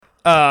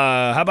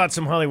How about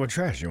some Hollywood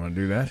trash? You want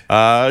to do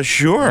that?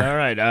 Sure. All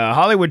right.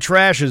 Hollywood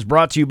trash is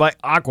brought to you by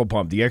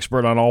Aquapump, the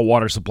expert on all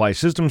water supply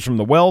systems from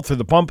the well through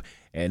the pump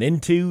and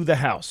into the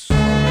house.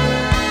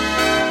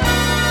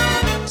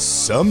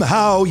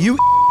 Somehow you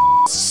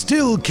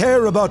still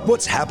care about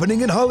what's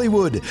happening in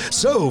Hollywood.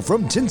 So,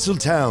 from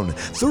Tinseltown,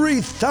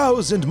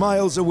 3,000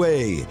 miles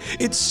away,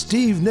 it's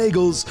Steve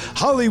Nagle's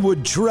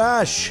Hollywood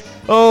Trash.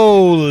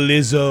 Oh,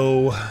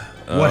 Lizzo.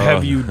 What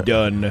have you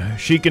done?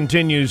 She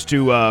continues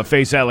to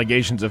face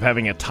allegations of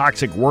having a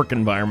toxic work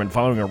environment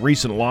following a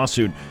recent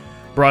lawsuit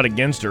brought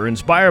against her.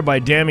 Inspired by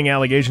damning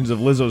allegations of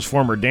Lizzo's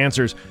former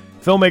dancers,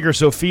 filmmaker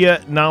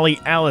Sophia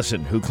Nali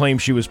Allison, who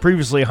claims she was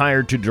previously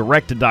hired to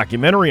direct a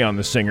documentary on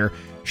the singer,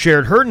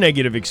 shared her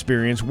negative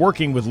experience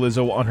working with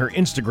Lizzo on her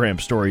Instagram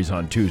stories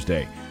on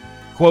Tuesday.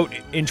 Quote,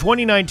 in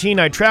 2019,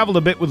 I traveled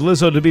a bit with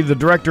Lizzo to be the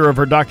director of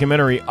her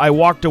documentary. I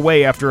walked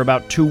away after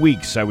about 2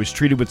 weeks. I was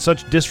treated with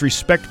such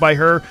disrespect by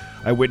her.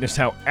 I witnessed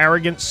how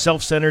arrogant,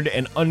 self-centered,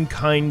 and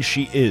unkind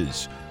she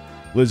is.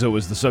 Lizzo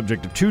was the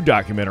subject of 2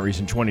 documentaries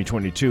in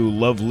 2022,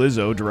 Love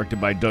Lizzo,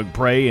 directed by Doug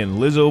Prey, and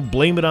Lizzo,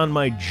 Blame It On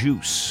My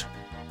Juice,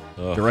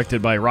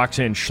 directed by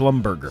Roxanne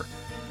Schlumberger.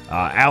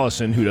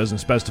 Allison, who doesn't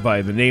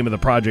specify the name of the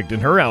project in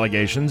her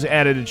allegations,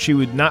 added that she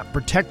was not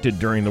protected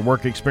during the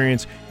work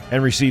experience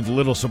and received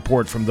little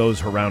support from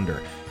those around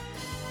her.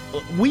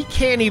 We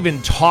can't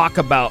even talk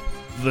about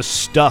the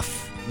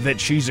stuff that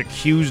she's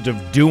accused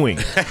of doing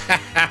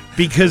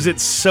because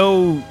it's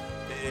so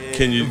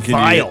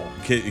vile.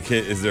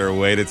 Is there a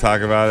way to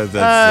talk about it?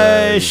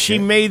 That's, she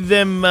made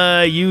them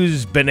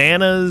use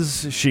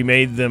bananas. She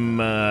made them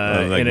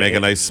make a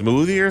nice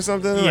smoothie or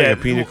something, like a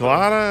pina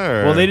colada.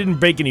 Or? Well, they didn't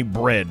bake any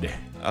bread.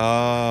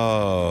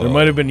 Oh, there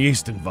might have been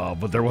yeast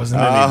involved, but there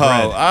wasn't any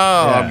bread.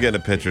 I'm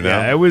getting a picture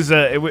now. Yeah, it was.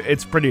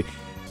 It's pretty.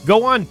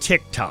 Go on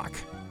TikTok.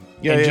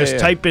 And just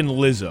type in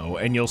Lizzo,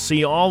 and you'll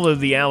see all of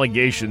the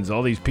allegations.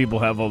 All these people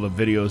have all the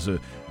videos of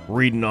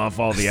reading off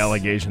all the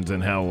allegations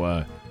and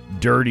how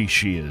dirty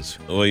she is.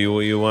 Well,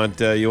 you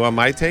want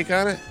my take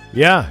on it?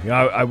 Yeah,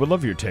 I would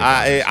love your take.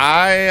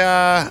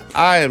 I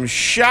am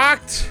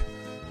shocked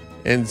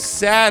and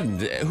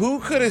saddened. Who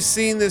could have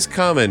seen this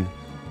coming?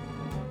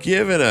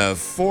 Giving a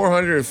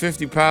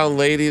 450-pound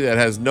lady that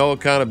has no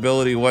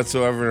accountability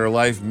whatsoever in her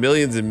life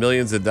millions and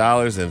millions of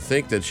dollars and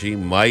think that she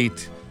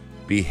might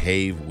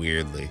behave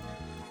weirdly.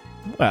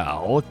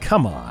 Well,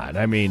 come on.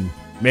 I mean,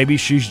 maybe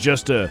she's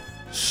just a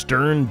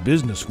stern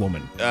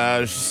businesswoman.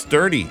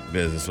 Sturdy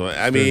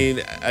businesswoman. I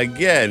mean,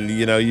 again,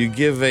 you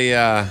give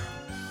a...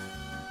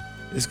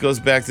 this goes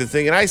back to the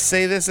thing, and I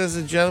say this as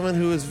a gentleman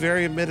who is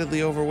very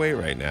admittedly overweight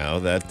right now,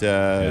 that,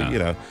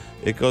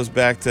 it goes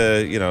back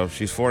to,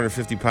 she's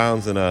 450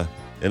 pounds in a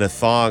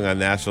thong on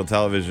national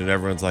television, and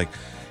everyone's like,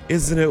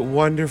 isn't it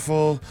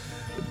wonderful?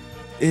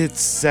 It's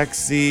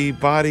sexy,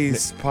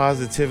 body's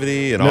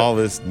positivity, and all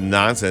this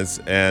nonsense.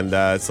 And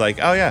it's like,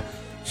 oh, yeah,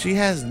 she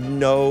has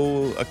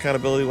no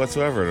accountability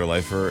whatsoever in her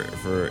life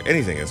for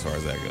anything as far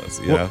as that goes.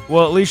 You know?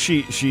 Well, at least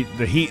she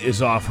the heat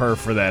is off her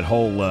for that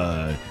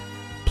whole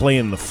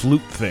playing the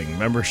flute thing.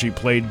 Remember, she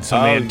played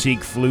some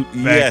antique flute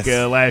back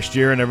last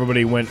year, and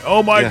everybody went,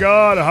 "Oh my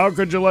God, how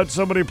could you let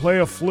somebody play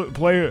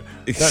that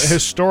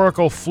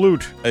historical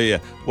flute?" Yeah.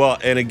 Well,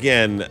 and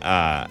again,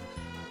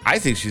 I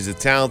think she's a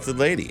talented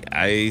lady.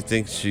 I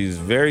think she's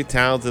a very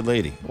talented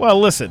lady. Well,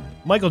 listen,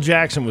 Michael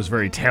Jackson was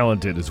very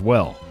talented as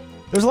well.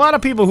 There's a lot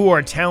of people who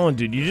are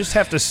talented. You just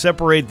have to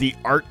separate the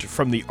art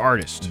from the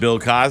artist. Bill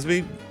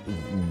Cosby,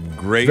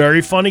 great.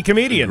 Very funny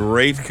comedian.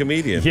 Great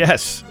comedian.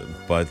 Yes.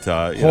 But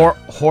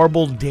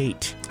horrible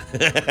date.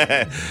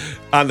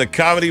 On the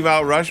comedy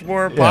Mount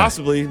Rushmore,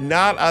 possibly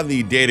not on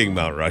the dating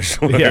Mount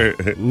Rushmore. Yeah.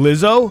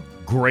 Lizzo,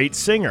 great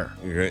singer.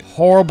 Great.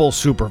 Horrible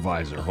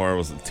supervisor.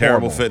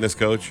 Terrible fitness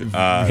coach.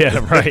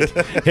 Yeah, right.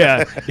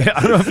 Yeah.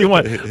 I don't know if you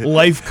want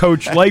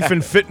life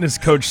and fitness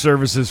coach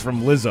services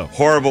from Lizzo.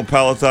 Horrible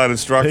Peloton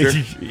instructor.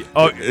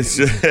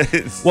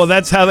 Well,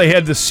 that's how they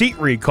had the seat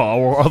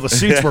recall where all the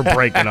seats were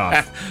breaking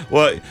off.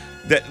 Well,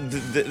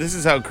 this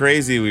is how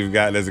crazy we've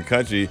gotten as a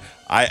country.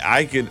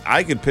 I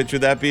could picture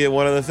that being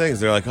one of the things.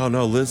 They're like, oh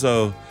no,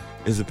 Lizzo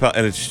is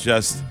and it's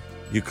just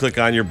you click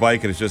on your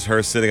bike and it's just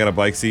her sitting on a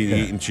bike seat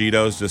eating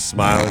Cheetos, just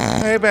smiling.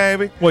 Hey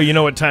baby. Well, you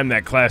know what time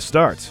that class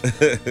starts?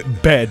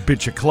 Bad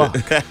bitch o'clock.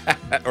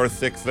 Or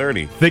thick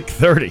 30. Thick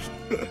 30.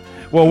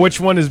 Well, which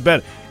one is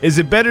better? Is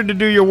it better to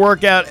do your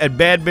workout at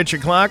bad bitch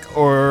o'clock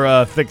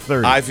or thick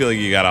 30? I feel like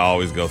you got to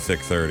always go thick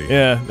 30.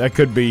 Yeah, that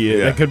could be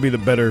the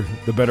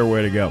better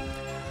way to go.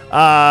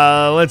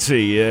 Let's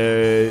see.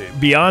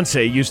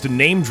 Beyonce used to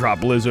name drop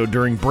Lizzo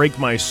during Break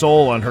My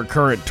Soul on her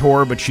current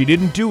tour, but she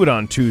didn't do it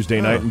on Tuesday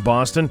night in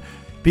Boston.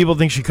 People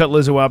think she cut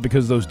Lizzo out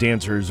because those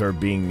dancers are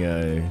being,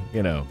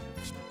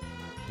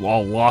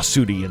 all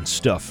lawsuity and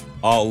stuff.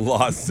 All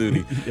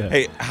lawsuity. Yeah.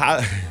 Hey,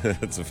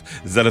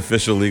 is that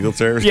official legal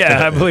term?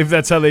 Yeah, I believe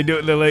that's how they do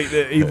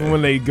it. Even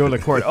when they go to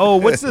court. Oh,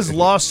 what's this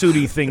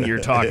lawsuity thing you're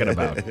talking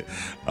about?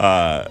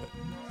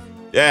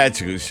 Yeah,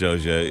 it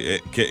shows you.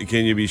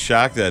 Can you be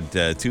shocked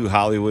that two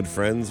Hollywood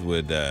friends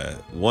would,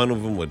 one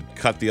of them would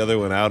cut the other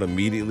one out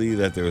immediately,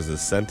 that there was a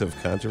scent of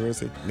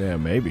controversy? Yeah,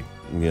 maybe.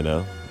 You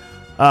know?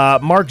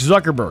 Mark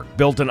Zuckerberg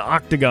built an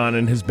octagon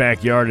in his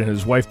backyard, and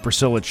his wife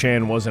Priscilla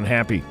Chan wasn't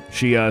happy.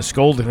 She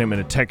scolded him in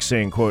a text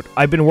saying, quote,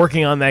 "I've been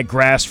working on that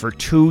grass for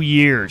 2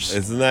 years."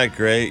 Isn't that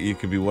great? You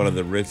could be one of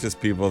the richest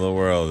people in the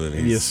world, and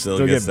he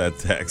still gets that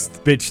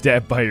text. Bitched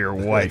at by your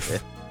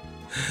wife.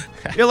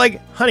 You're like,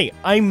 honey,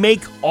 I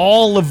make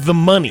all of the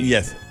money.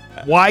 Yes.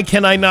 Why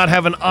can I not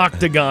have an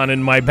octagon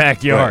in my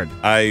backyard? Right.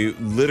 I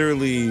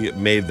literally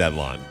made that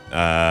lawn.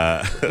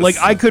 Like,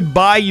 I could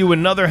buy you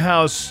another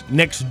house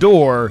next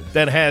door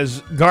that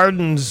has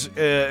gardens,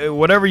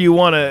 whatever you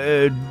want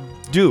to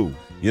do.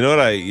 You know what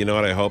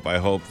I hope? I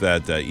hope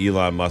that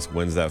Elon Musk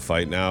wins that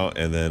fight now,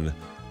 and then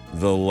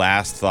the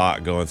last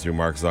thought going through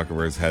Mark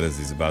Zuckerberg's head as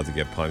he's about to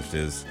get punched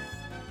is,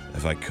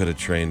 if I could have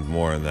trained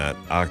more in that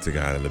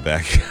octagon in the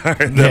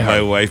backyard that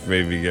my wife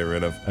made me get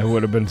rid of. I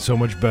would have been so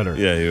much better.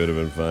 Yeah, he would have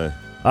been fine.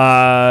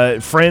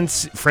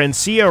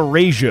 Francia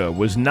Regia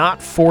was not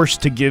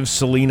forced to give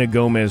Selena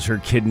Gomez her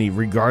kidney,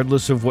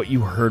 regardless of what you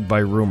heard by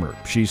rumor.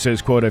 She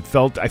says, quote, I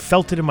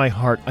felt it in my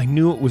heart. I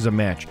knew it was a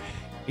match.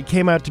 It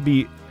came out of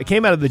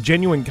the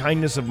genuine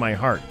kindness of my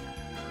heart.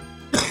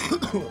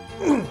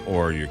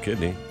 Or your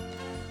kidney.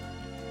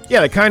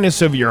 Yeah, the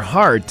kindness of your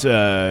heart,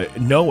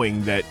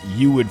 knowing that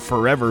you would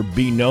forever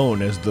be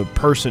known as the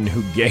person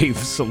who gave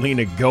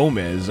Selena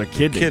Gomez a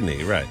kidney.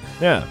 Kidney, right.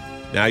 Yeah.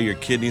 Now your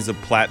kidney's a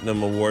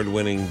platinum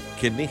award-winning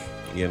kidney,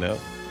 you know?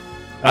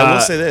 I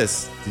will say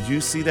this. Did you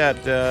see that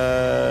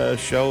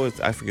show?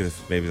 I forget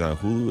if maybe it's on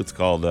Hulu. It's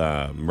called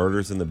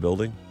Murders in the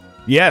Building.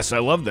 Yes, I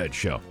love that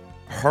show.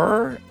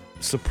 Her,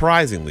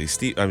 surprisingly,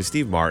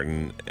 Steve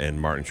Martin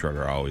and Martin Short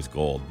are always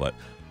gold, but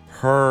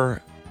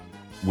her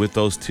with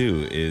those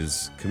two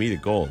is comedic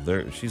gold.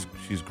 She's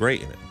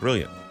great in it.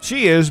 Brilliant.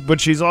 She is,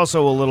 but she's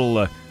also a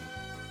little,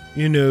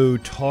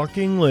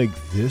 talking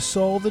like this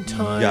all the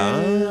time.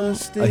 Yeah,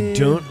 Steve. I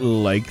don't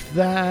like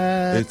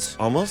that. It's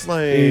almost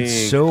like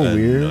it's so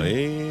weird.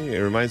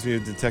 It reminds me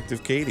of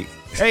Detective Katie.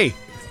 Hey,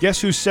 guess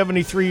who's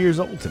 73 years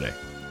old today?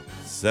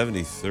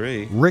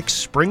 73. Rick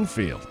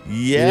Springfield.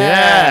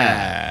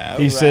 Yeah.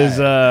 He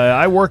says,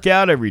 I work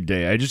out every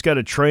day. I just got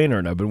a trainer,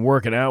 and I've been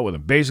working out with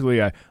him.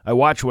 Basically, I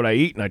watch what I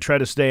eat, and I try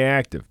to stay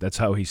active. That's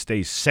how he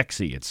stays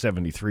sexy at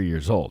 73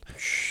 years old.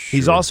 Sure.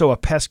 He's also a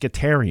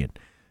pescatarian,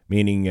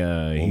 meaning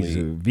he's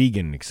a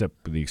vegan, except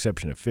with the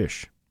exception of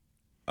fish.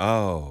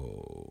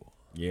 Oh.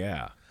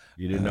 Yeah.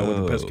 You didn't know what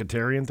the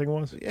pescatarian thing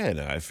was? Yeah,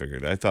 no, I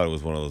figured. I thought it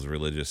was one of those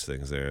religious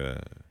things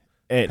there.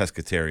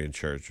 Pescatarian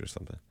church or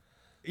something.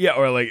 Yeah,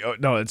 or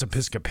no, it's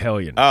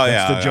Episcopalian. Oh,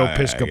 That's yeah. the Joe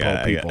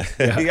Piscopo people.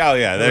 Yeah. Oh,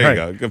 yeah, there you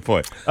go. Good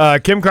point.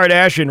 Kim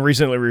Kardashian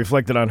recently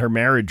reflected on her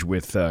marriage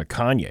with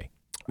Kanye.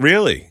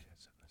 Really?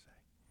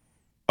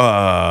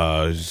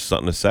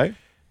 Something to say?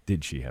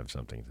 Did she have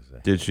something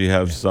to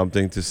say?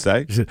 Something to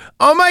say? She said,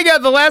 oh, my God,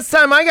 the last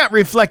time I got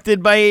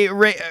reflected by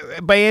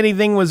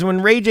anything was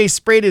when Ray J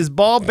sprayed his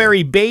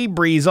Ballberry Bay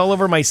Breeze all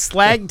over my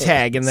slag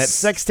tag and that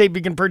sex tape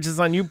you can purchase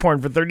on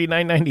YouPorn for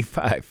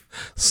 $39.95.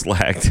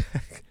 Slag tag.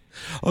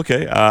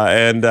 Okay,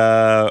 and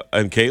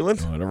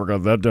Caitlyn? Oh, I never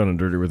got that done and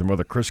dirty with her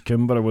mother, Chris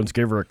Kim, but I once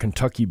gave her a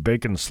Kentucky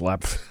bacon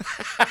slap.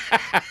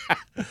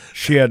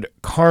 She had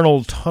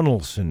carpal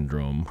tunnel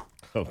syndrome.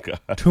 Oh, God.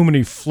 Too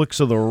many flicks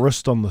of the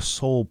wrist on the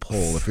soul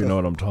pole, if you know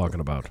what I'm talking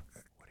about.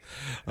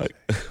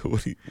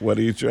 What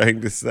are you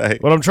trying to say?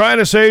 What I'm trying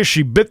to say is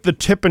she bit the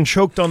tip and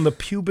choked on the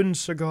Cuban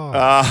cigar.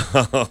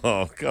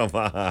 Oh, come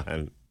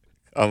on.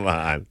 Come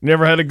on.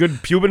 Never had a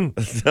good Cuban?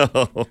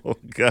 No,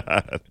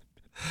 God.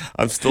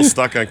 I'm still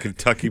stuck on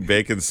Kentucky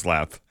bacon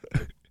slap.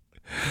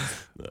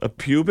 A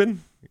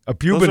Cuban? A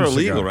Cuban Those are cigar.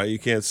 illegal, right? You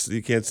can't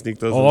sneak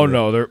those. Oh in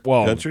no,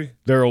 country.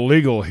 They're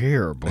illegal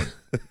here, but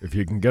if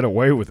you can get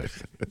away with it,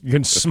 you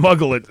can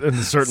smuggle it in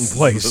a certain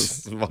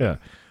place. Yeah,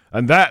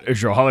 and that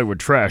is your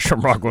Hollywood trash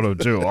from Rock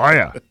 102. Oh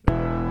yeah.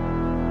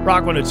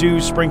 Rock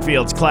 102,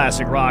 Springfield's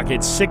classic rock.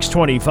 It's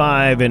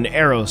 6:25 in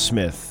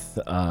Aerosmith.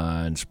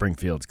 And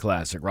Springfield's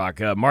classic rock.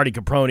 Marty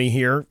Caproni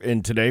here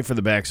in today for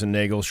the Bax and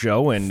Nagle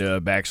show,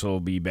 and Bax will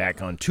be back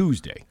on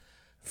Tuesday.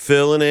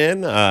 Filling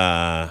in.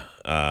 I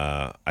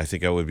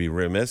think I would be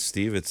remiss,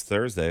 Steve. It's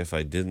Thursday if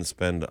I didn't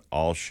spend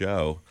all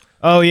show.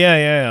 Oh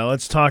yeah.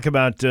 Let's talk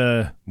about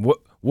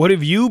what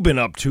have you been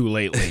up to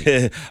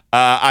lately?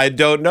 I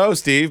don't know,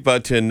 Steve,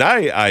 but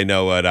tonight I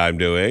know what I'm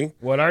doing.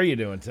 What are you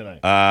doing tonight?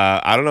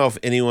 I don't know if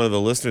any one of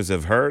the listeners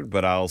have heard,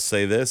 but I'll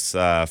say this.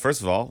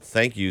 First of all,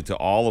 thank you to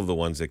all of the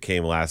ones that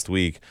came last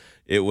week.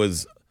 It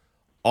was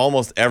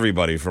almost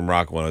everybody from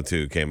Rock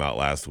 102 came out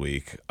last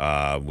week.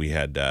 We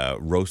had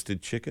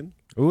roasted chicken.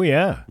 Oh,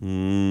 yeah.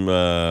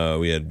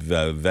 We had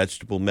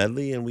vegetable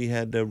medley, and we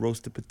had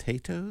roasted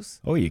potatoes.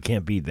 Oh, you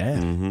can't beat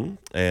that. Mm-hmm.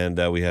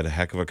 And we had a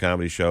heck of a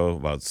comedy show.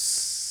 About,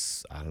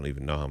 I don't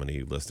even know how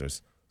many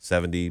listeners.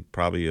 70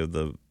 probably of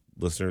the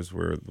listeners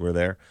were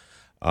there.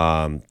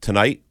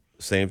 Tonight,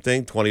 same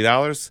thing,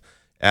 $20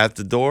 at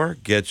the door.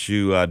 Gets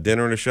you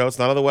dinner and a show. It's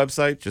not on the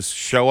website. Just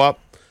show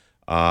up.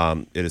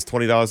 It is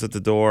 $20 at the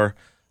door.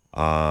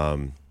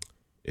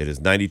 It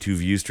is 92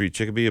 View Street,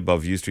 Chicopee,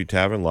 above View Street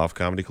Tavern, Loft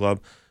Comedy Club.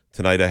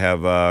 Tonight I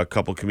have a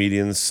couple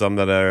comedians, some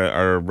that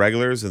are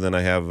regulars, and then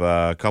I have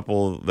a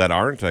couple that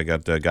aren't. I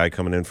got a guy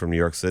coming in from New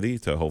York City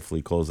to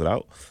hopefully close it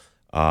out.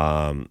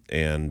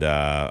 And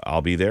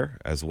I'll be there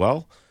as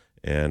well.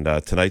 And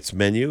tonight's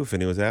menu, if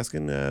anyone's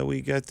asking,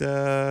 we got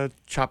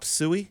chop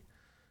suey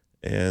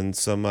and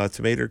some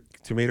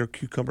tomato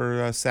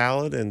cucumber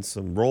salad and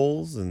some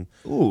rolls. And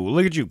ooh,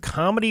 look at you.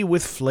 Comedy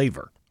with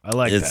flavor. I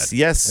like that.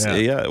 Yes,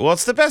 yeah. Well,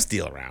 it's the best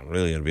deal around,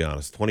 really, to be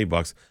honest.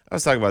 $20. I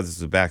was talking about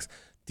this with Bax.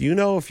 Do you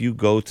know if you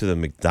go to the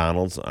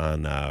McDonald's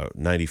on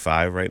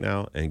 95 right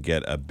now and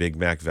get a Big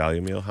Mac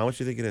value meal, how much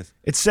do you think it is?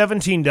 It's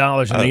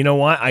 $17, and you know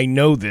what? I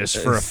know this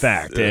for a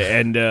fact.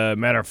 And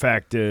matter of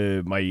fact,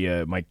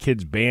 my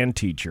kid's band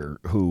teacher,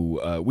 who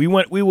we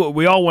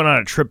all went on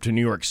a trip to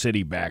New York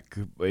City back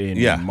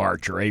in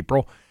March or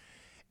April,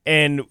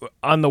 and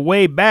on the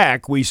way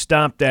back, we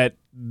stopped at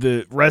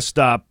the rest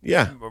stop,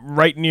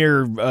 right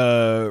near,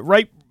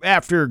 right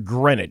after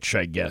Greenwich,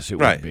 I guess it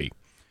would be.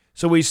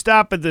 So we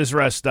stop at this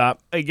rest stop,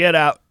 I get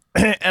out,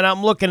 and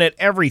I'm looking at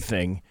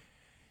everything,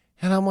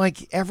 and I'm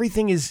like,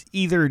 everything is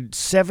either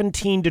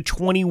 $17 to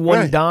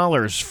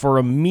 $21 for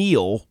a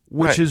meal,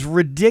 which is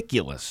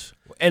ridiculous.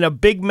 And a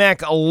Big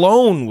Mac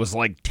alone was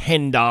like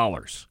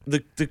 $10.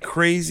 The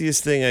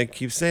craziest thing I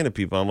keep saying to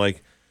people, I'm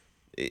like,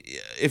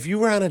 if you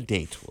were on a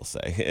date, we'll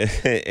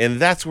say, and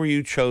that's where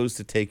you chose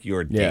to take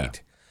your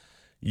date,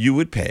 you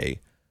would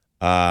pay,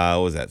 what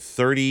was that,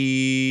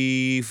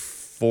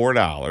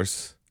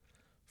 $34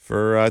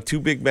 for two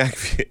Big Mac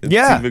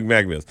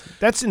meals.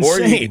 That's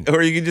insane.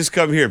 Or you can just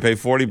come here, pay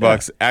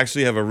 $40,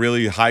 actually have a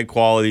really high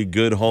quality,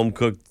 good home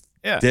cooked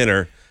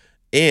dinner,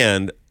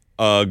 and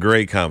a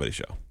great comedy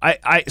show.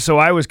 So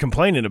I was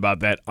complaining about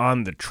that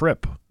on the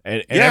trip.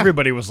 And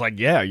everybody was like,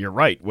 yeah, you're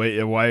right.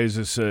 Why is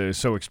this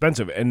so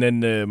expensive? And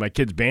then my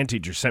kid's band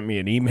teacher sent me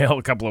an email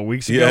a couple of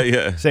weeks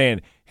ago saying,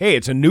 hey,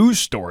 it's a news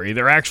story.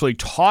 They're actually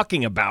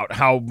talking about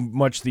how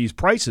much these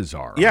prices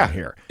are around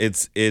here.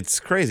 It's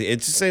crazy.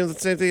 It's the same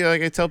thing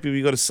like I tell people,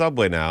 you go to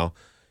Subway now,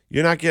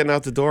 you're not getting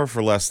out the door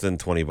for less than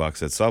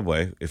 $20 at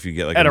Subway if you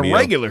get like at a meal.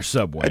 Regular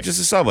Subway. Just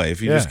a Subway.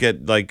 If you just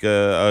get like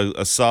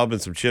a sub and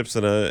some chips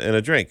and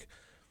a drink.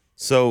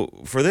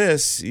 So for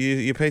this,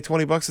 you pay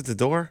 $20 at the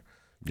door.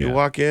 You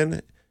walk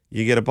in,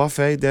 you get a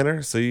buffet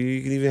dinner, so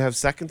you can even have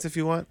seconds if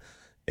you want,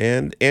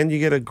 and you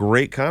get a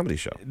great comedy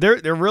show.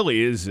 There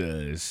really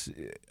is.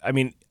 I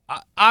mean,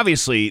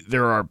 obviously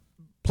there are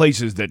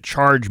places that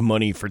charge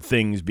money for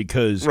things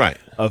because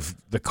of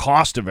the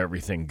cost of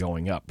everything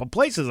going up. But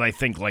places I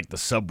think like the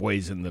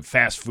Subways and the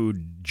fast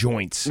food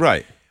joints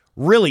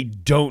really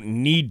don't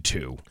need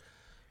to.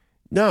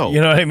 No.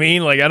 You know what I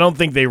mean? Like, I don't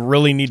think they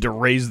really need to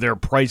raise their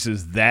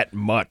prices that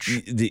much.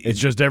 It's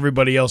just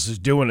everybody else is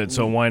doing it,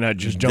 so why not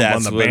just jump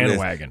on the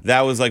bandwagon?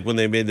 That was like when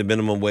they made the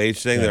minimum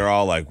wage thing. They're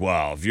all like,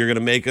 well, if you're going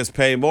to make us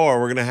pay more,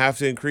 we're going to have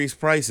to increase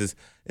prices.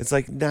 It's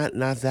like,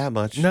 not that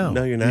much. No,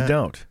 you're not. You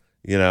don't.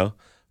 You know?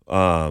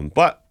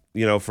 But,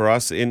 you know, for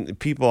us, and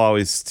people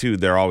always, too,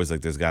 they're always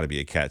like, there's got to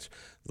be a catch.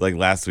 Like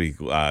last week,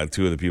 two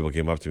of the people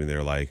came up to me, and they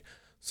were like,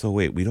 so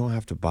wait, we don't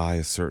have to buy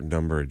a certain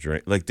number of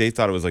drinks. Like they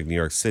thought it was like New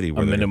York City.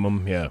 Where a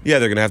minimum, Yeah, they're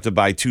going to have to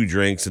buy 2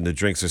 drinks and the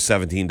drinks are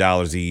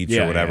 $17 each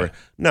or whatever. Yeah.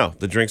 No,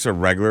 the drinks are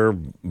regular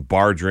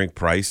bar drink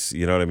price.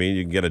 You know what I mean?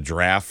 You can get a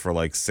draft for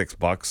like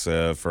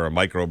 $6 for a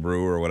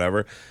microbrew or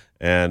whatever.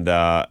 And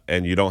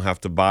you don't have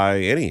to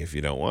buy any if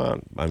you don't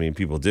want. I mean,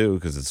 people do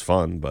because it's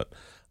fun, but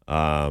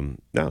no,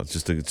 it's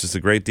just a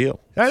great deal.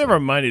 I never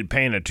minded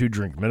paying a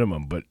 2-drink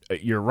minimum, but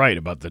you're right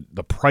about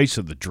the price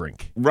of the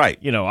drink. Right.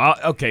 You know,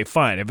 okay,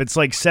 fine. If it's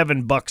like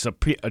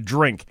 $7 a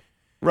drink,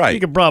 right,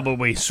 you can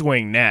probably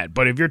swing that.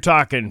 But if you're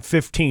talking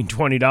 $15,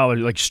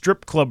 $20, like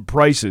strip club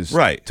prices,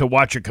 to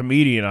watch a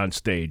comedian on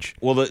stage.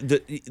 Well,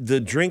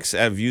 the drinks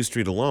at View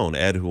Street alone,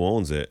 Ed, who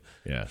owns it,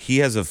 he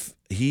has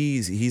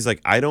he's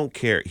like, I don't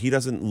care. He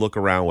doesn't look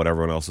around what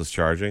everyone else is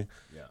charging.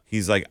 Yeah.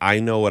 He's like, I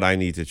know what I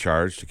need to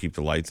charge to keep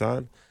the lights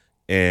on.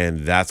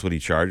 And that's what he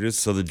charges.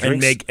 So the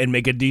drinks and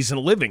make a decent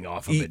living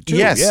off of it too.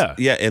 Yes,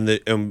 yeah, and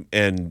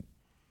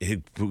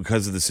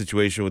because of the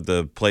situation with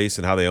the place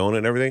and how they own it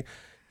and everything,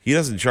 he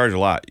doesn't charge a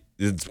lot.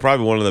 It's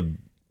probably one of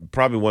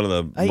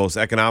the most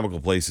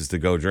economical places to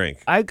go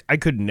drink. I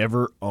could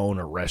never own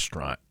a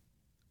restaurant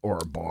or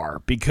a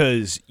bar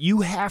because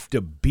you have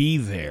to be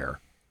there.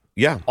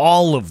 Yeah,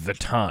 all of the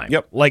time.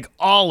 Yep, like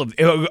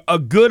a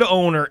good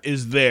owner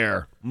is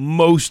there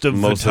most of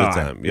the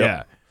time. Yep.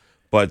 Yeah.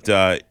 But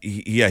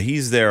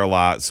he's there a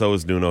lot. So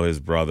is Nuno, his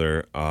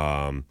brother.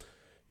 You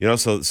know,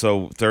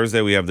 so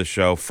Thursday we have the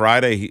show.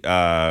 Friday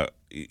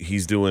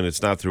he's doing.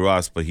 It's not through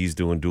us, but he's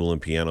doing dueling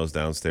pianos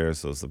downstairs.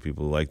 So the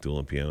people who like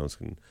dueling pianos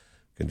can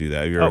do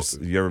that. Have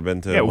you ever been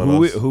to? Yeah.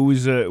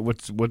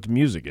 What's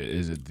music?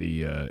 Is it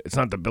the? It's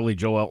not the Billy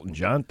Joel Elton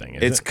John thing.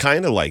 It's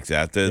kind of like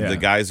that. The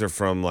guys are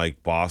from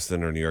like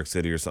Boston or New York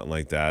City or something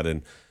like that,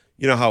 and.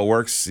 You know how it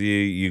works?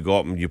 You go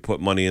up and you put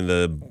money in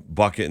the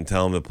bucket and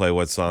tell them to play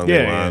what song they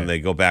want. And they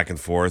go back and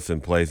forth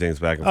and play things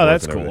back and forth. Oh,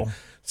 that's cool.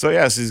 So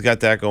yes, he's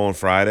got that going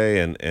Friday,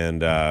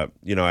 and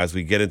as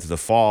we get into the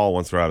fall,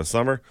 once we're out of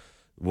summer,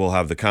 we'll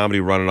have the comedy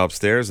running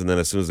upstairs, and then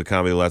as soon as the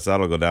comedy lets out,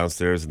 I'll go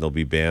downstairs, and there'll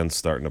be bands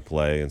starting to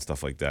play and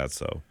stuff like that.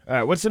 So, all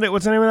right, what's the name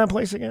of that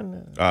place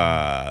again?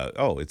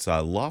 It's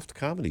Loft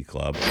Comedy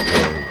Club,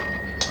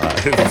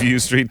 View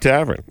Street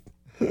Tavern.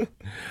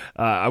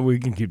 We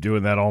can keep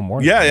doing that all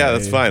morning. Yeah,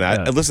 that's fine.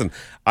 Listen,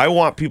 I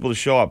want people to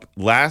show up.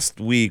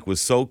 Last week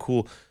was so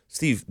cool.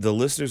 Steve, the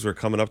listeners were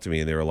coming up to me,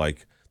 and they were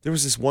like, there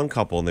was this one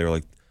couple, and they were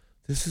like,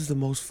 this is the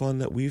most fun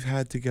that we've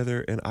had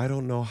together, and I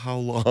don't know how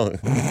long.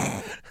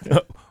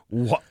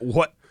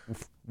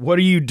 What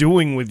are you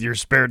doing with your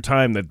spare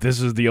time that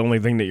this is the only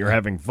thing that you're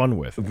having fun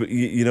with? But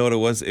you know what it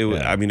was? It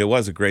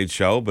was a great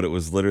show, but it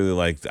was literally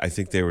like, I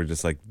think they were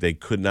just like, they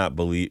could not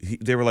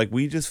believe. They were like,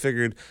 we just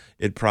figured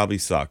it'd probably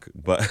suck,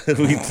 but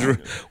we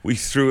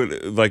threw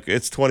it like,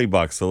 it's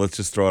 $20, so let's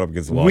just throw it up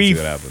against the wall and see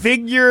what happens. We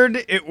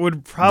figured it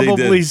would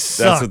probably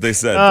suck. That's what they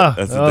said.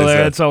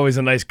 That's always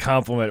a nice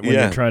compliment when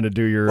you're trying to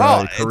do your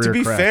career. To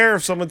be craft. fair,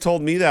 if someone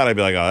told me that, I'd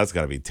be like, oh, that's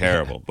got to be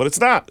terrible. But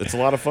it's not. It's a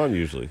lot of fun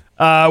usually.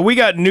 We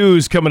got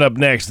news coming up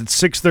next. It's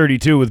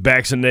 6:32 with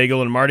Bax and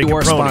Nagle and Marty.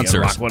 Our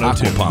sponsors, Rock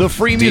 102. the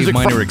free music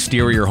Miner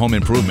Exterior Home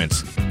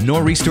Improvements,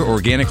 Nor'easter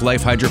Organic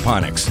Life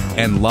Hydroponics,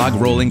 and Log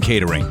Rolling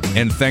Catering.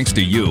 And thanks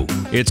to you,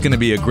 it's going to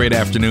be a great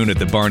afternoon at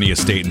the Barney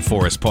Estate in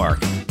Forest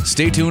Park.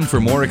 Stay tuned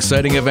for more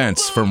exciting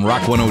events from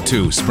Rock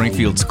 102,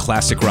 Springfield's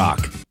classic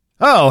rock.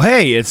 Oh,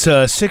 hey, it's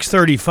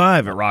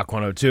 6:35 at Rock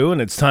 102, and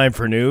it's time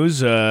for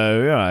news.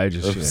 I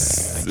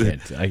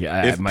can't.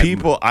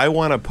 I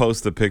want to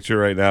post a picture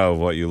right now of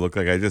what you look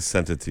like. I just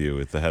sent it to you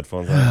with the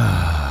headphones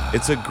on.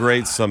 It's a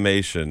great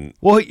summation.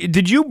 Well,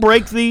 did you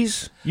break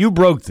these? You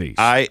broke these.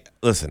 I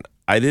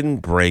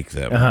didn't break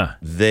them.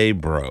 They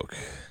broke.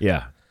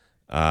 Yeah.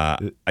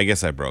 I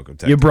guess I broke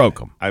them. You broke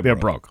them. I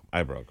broke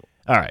them.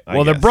 All right.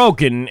 Well, they're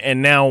broken,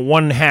 and now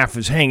one half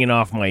is hanging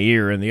off my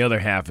ear, and the other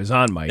half is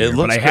on my ear.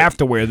 But I have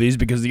to wear these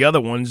because the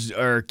other ones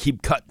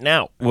keep cutting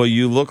out. Well,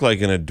 you look like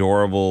an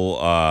adorable,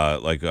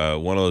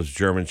 one of those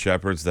German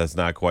shepherds that's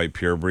not quite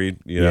pure breed.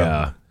 You know?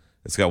 Yeah.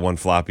 It's got one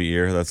floppy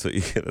ear. That's what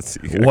you.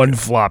 One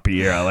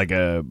floppy ear, like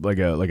a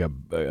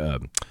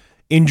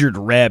injured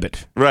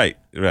rabbit. Right.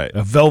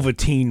 A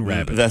velveteen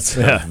rabbit. That's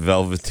a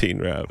velveteen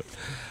rabbit.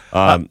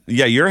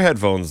 Your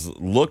headphones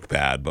look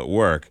bad, but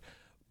work.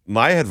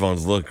 My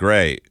headphones look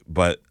great,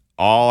 but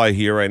all I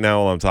hear right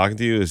now while I'm talking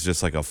to you is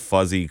just like a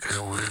fuzzy.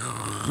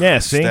 Yeah,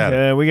 see,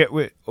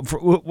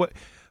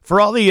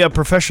 for all the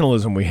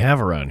professionalism we have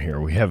around here,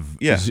 we have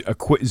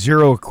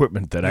zero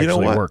equipment that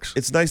actually works.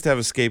 It's nice to have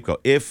a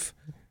scapegoat. If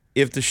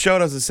the show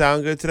doesn't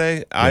sound good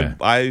today,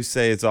 I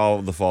say it's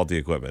all the faulty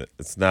equipment.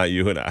 It's not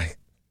you and I.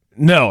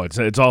 No,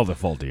 it's all the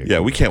faulty equipment. Yeah,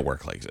 we can't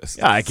work like this.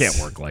 Yeah, I can't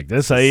work like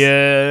this.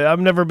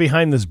 I'm never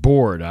behind this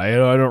board. I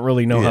don't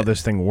really know how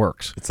this thing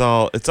works. It's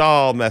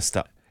all messed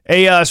up.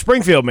 A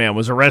Springfield man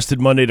was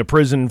arrested Monday to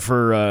prison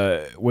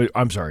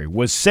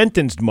was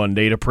sentenced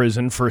Monday to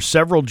prison for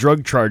several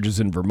drug charges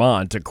in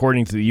Vermont,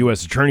 according to the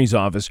U.S. Attorney's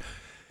Office.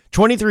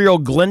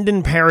 23-year-old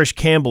Glendon Parrish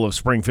Campbell of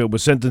Springfield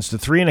was sentenced to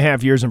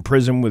 3.5 years in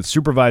prison with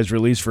supervised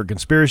release for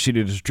conspiracy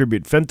to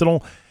distribute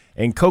fentanyl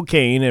and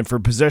cocaine and for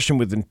possession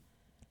with intent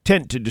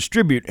to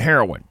distribute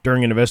heroin.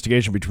 During an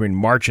investigation between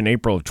March and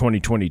April of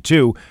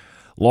 2022,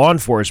 law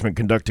enforcement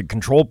conducted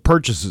controlled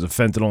purchases of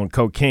fentanyl and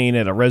cocaine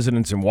at a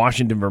residence in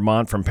Washington,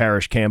 Vermont from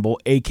Parrish Campbell,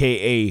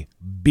 a.k.a.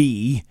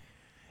 B,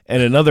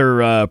 and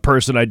another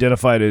person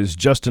identified as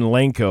Justin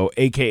Lanko,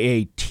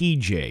 a.k.a.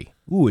 TJ.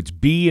 Ooh, it's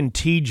B and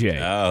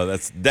TJ. Oh,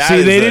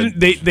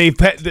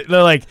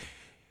 they're like,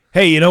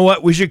 hey, you know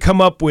what? We should come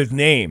up with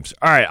names.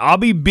 All right, I'll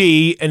be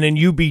B, and then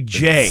you be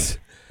J.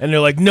 And they're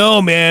like, no,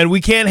 man,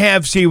 we can't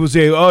have C. We'll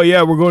say, oh,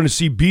 yeah, we're going to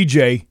see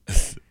BJ.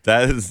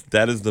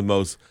 That is the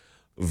most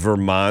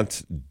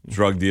Vermont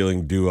drug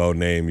dealing duo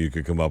name you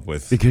could come up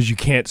with. Because you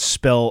can't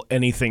spell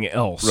anything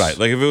else. Right.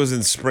 Like if it was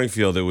in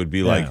Springfield, it would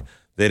be like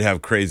they'd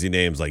have crazy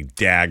names like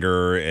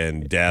Dagger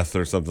and Death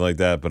or something like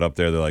that. But up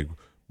there, they're like,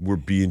 we're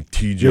being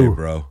TJ,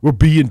 bro. We're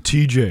being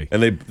TJ.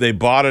 And they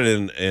bought it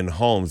in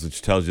homes,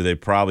 which tells you they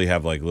probably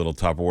have like little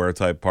Tupperware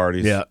type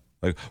parties. Yeah.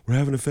 Like, we're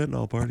having a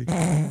fentanyl party.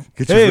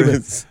 Get your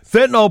friends.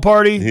 Fentanyl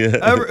party.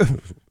 Yeah.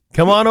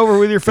 Come on over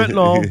with your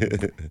fentanyl.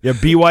 Yeah,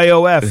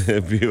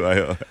 BYOF.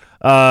 BYOF.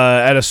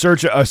 At a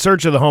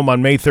search of the home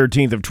on May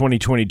 13th of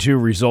 2022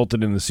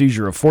 resulted in the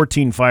seizure of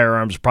 14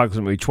 firearms,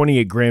 approximately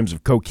 28 grams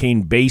of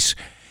cocaine base,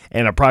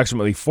 and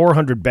approximately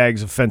 400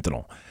 bags of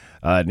fentanyl.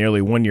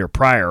 Nearly 1 year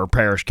prior,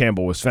 Parrish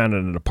Campbell was found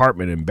in an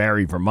apartment in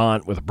Barry,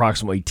 Vermont, with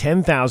approximately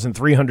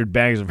 10,300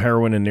 bags of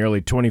heroin and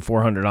nearly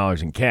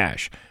 $2,400 in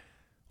cash.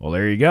 Well,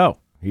 there you go.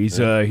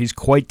 He's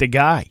quite the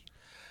guy.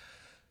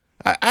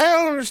 I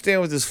don't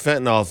understand with this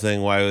fentanyl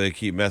thing why they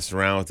keep messing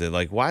around with it.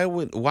 Like, why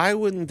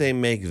wouldn't they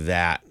make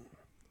that?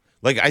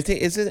 Like, I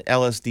think isn't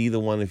LSD the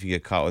one? If you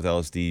get caught with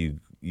LSD,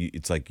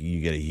 it's like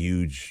you get a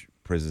huge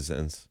prison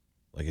sentence,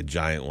 like a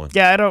giant one.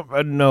 Yeah, I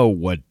don't know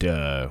what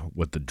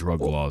the drug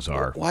laws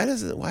are. Why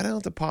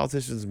don't the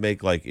politicians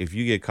make like if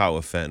you get caught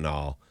with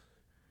fentanyl,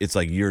 it's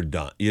like you're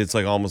done. It's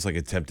like almost like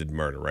attempted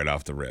murder right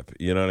off the rip.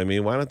 You know what I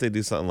mean? Why don't they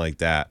do something like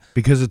that?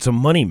 Because it's a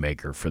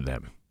moneymaker for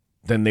them.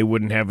 Then they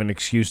wouldn't have an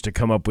excuse to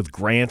come up with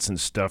grants and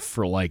stuff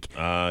for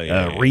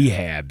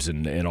rehabs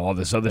and all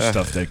this other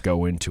stuff that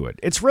go into it.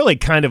 It's really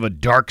kind of a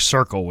dark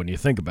circle when you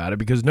think about it,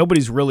 because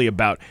nobody's really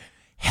about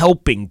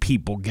helping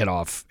people get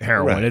off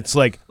heroin. Right. It's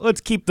like,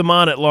 let's keep them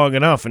on it long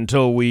enough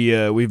until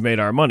we've made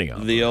our money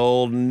on The it.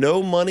 old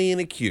no money in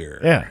a cure.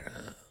 Yeah.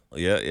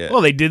 Yeah.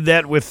 Well, they did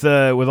that with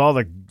all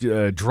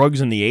the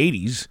drugs in the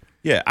 80s.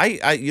 Yeah,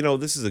 I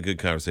this is a good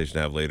conversation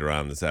to have later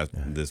on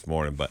this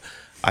morning, but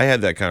I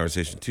had that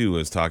conversation too. I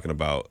was talking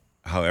about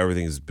how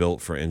everything is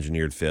built for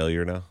engineered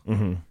failure now.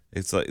 Mm-hmm.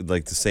 It's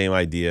like the same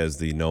idea as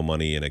the no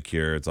money in a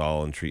cure. It's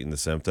all in treating the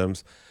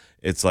symptoms.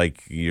 It's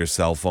like your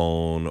cell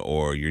phone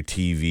or your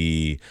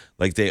TV.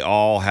 Like they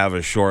all have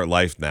a short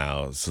life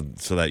now, so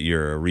that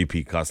you're a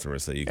repeat customer.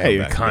 So you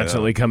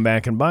constantly come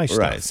back and buy stuff.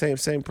 Right, same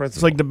principle.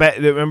 It's like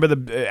remember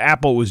the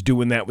Apple was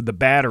doing that with the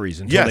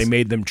batteries until they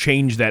made them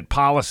change that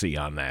policy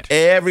on that.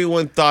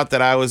 Everyone thought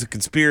that I was a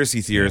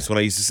conspiracy theorist when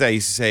I used to say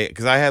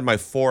because I had my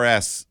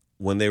 4S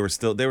when they were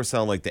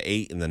selling like the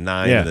 8 and the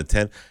 9 and the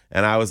 10,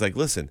 and I was like,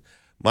 listen,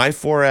 my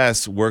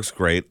 4S works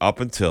great up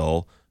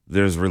until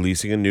there's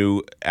releasing a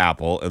new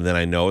Apple, and then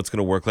I know it's going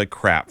to work like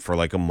crap for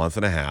like a month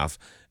and a half,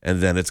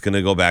 and then it's going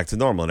to go back to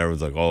normal. And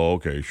everyone's like, oh,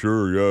 okay,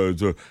 sure, yeah.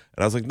 And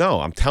I was like,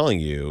 no, I'm telling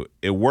you,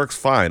 it works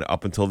fine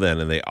up until then,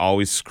 and they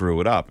always screw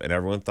it up. And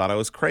everyone thought I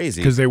was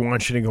crazy. Because they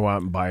want you to go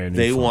out and buy a new phone.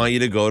 They want you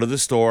to go to the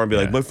store and be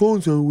like, my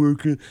phone's not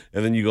working.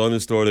 And then you go in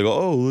the store, they go,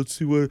 oh, let's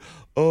see what,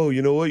 oh,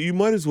 you know what, you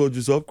might as well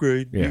just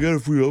upgrade. Yeah. You got a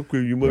free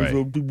upgrade. You might as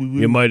well.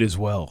 You might as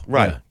well.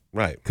 Right. Yeah.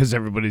 Right. Because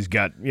everybody's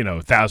got,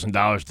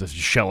 $1,000 to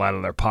shell out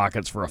of their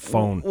pockets for a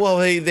phone. Well,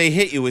 they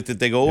hit you with it.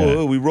 They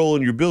go, we roll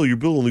in your bill. Your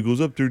bill only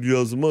goes up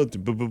 $30 a month.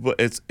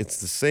 It's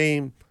the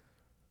same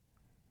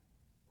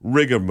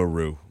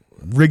rigmarole.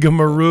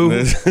 Rigmarole?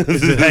 Is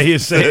that how you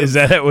say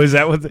it? Was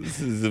that what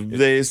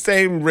the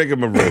same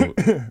rigmarole.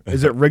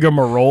 Is it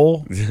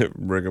rigmarole?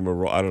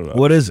 Rigmarole. I don't know.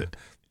 What is it?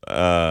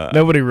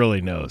 Nobody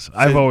really knows.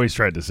 I've always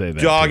tried to say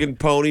that. Dog and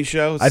pony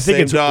show? I think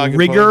it's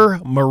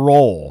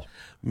rigmarole.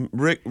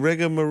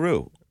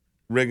 Rigmarole.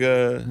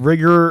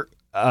 Rigor.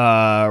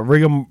 Now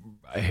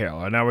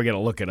we're gonna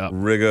look it up.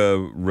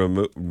 Rigor.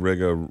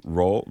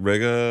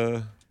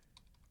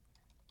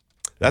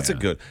 That's a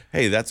good.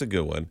 Hey, that's a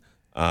good one.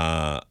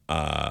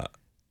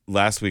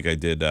 Last week I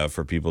did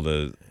for people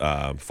to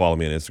follow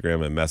me on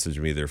Instagram and message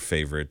me their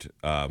favorite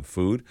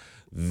food.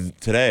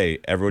 Today,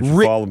 everyone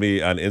should follow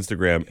me on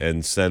Instagram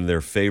and send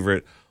their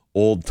favorite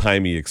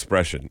old-timey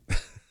expression.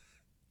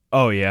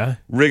 Oh yeah,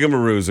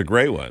 rigmarole is a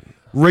great one.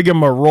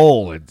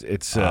 Rigmarole,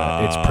 it's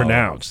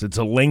pronounced. It's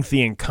a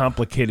lengthy and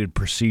complicated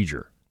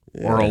procedure,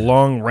 or a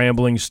long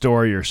rambling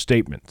story or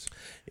statement.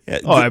 Yeah,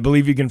 I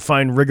believe you can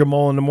find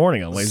Rigmarole in the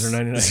morning on Laser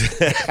 99.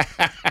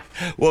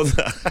 Well,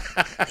 shots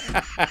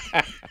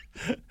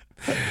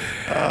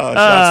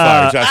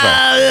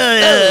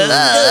fired.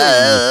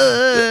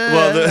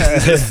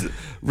 Well,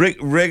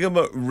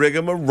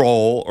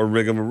 rigmarole or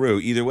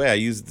rigmarole. Either way, I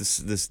use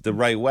this the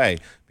right way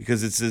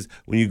because it says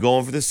when you go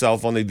in for the cell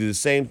phone, they do the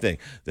same thing.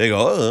 They go,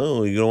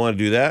 oh, you don't want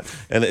to do that,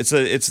 and it's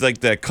like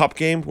that cup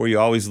game where you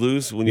always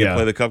lose when you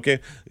play the cup game.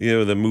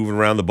 They're moving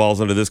around, the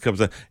ball's under this cup.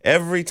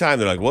 Every time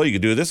they're like, well, you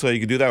can do it this way, you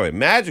can do it that way.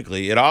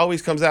 Magically, it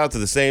always comes out to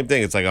the same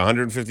thing. It's like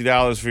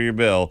 $150 for your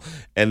bill,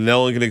 and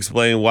no one can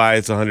explain why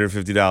it's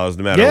 $150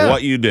 no matter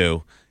what you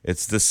do.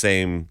 It's the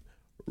same.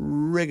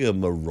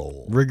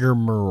 Rigmarole.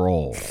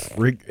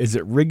 Is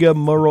it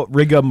rigmarole?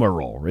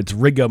 Rigmarole. It's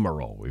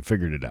rigmarole. We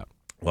figured it out.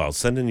 Well,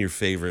 send in your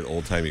favorite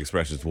old-timey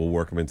expressions. We'll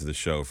work them into the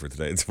show for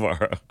today and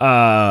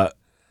tomorrow.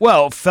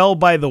 Well, fell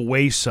by the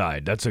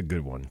wayside. That's a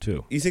good one,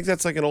 too. You think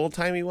that's like an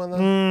old-timey one,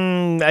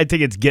 though? I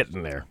think it's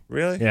getting there.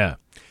 Really? Yeah.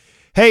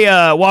 Hey,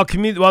 while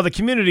the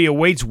community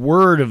awaits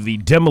word of the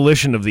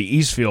demolition of the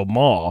Eastfield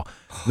Mall,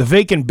 the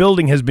vacant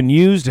building has been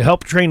used to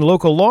help train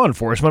local law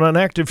enforcement on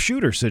active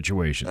shooter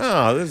situations.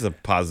 Oh, there's a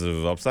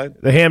positive upside.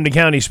 The Hampden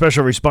County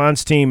Special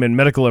Response Team and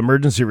Medical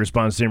Emergency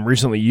Response Team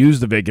recently used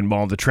the vacant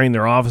mall to train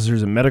their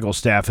officers and medical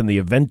staff in the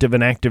event of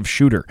an active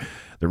shooter.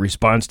 The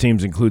response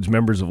teams includes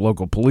members of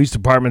local police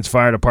departments,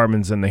 fire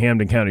departments, and the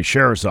Hampden County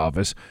Sheriff's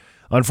Office.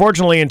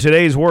 Unfortunately, in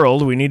today's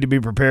world, we need to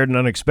be prepared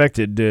and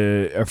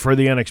for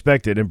the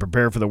unexpected and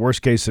prepare for the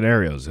worst-case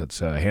scenarios. That's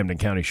Hampden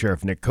County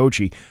Sheriff Nick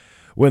Kochi.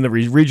 When the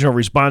regional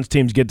response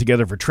teams get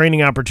together for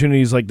training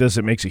opportunities like this,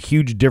 it makes a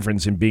huge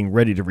difference in being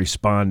ready to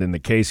respond in the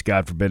case,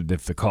 God forbid,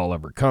 if the call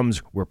ever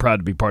comes. We're proud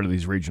to be part of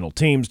these regional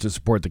teams to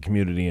support the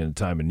community in a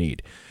time of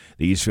need.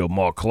 The Eastfield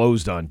Mall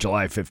closed on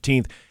July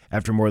 15th.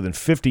 After more than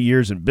 50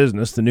 years in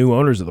business, the new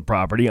owners of the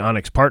property,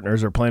 Onyx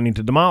Partners, are planning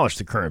to demolish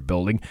the current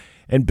building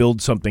and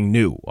build something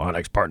new.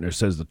 Onyx Partners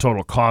says the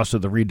total cost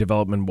of the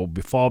redevelopment will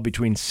fall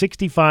between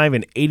 $65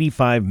 and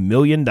 $85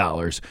 million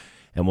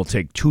and will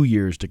take 2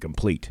 years to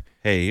complete.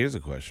 Hey, here's a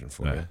question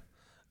for you.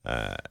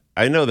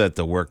 I know that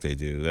the work they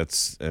do,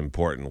 that's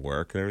important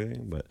work and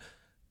everything, but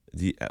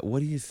what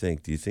do you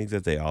think? Do you think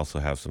that they also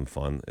have some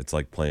fun? It's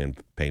like playing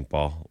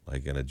paintball,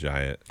 like in a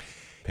giant...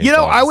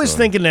 I was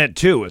thinking that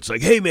too. It's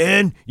like, hey,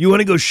 man, you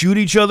want to go shoot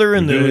each other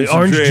in the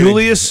Orange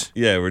Julius?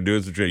 Yeah, we're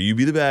doing some training. You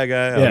be the bad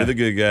guy, I'll be the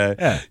good guy.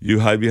 Yeah. You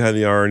hide behind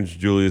the Orange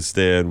Julius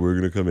stand. We're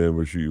going to come in,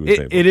 we'll shoot you with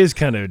paintballs. It is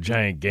kind of a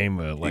giant game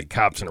of like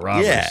cops and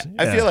robbers. Yeah,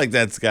 I feel like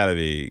that's got to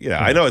be,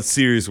 I know it's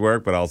serious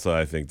work, but also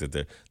I think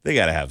that they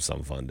got to have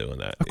some fun doing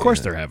that. Of course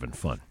they're having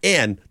fun.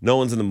 And no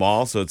one's in the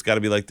mall, so it's got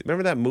to be like,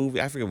 remember that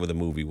movie? I forget what the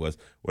movie was,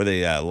 where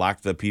they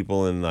locked the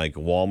people in like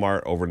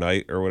Walmart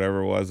overnight or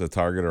whatever it was, a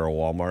Target or a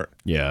Walmart.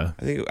 Yeah.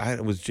 I think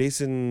it was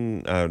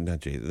Jason, not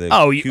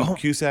Jason.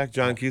 Cusack,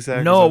 John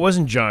Cusack? No, it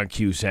wasn't John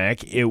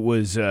Cusack. It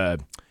was,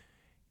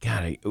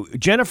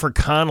 Jennifer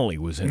Connelly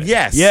was in it.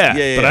 Yes. Yeah,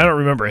 but I don't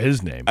remember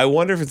his name. I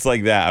wonder if it's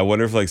like that. I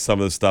wonder if like some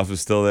of the stuff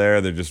is still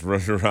there. They're just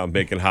running around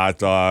making hot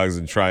dogs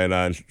and trying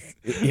on.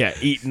 Yeah,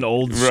 eating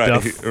old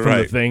stuff from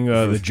the thing,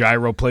 the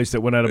gyro place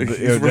that went out of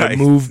that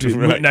moved.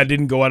 That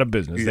didn't go out of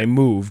business. They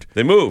moved.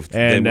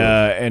 And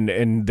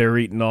they're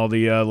eating all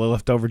the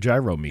leftover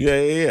gyro meat.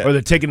 Yeah. Or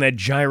they're taking that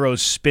gyro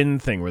spin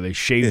thing where they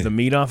shave the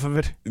meat off of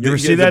it. You ever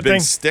see that big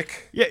thing?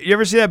 Stick? Yeah, you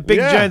ever see that big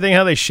giant thing?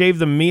 How they shave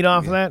the meat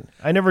off of that?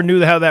 I never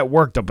knew how that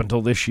worked up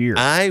until this year.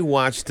 I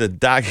watched a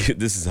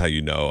This is how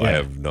you know I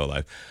have no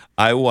life.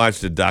 I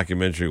watched a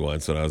documentary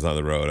once when I was on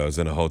the road. I was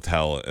in a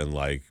hotel in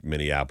like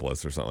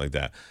Minneapolis or something like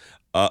that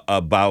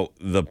about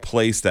the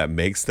place that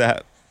makes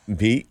that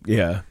meat.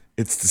 Yeah.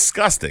 It's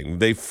disgusting.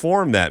 They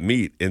form that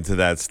meat into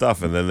that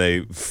stuff, and then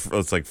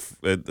it's like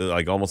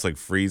almost like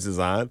freezes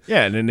on.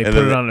 Yeah, and then they put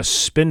it on a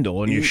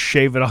spindle, and you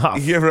shave it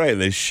off. Yeah, right.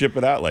 And they ship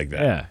it out like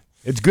that. Yeah.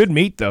 It's good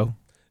meat, though.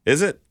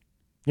 Is it?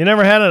 You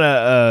never had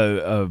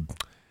a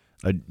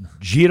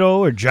gyro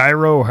or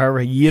gyro or however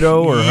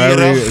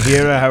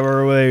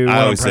however they I want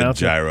always to pronounce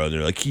said it. gyro.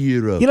 They're like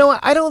gyro. You know what?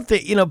 I don't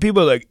think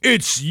people are like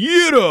it's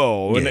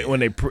gyro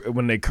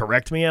when they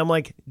correct me. I'm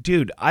like,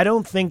 dude, I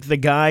don't think the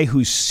guy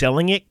who's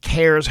selling it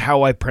cares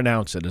how I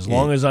pronounce it as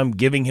long as I'm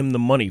giving him the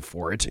money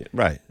for it.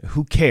 Right?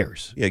 Who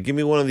cares? Yeah, give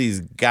me one of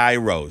these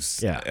gyros.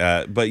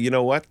 Yeah. But you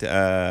know what?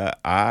 I'm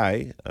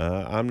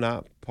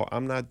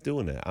not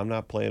doing it. I'm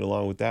not playing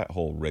along with that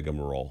whole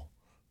rigmarole.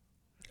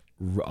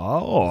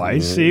 Oh, I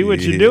see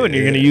what you're doing.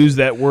 You're going to use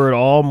that word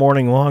all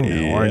morning long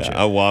now, aren't you?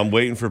 Well, I'm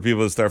waiting for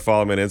people to start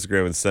following me on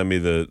Instagram and send me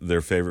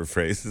their favorite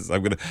phrases.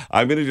 I'm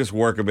gonna just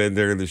work them in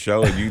during the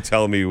show, and you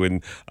tell me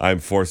when I'm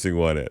forcing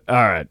one in. All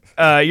right.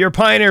 Your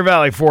Pioneer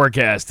Valley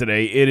forecast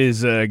today. It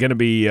is going to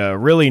be a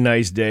really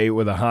nice day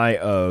with a high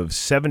of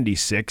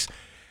 76.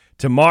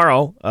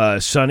 Tomorrow,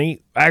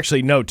 sunny.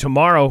 Actually, no,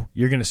 tomorrow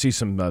you're going to see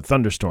some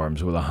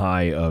thunderstorms with a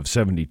high of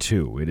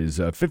 72. It is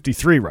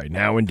 53 right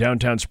now in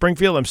downtown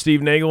Springfield. I'm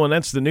Steve Nagle, and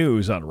that's the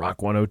news on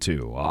Rock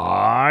 102.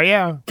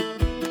 Yeah.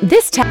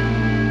 This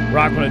time.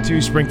 Rock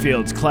 102,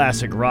 Springfield's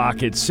classic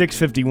rock. It's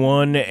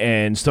 6:51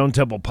 and Stone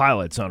Temple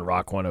Pilots on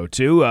Rock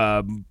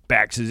 102.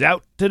 Bax is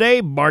out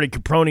today. Marty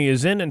Caproni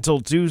is in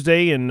until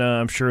Tuesday, and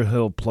I'm sure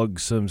he'll plug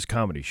some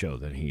comedy show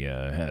that he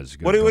has.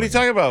 What are you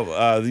talking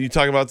about? You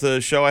talking about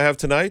the show I have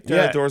tonight?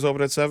 Yeah. Doors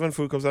open at 7.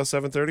 Food comes out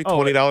 7:30.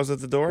 $20 at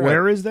the door.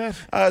 Where is that?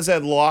 It's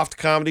at Loft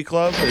Comedy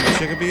Club in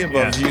Chicopee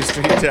above View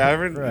Street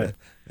Tavern. Right.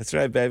 That's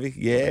right, baby.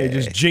 Yeah.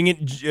 Just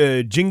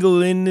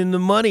jingling in the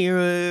money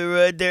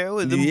right there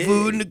with the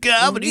food and the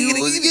comedy.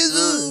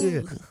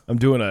 I'm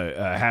doing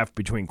a half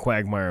between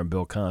Quagmire and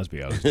Bill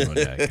Cosby. I was doing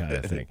that kind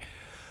of thing.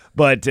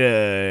 But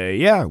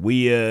we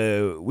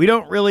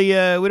don't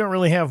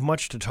really have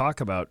much to talk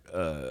about.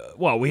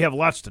 Well, we have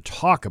lots to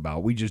talk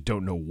about. We just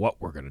don't know what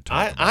we're going to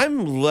talk about.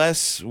 I'm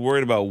less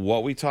worried about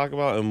what we talk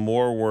about and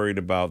more worried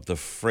about the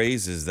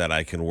phrases that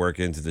I can work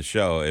into the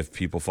show. If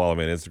people follow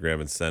me on Instagram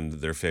and send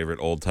their favorite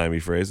old-timey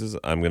phrases,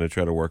 I'm going to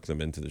try to work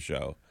them into the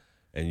show.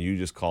 And you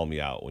just call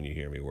me out when you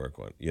hear me work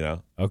one,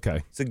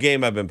 Okay. It's a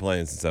game I've been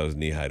playing since I was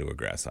knee-high to a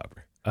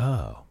grasshopper.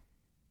 Oh.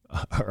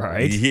 All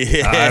right.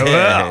 Yeah. I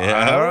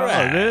will. All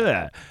right. I'll do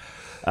that.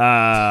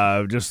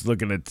 Just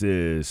looking at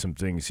some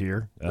things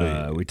here.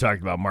 We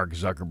talked about Mark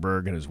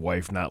Zuckerberg and his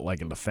wife not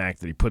liking the fact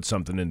that he put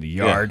something in the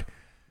yard. Yeah.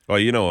 Well,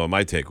 you know what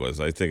my take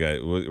was. I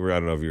don't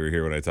know if you were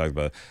here when I talked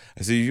about it.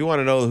 I said, you want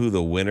to know who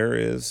the winner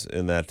is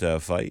in that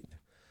fight?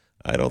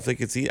 I don't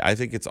think I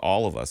think it's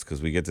all of us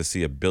because we get to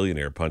see a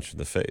billionaire punched in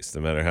the face,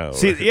 no matter how.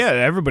 See, yeah,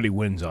 everybody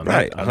wins on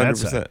right, that. On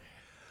 100%. That side.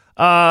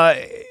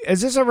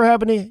 Has this ever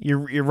happened to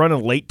you? You're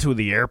running late to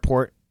the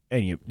airport,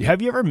 and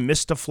have you ever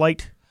missed a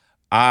flight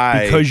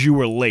because you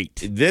were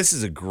late? This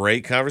is a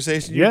great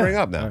conversation you bring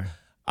up now. Right.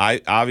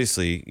 I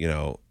obviously,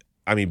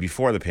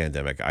 before the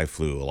pandemic, I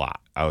flew a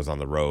lot. I was on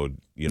the road,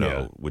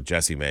 with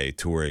Jessie May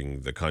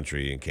touring the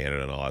country and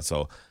Canada and all that.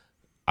 So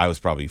I was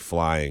probably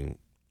flying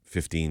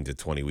 15 to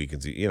 20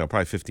 weekends,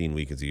 probably 15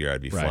 weekends a year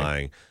I'd be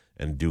flying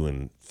and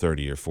doing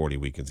 30 or 40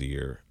 weekends a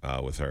year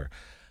with her.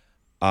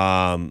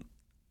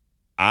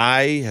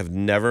 I have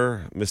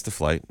never missed a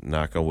flight,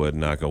 knock on wood,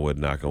 knock on wood,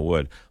 knock on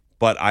wood.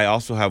 But I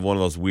also have one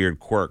of those weird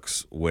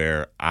quirks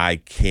where I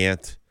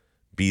can't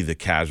be the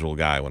casual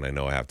guy when I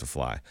know I have to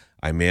fly.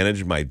 I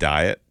manage my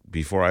diet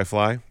before I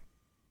fly.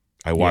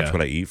 I watch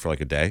what I eat for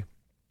like a day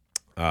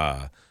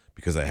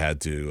because I had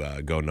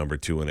to go number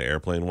 2 in an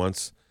airplane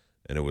once.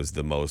 and it was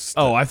the most.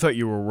 Oh, I thought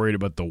you were worried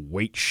about the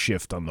weight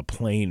shift on the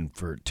plane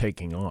for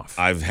taking off.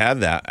 I've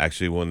had that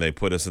actually when they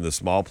put us in the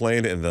small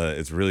plane, and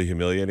it's really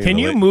humiliating. Can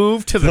you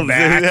move to the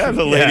back? Yeah,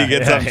 the lady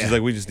gets up. She's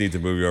like, "We just need to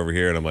move you over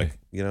here," and I'm like,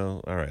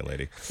 all right,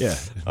 lady. Yeah.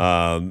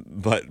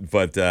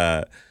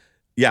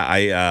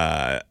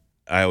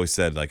 I always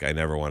said, like, I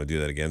never want to do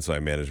that again, so I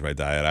managed my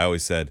diet. I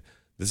always said,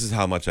 this is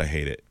how much I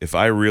hate it. If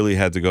I really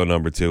had to go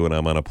number 2 and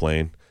I'm on a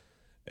plane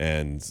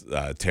and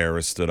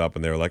terrorists stood up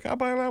and they were like,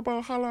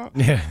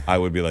 I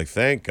would be like,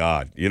 thank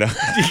God,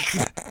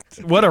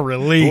 What a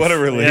relief. What a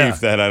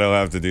relief that I don't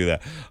have to do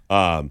that.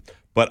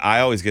 But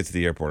I always get to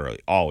the airport early.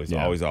 Always.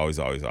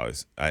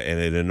 And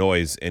it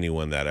annoys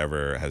anyone that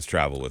ever has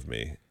traveled with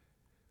me.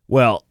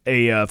 Well,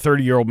 a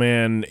 30-year-old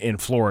man in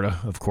Florida,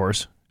 of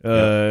course,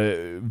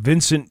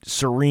 Vincent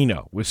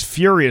Serena, was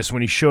furious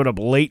when he showed up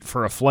late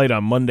for a flight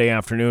on Monday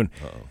afternoon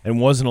and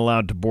wasn't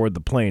allowed to board the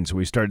plane. So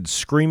he started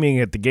screaming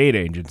at the gate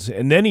agents.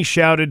 And then he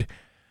shouted,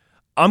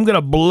 "I'm going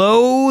to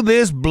blow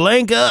this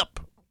blank up.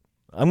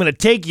 I'm going to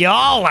take you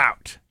all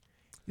out."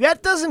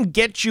 That doesn't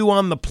get you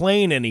on the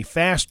plane any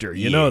faster.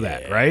 You know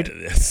that, right?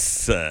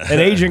 An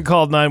agent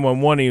called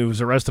 911. He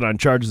was arrested on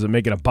charges of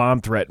making a bomb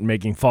threat and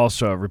making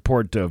false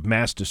report of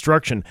mass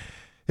destruction.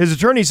 His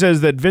attorney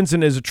says that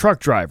Vincent is a truck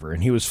driver,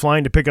 and he was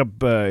flying to pick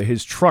up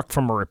his truck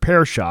from a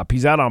repair shop.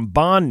 He's out on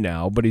bond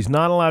now, but he's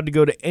not allowed to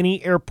go to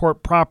any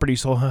airport property,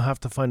 so he'll have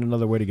to find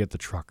another way to get the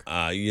truck.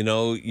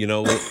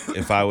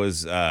 If I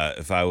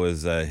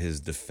was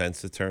his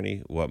defense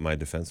attorney, what my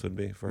defense would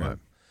be for him,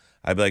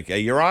 I'd be like, hey,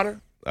 Your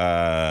Honor,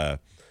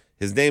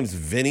 his name's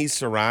Vinny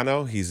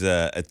Serrano. He's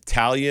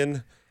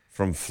Italian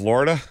from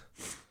Florida.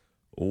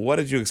 What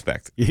did you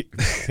expect?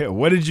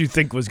 What did you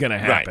think was going to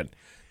happen? Right.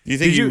 Do you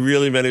think he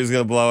really meant he was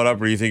going to blow it up,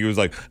 or do you think he was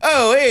like,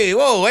 oh, hey,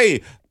 whoa,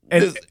 hey,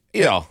 And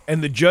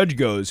the judge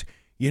goes,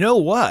 you know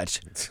what?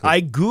 I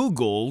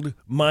Googled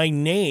my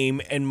name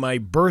and my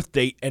birth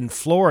date and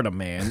Florida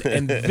man,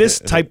 and this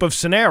type of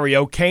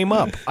scenario came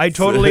up. I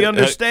totally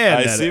understand.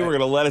 I see. We're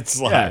going to let it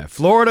slide. Yeah,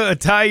 Florida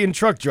Italian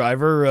truck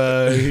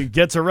driver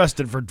gets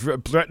arrested for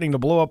threatening to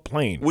blow up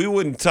plane. We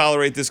wouldn't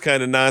tolerate this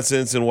kind of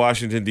nonsense in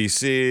Washington,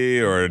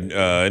 D.C. or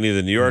any of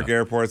the New York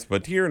airports,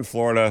 but here in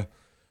Florida,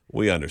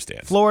 we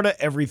understand. Florida,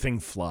 everything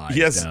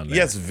flies down there.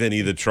 Yes,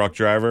 Vinny, the truck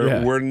driver.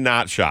 Yeah. We're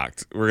not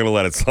shocked. We're going to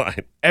let it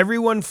slide.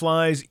 Everyone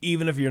flies,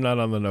 even if you're not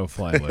on the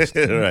no-fly list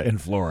in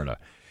Florida.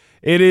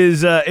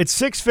 It's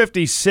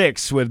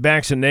 6:56 with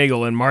Bax and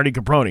Nagle and Marty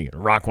Caproni,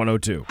 Rock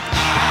 102.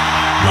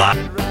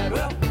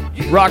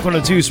 Rock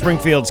 102,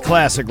 Springfield's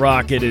classic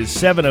rock. It is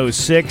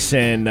 7:06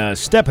 and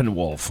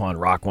Steppenwolf on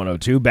Rock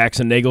 102. Bax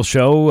and Nagle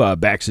show.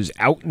 Bax is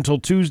out until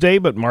Tuesday,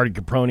 but Marty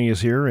Caproni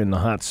is here in the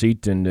hot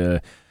seat and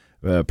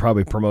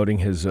probably promoting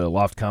his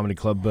Loft Comedy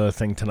Club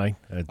thing tonight.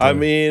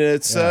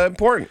 It's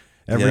important.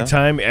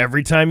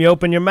 Every time you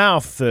open your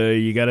mouth,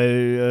 you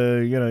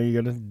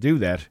gotta do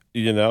that.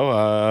 I know.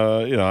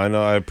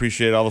 I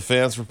appreciate all the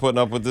fans for putting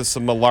up with this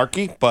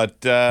malarkey, but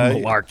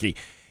malarkey.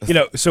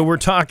 So we're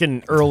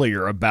talking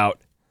earlier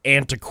about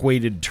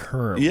antiquated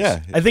terms.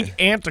 Yeah, I think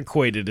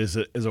antiquated is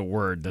a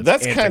word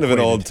that's kind of an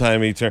old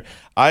timey term.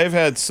 I've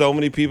had so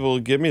many people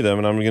give me them,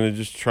 and I'm going to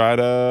just try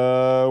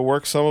to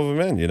work some of them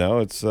in.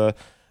 It's.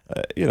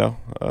 Hit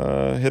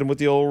him with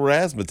the old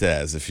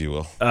razzmatazz, if you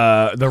will.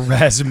 The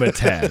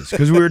razzmatazz,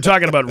 because we were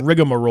talking about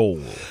rigmarole.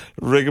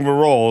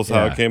 Rigmarole is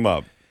how it came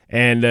up.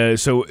 And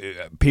so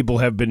people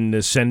have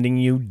been sending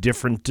you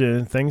different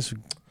things?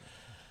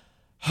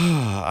 They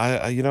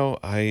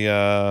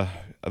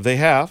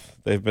have.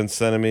 They've been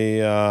sending me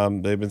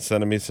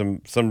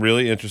some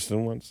really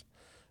interesting ones.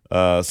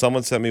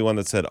 Someone sent me one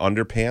that said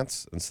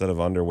underpants instead of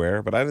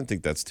underwear, but I didn't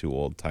think that's too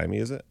old-timey,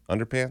 is it?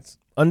 Underpants?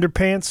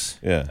 Underpants?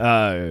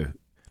 Yeah.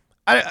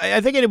 I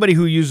think anybody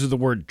who uses the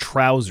word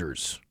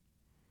trousers.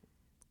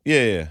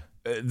 Yeah.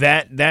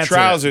 That's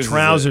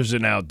trousers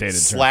an outdated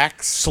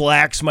slacks. Term.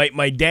 Slacks.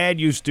 My dad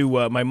used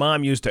to. My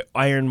mom used to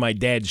iron my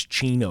dad's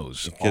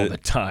chinos all the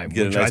time,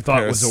 which I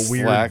thought was a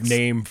weird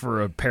name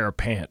for a pair of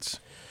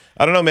pants.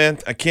 I don't know, man.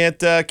 I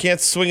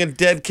can't swing a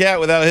dead cat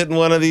without hitting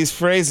one of these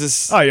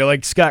phrases. Oh, you're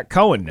like Scott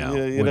Cohen now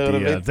with know what I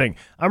mean? Thing.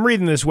 I'm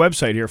reading this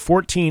website here.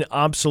 14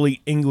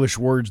 obsolete English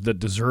words that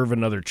deserve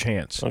another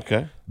chance.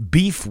 Okay.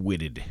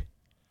 Beef-witted.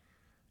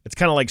 It's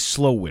kind of like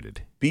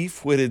slow-witted.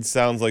 Beef-witted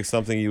sounds like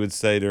something you would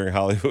say during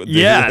Hollywood.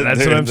 Yeah,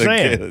 that's what I'm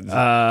saying.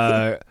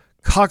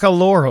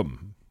 Cockalorum.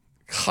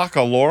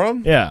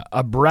 Cockalorum? Yeah,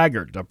 a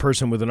braggart, a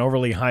person with an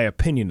overly high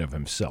opinion of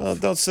himself. Oh,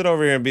 don't sit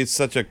over here and be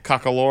such a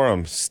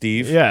cockalorum,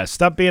 Steve. Yeah,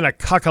 stop being a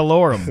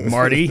cockalorum,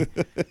 Marty. How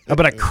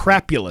about a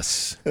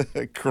crapulous?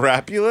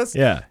 Crapulous?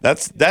 Yeah.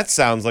 That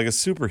sounds like a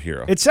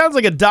superhero. It sounds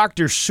like a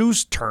Dr.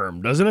 Seuss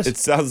term, doesn't it? It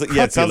sounds like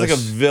it sounds like a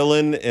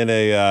villain in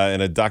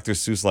a Dr.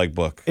 Seuss-like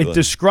book. It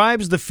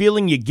describes the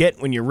feeling you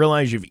get when you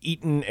realize you've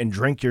eaten and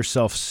drank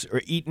yourself sick.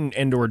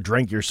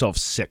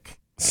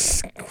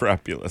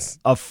 Crapulous.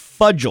 A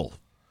fudgel.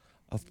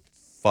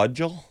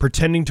 Fudgel?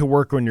 Pretending to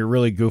work when you're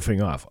really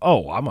goofing off.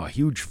 Oh, I'm a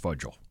huge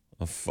fudgel.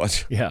 A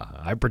fudgel? Yeah,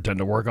 I pretend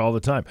to work all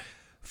the time.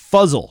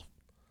 Fuzzle.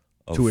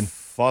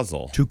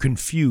 Fuzzle. To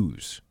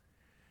confuse.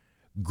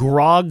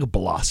 Grog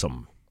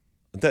blossom.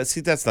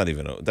 That's not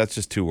even. That's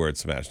just two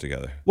words smashed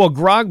together. Well,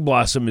 grog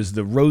blossom is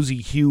the rosy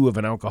hue of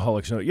an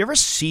alcoholic's nose. You ever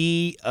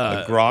see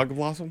A grog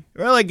blossom?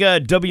 or like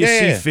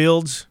W.C. Yeah.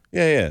 Fields?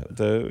 Yeah.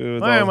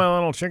 My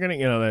little chicken.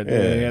 You know that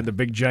he had the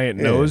big giant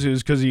nose. It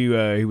was because he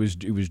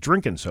was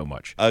drinking so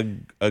much.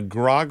 A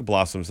grog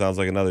blossom sounds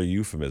like another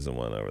euphemism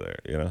one over there.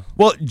 You know.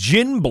 Well,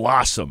 gin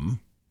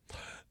blossom.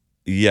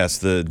 Yes,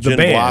 the Gin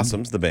band,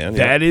 Blossoms, the band.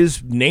 That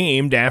is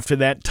named after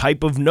that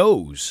type of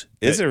nose.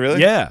 Is it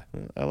really? Yeah.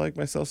 I like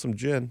myself some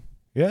gin.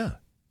 Yeah.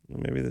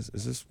 Maybe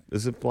is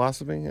it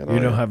blossoming at all? You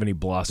don't have any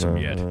blossom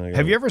yet.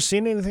 Have you ever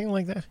seen anything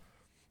like that?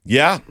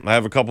 Yeah, I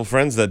have a couple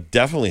friends that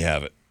definitely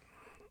have it.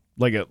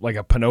 Like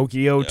a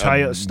Pinocchio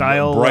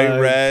style, bright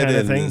red, kind of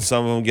and thing?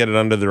 some of them get it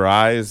under their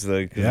eyes.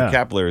 The Yeah.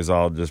 capillaries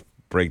all just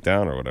break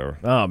down or whatever.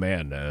 Oh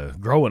man,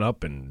 growing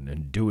up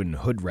and doing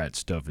hood rat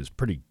stuff is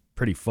pretty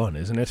fun,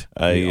 isn't it?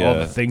 All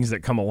the things that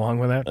come along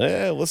with that.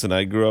 Yeah, listen,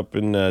 I grew up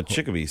in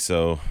Chicopee,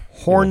 so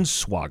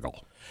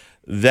Hornswoggle.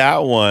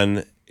 that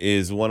one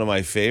is one of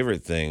my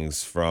favorite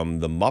things from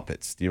the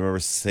Muppets. Do you remember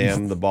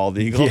Sam the Bald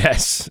Eagle?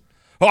 Yes.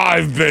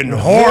 I've been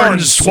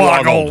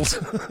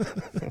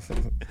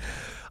Hornswoggled.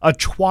 A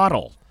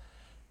twaddle.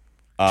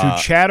 To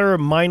chatter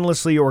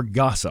mindlessly or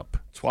gossip.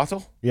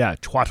 Twaddle? Yeah,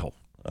 twaddle.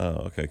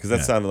 Oh, okay. Because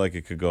that sounded like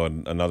it could go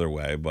another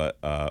way, but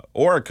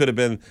or it could have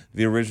been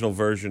the original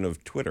version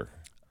of Twitter.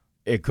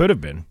 It could have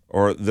been.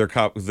 Or their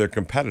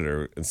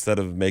competitor, instead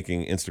of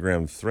making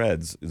Instagram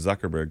threads,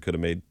 Zuckerberg could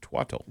have made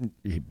Twaddle.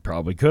 He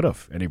probably could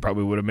have, and he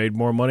probably would have made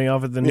more money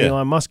off it than Yeah.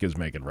 Elon Musk is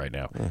making right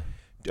now.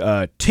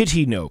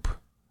 Titty nope.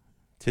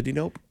 Titty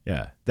nope?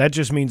 Yeah, that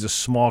just means a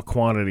small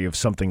quantity of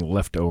something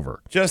left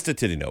over. Just a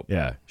titty nope.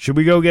 Yeah. Should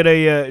we go get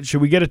a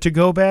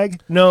to-go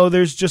bag? No,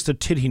 there's just a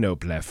titty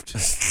nope left.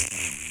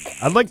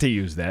 I'd like to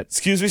use that.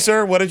 Excuse me,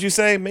 sir. What did you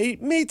say?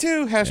 Me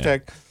too.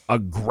 Hashtag. A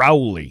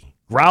growlery.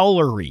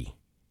 Growlery.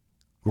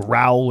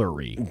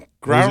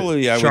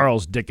 Growlery,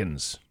 Charles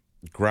Dickens.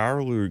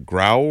 Growlery.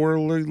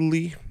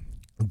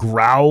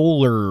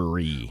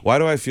 Growlery. Why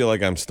do I feel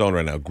like I'm stoned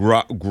right now?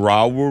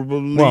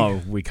 Growlery.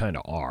 Well, we kind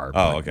of are.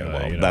 Oh, okay.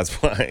 Well, that's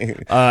why.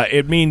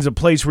 It means a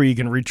place where you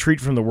can retreat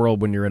from the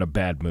world when you're in a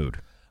bad mood.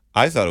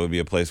 I thought it would be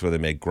a place where they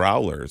make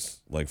growlers,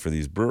 like for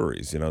these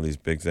breweries. You know, these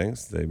big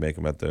things. They make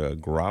them at the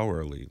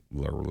Growlery.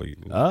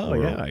 Oh,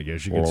 yeah. I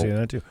guess you could say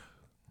that too.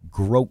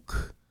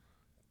 Groak.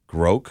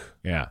 Groak?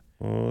 Yeah.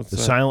 Oh, To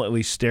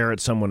silently stare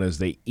at someone as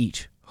they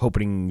eat,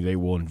 hoping they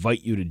will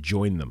invite you to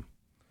join them.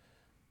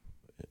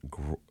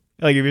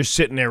 Like if you're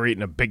sitting there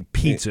eating a big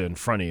pizza in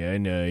front of you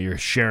and you're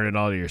sharing it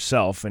all to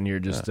yourself, and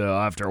you're just,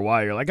 after a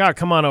while, you're like,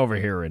 come on over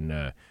here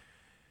and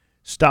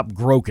stop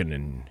groaking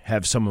and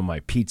have some of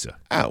my pizza.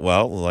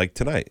 Well, like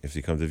tonight, if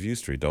you come to View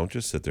Street, don't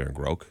just sit there and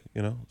groak,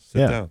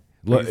 Sit down.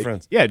 With your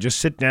friends. Yeah, just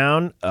sit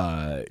down,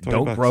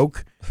 don't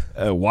groak,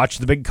 watch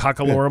the big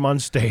cockalorum on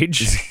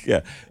stage.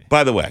 Yeah.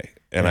 By the way,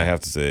 and I have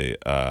to say,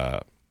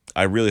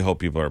 I really hope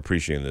people are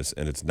appreciating this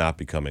and it's not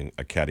becoming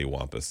a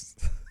cattywampus.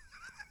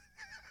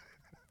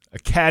 A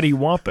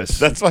cattywampus.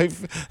 That's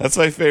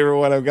my favorite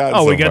one I've got.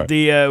 Oh, so we got far.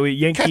 the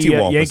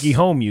Cattywampus. Yankee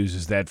Home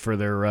uses that for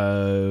their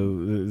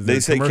They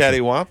say commercial.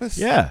 cattywampus?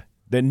 Yeah,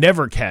 they're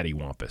never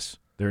cattywampus.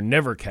 They're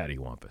never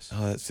cattywampus.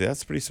 Oh,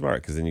 that's pretty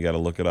smart because then you got to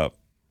look it up.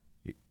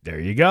 There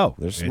you go.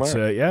 They're smart.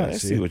 I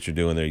see what you're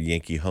doing there,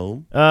 Yankee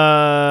Home.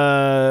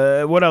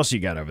 What else you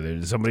got over there?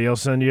 Did somebody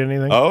else send you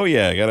anything? Oh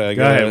yeah, I got.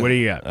 Go ahead. What do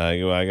you got?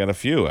 I got a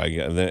few.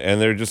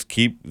 And they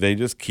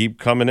just keep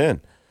coming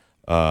in.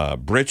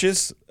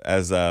 Breeches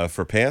as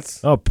for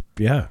pants. Oh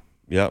yeah.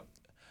 Yep.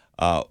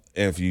 And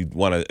if you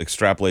want to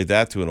extrapolate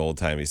that to an old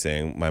timey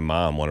saying, my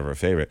mom, one of her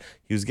favorite,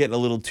 he was getting a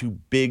little too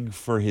big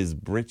for his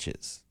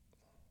britches.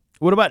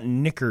 What about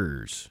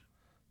knickers?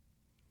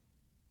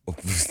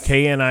 Knickers.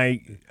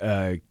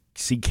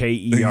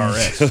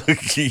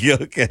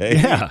 Okay.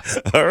 Yeah.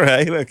 All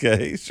right.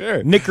 Okay.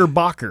 Sure.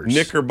 Knickerbockers.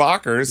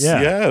 Knickerbockers.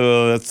 Yeah.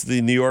 Well, that's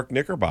the New York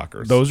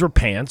Knickerbockers. Those were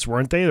pants,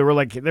 weren't they? They were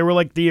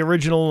like the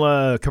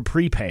original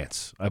capri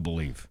pants, I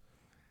believe.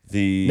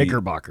 The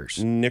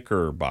Knickerbockers.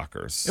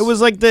 Knickerbockers. It was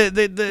like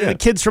the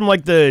kids from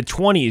like the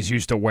 20s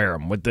used to wear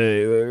them with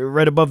the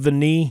right above the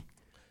knee.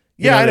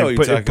 Yeah, I know what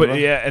you're talking about.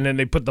 Yeah, and then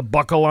they put the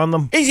buckle on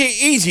them. Is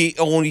it easy,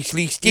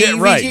 honestly, Steve?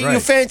 Yeah, right, Is it right. you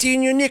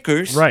fancying your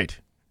knickers? Right.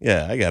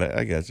 Yeah, I got it.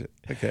 I got you.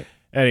 Okay.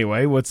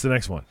 Anyway, what's the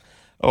next one?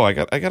 Oh, I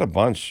got a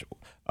bunch.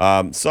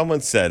 Someone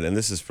said, and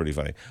this is pretty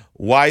funny,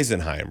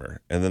 Weisenheimer,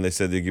 and then they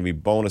said they'd give me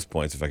bonus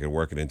points if I could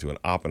work it into an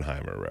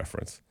Oppenheimer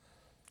reference.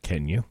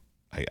 Can you?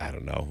 I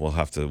don't know. We'll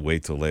have to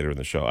wait till later in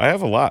the show. I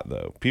have a lot,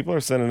 though. People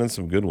are sending in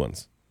some good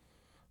ones.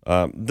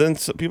 Then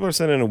people are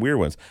sending in weird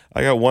ones.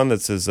 I got one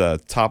that says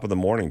top of the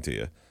morning to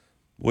you,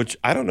 which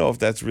I don't know if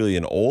that's really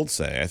an old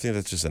saying. I think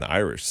that's just an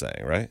Irish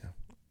saying, right?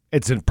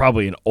 It's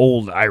probably an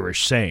old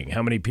Irish saying.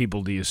 How many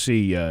people do you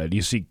see? Do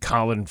you see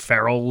Colin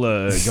Farrell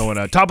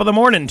going, top of the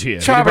morning to you?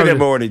 Top of the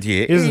morning to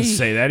you. He doesn't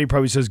say that. He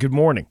probably says good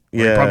morning. Or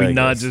Yeah, he probably I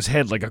nods guess. his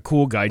head like a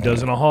cool guy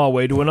does in a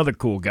hallway to another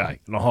cool guy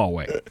in a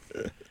hallway.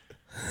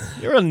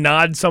 You ever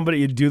nod somebody?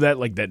 You do that,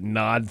 like that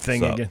nod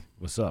thing What's up? again?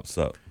 What's up?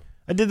 So,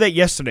 I did that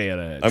yesterday at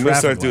a I'm going to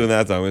start light. doing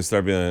that, though. I'm going to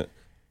start being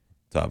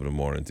top of the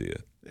morning to you.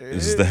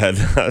 This is the head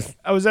nod.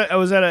 I was at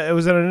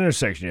an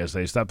intersection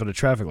yesterday. I stopped at a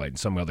traffic light, and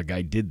some other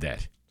guy did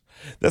that.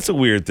 That's a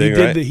weird thing, He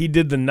right? he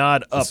did the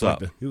nod up. What's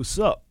up? What's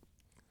up?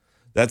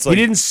 That's like,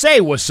 He didn't say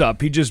what's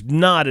up. He just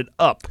nodded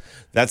up.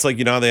 That's like,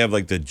 you know how they have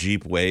like the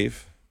Jeep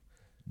wave?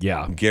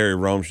 Yeah. Gary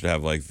Rome should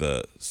have like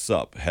the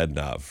sup head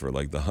nod for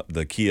like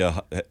the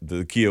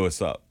Kia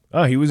what's up.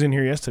 Oh, he was in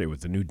here yesterday with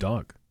the new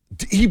dog.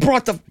 He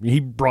brought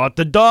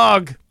the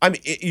dog. I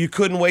mean, you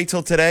couldn't wait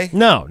till today?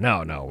 No.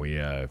 We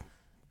wanted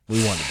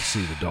to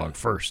see the dog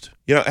first.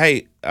 You know,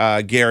 hey,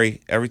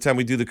 Gary, every time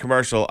we do the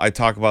commercial, I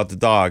talk about the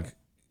dog.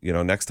 You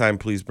know, next time,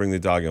 please bring the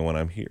dog in when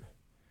I'm here.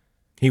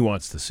 He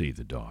wants to see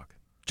the dog.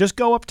 Just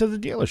go up to the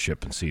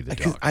dealership and see the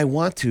dog. I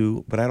want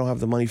to, but I don't have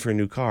the money for a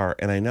new car.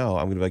 And I know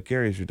I'm going to be like,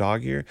 Gary, is your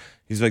dog here?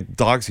 He's like,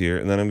 dog's here.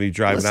 And then I'm going to be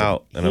driving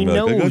out. And I'm like,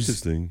 I got this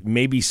thing.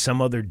 Maybe some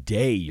other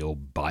day you'll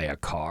buy a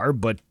car,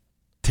 but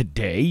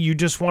today you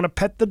just want to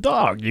pet the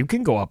dog. You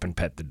can go up and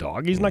pet the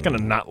dog. He's not going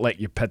to not let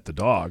you pet the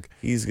dog.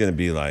 He's going to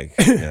be like,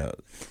 you know,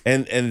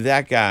 and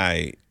that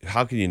guy,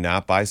 how can you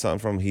not buy something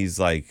from him? He's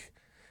like,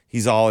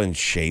 he's all in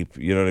shape.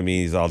 You know what I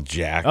mean? He's all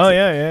jacked. Oh,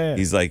 yeah.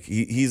 He's like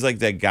he's like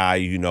that guy,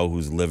 you know,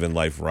 who's living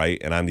life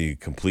right, and I'm the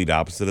complete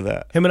opposite of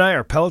that. Him and I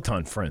are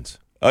Peloton friends.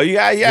 Oh,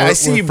 yeah. I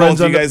see you friends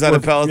both you guys on a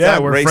Peloton. Yeah,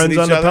 we're racing friends each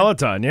on the other.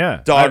 Peloton,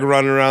 yeah. Dog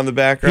running around the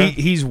background.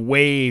 He's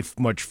way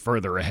much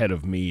further ahead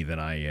of me than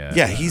I am.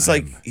 Yeah, he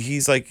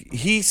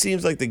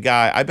seems like the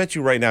guy. I bet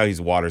you right now he's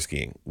water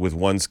skiing with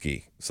one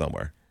ski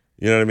somewhere.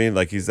 You know what I mean?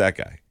 Like he's that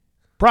guy.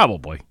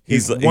 Probably.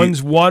 He's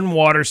one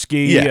water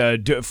ski,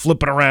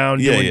 flipping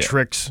around, doing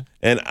tricks.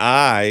 And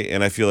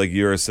I feel like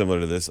you're similar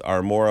to this,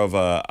 are more of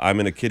a,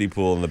 I'm in a kiddie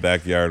pool in the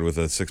backyard with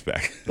a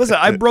six-pack. Listen,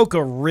 I broke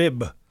a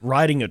rib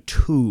riding a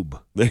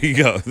tube. There you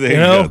go. There you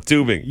go.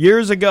 Tubing.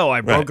 Years ago,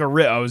 I broke a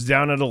rib. I was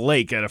down at a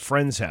lake at a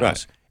friend's house.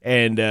 Right.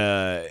 And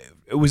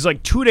it was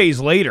like 2 days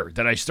later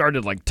that I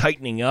started like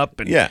tightening up.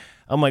 And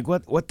I'm like,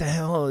 what the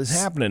hell is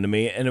happening to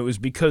me? And it was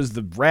because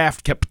the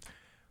raft kept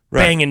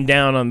banging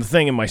down on the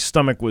thing, and my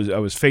stomach I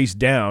was face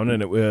down,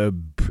 and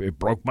it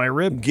broke my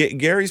rib.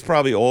 Gary's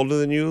probably older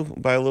than you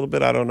by a little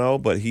bit. I don't know,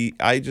 but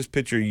I just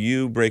picture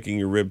you breaking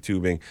your rib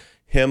tubing,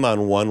 him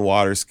on one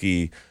water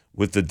ski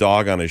with the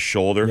dog on his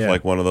shoulder,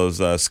 like one of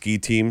those ski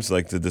teams,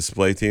 like the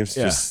display teams.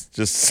 Yeah.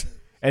 Just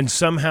and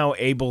somehow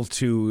able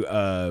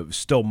to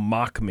still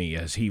mock me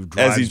as he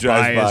drives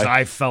by. As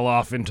I fell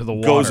off into the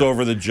water. Goes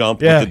over the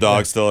jump with the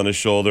dog still on his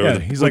shoulder,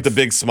 he's with the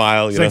big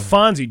smile. He's like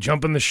Fonzie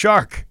jumping the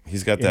shark.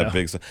 He's got that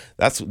big smile.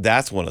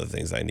 That's one of the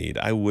things I need.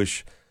 I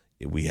wish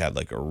we had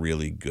like a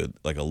really good,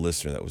 like a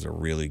listener that was a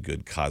really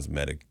good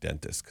cosmetic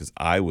dentist, because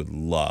I would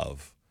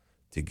love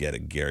to get a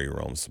Gary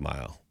Rome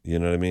smile. You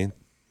know what I mean?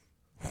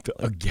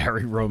 A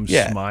Gary Rome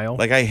smile?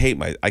 Like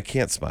I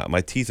can't smile. My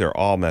teeth are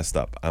all messed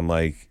up. I'm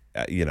like,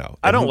 you know.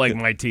 I don't like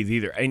my teeth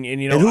either. And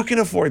you know, and who can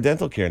afford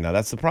dental care now?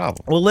 That's the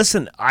problem. Well,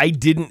 listen, I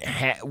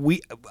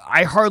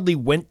hardly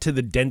went to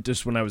the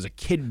dentist when I was a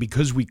kid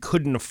because we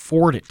couldn't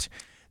afford it.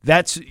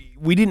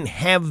 We didn't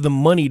have the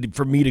money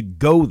for me to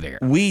go there.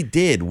 We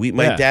did.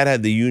 My dad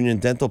had the Union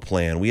Dental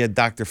Plan. We had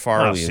Dr.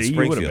 Farley in Springfield.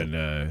 You would have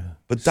been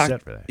but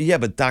set for that. Yeah,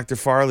 but Dr.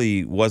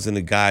 Farley wasn't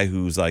a guy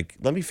who's like,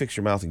 let me fix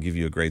your mouth and give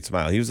you a great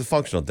smile. He was a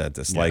functional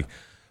dentist. Like,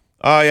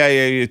 oh yeah,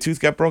 your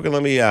tooth got broken.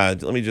 Let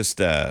me just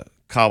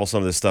cobble some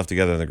of this stuff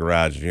together in the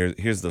garage, and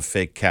here's the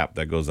fake cap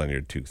that goes on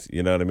your tooth.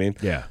 You know what I mean?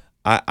 Yeah.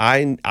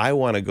 I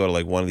want to go to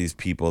like one of these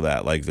people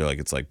that like, they're like,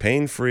 it's like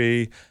pain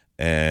free,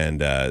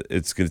 and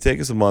it's gonna take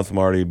us a month,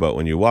 Marty, but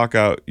when you walk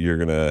out, you're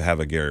gonna have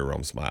a Gary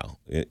Rome smile.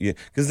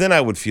 Because then I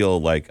would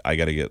feel like I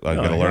gotta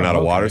learn how to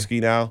water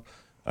ski now.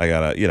 I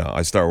gotta,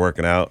 I start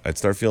working out. I'd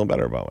start feeling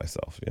better about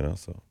myself.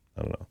 So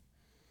I don't know.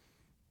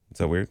 Is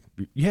that weird?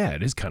 Yeah,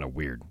 it is kind of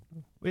weird.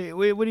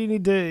 What do you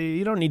need to?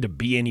 You don't need to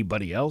be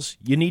anybody else.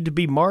 You need to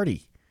be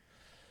Marty.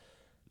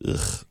 Ugh.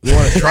 You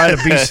want to try to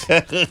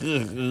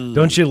be?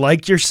 Don't you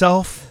like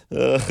yourself?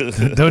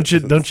 Don't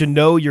you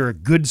know you're a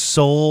good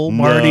soul,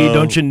 Marty? No.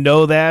 Don't you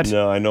know that?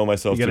 No, I know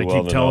myself too well. You got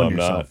to keep telling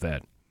yourself not.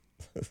 that.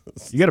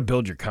 You got to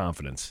build your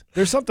confidence.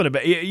 There's something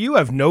about you.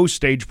 Have no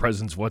stage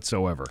presence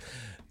whatsoever.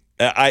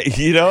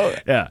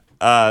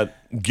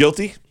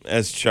 Guilty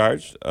as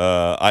charged.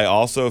 I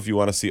also, if you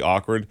want to see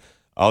awkward,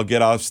 I'll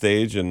get off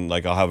stage and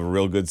like I'll have a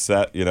real good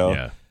set,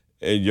 Yeah.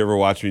 And you ever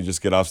watch me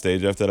just get off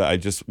stage after that? I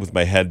just, with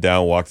my head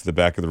down, walk to the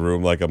back of the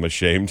room like I'm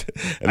ashamed.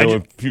 And then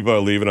when people are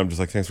leaving, I'm just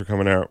like, thanks for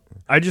coming out.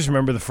 I just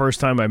remember the first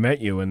time I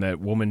met you and that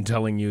woman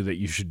telling you that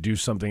you should do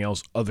something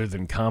else other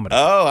than comedy.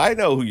 Oh, I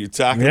know who you're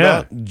talking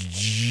about.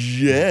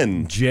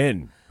 Jen,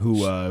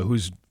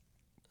 who's,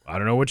 I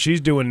don't know what she's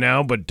doing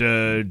now, but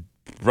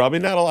probably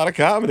not a lot of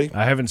comedy.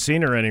 I haven't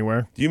seen her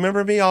anywhere. Do you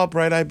remember me all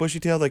bright-eyed,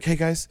 bushy-tailed? Like, hey,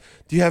 guys,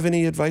 do you have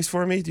any advice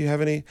for me? Do you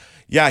have any?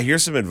 Yeah,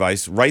 here's some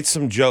advice. Write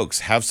some jokes.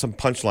 Have some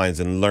punchlines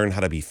and learn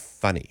how to be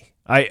funny.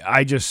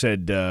 I just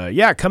said,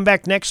 come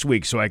back next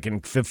week so I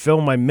can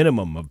fulfill my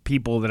minimum of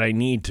people that I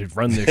need to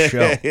run this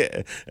show.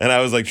 And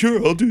I was like,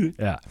 sure, I'll do it.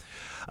 Yeah.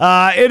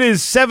 It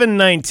is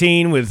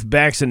 7:19 with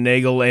Bax and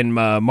Nagle and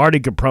Marty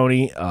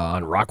Caproni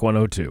on Rock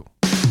 102.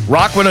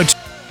 Rock 102.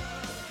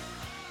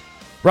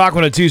 Rock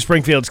 102,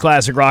 Springfield's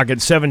Classic Rock at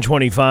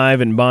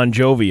 7:25, and Bon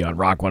Jovi on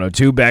Rock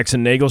 102. Bax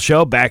and Nagle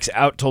Show. Bax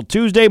out till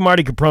Tuesday.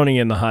 Marty Caproni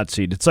in the hot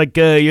seat. It's like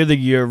you're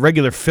the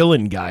regular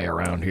fill-in guy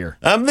around here.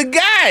 I'm the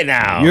guy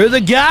now. You're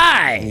the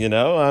guy. You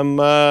know, I'm.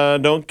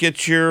 Don't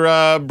get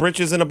your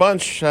britches in a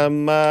bunch.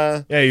 I'm.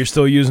 Yeah, you're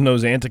still using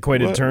those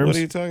antiquated terms. What are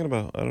you talking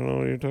about? I don't know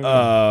what you're talking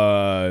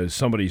about.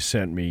 Somebody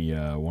sent me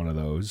one of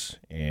those,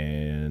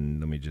 and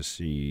let me just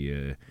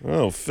see.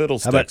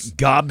 Fiddlesticks. How about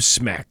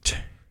gobsmacked?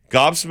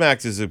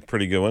 Gobsmacked is a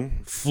pretty good one.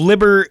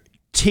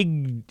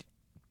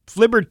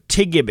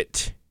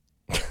 Flibbertigibbet.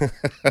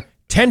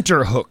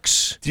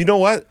 Tenterhooks. Do you know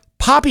what?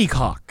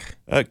 Poppycock.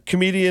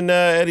 Comedian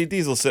Eddie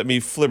Diesel sent me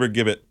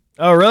Flibbergibbet.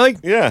 Oh, really?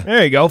 Yeah.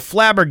 There you go.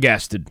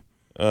 Flabbergasted.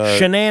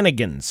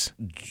 Shenanigans.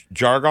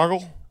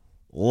 Jargoggle?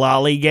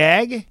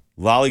 Lollygag.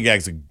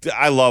 Lollygag's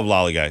I love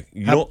lollygag.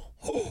 You know?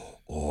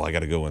 Oh, I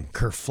got a good one.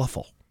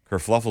 Kerfluffle.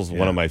 Kerfluffle's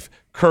one of my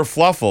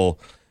Kerfluffle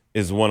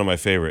is one of my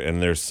favorite,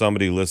 and there's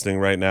somebody listening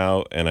right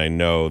now, and I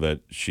know that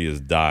she is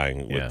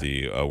dying with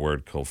the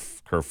word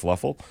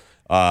kerfluffle.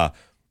 The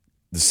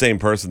same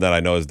person that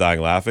I know is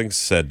dying laughing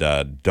said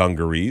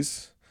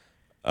dungarees.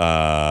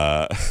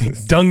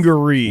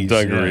 Dungarees.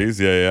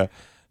 Dungarees, yeah.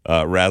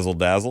 Razzle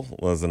Dazzle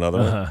was another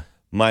one.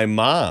 My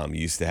mom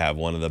used to have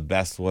one of the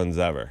best ones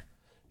ever.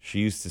 She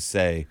used to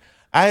say,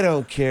 I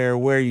don't care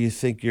where you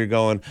think you're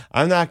going.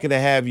 I'm not going to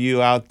have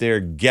you out there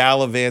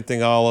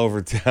gallivanting all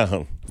over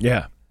town.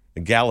 Yeah.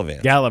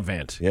 Gallivant.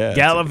 Yeah.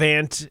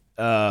 Gallivant.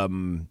 I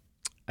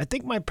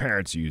think my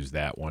parents used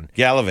that one.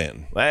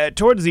 Gallivant.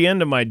 Towards the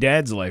end of my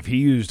dad's life, he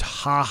used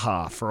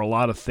ha-ha for a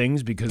lot of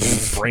things because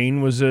his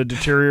brain was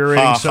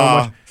deteriorating so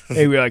much.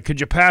 Hey, we're like, could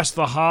you pass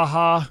the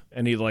ha-ha?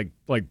 And he'd like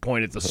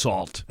point at the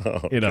salt.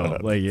 God.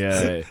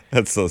 Yeah.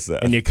 That's so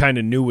sad. And you kind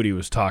of knew what he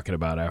was talking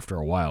about after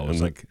a while. It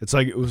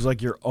was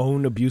like your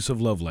own abusive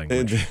love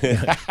language.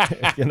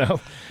 You know?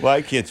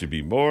 Why can't you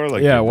be more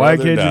like your brother why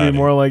can't Donnie? you be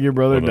more like your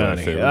brother One of my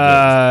Donnie?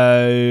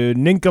 favorite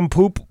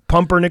Nincompoop,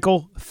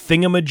 Pumpernickel,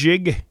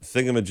 Thingamajig.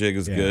 Thingamajig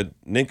is good.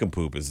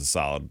 Nincompoop is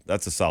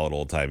that's a solid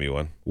old-timey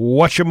one.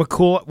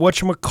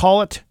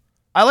 Whatchamacallit?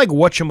 I like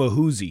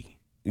whatchamahoozy.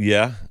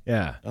 Yeah?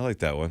 Yeah. I like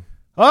that one.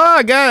 Oh,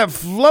 I got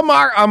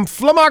I'm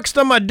flummoxed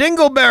on my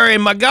dingleberry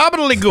and my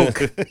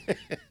gobbledygook.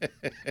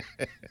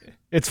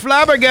 It's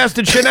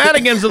flabbergasted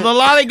shenanigans of the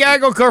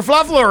lollygaggle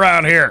kerfluffle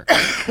around here.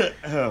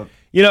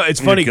 You know, it's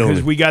funny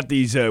because we got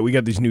these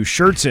new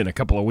shirts in a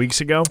couple of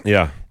weeks ago.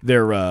 Yeah.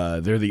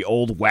 They're the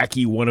old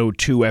wacky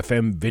 102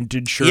 FM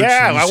vintage shirts.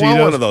 Yeah, I want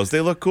one of those.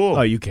 They look cool.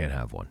 Oh, you can't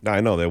have one. No,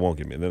 I know they won't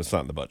give me. Then it's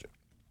not in the budget.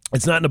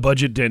 It's not in the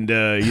budget, and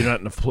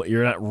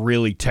you're not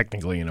really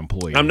technically an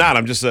employee. I'm not.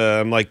 I'm just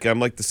I'm like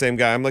the same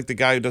guy. I'm like the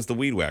guy who does the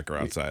weed whacker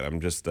outside.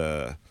 I'm just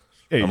I'm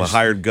a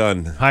hired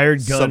gun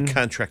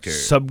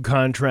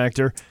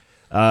subcontractor.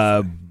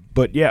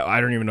 But yeah, I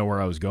don't even know where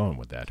I was going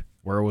with that.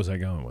 Where was I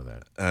going with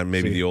that?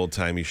 Maybe the old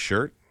timey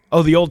shirt.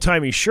 Oh, the old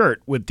timey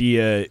shirt with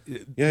the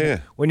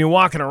When you're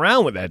walking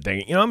around with that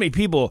thing, you know how many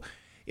people?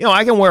 You know,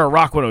 I can wear a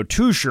Rock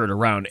 102 shirt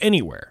around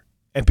anywhere.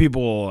 And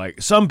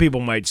some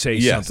people might say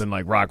something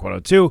like Rock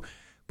 102,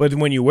 but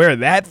when you wear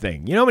that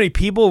thing, you know how many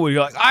people would be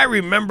like, I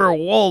remember good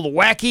old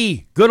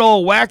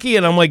wacky,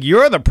 and I'm like,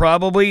 you're the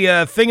probably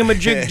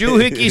thingamajig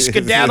doohickey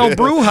skedaddle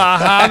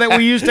brouhaha that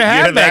we used to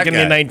have back in the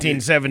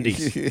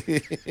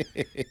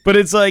 1970s. But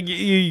it's like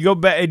you go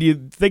back and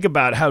you think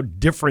about how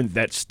different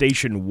that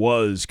station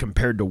was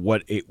compared to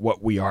what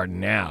we are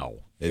now.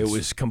 It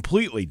was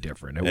completely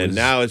different.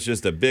 Now it's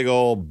just a big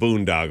old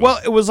boondoggle. Well,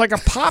 it was like a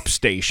pop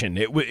station.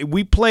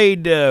 We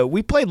played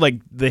like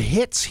the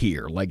hits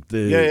here, like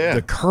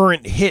the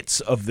current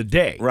hits of the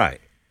day. Right.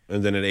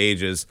 And then it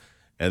ages.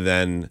 And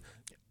then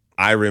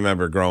I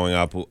remember growing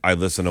up, I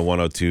listened to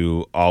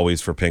 102 always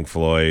for Pink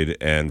Floyd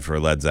and for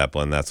Led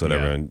Zeppelin. That's what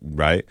everyone,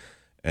 right?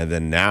 And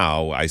then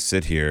now I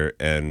sit here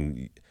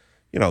and,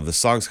 you know, the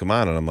songs come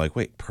on and I'm like,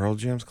 wait, Pearl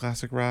Jam's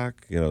classic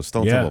rock? You know,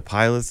 Stone Temple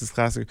Pilots is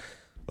classic.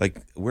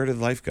 Like, where did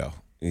life go?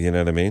 You know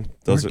what I mean?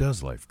 Where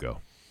does life go?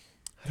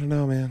 I don't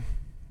know, man.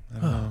 I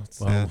don't know. It's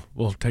sad.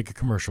 We'll take a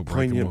commercial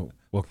break.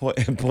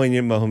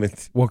 Poignant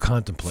moment. We'll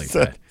contemplate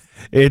that.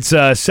 It's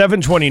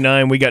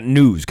 7:29. We got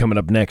news coming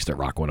up next at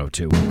Rock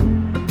 102.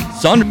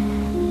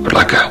 Son,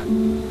 like a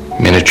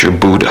miniature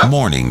Buddha.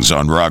 Mornings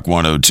on Rock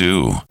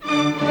 102.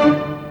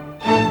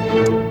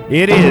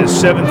 It is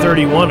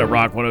 7:31 at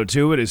Rock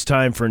 102. It is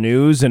time for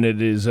news, and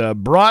it is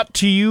brought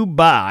to you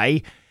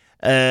by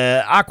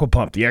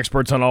Aquapump, the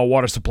experts on all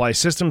water supply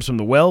systems from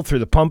the well through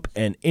the pump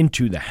and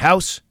into the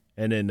house.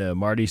 And then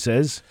Marty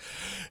says,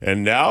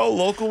 and now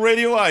local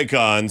radio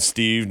icon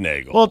Steve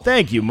Nagle. Well,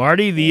 thank you,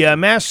 Marty. The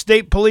Mass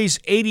State Police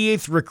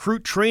 88th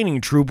Recruit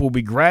Training Troop will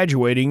be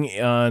graduating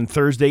on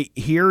Thursday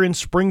here in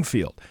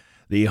Springfield.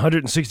 The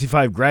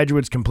 165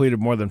 graduates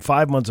completed more than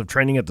 5 months of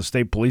training at the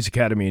State Police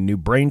Academy in New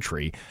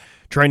Braintree.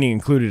 Training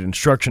included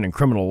instruction in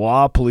criminal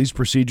law, police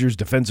procedures,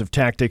 defensive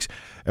tactics,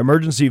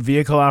 emergency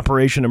vehicle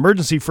operation,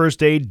 emergency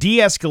first aid,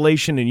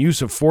 de-escalation and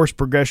use of force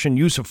progression,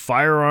 use of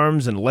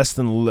firearms and less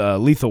than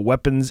lethal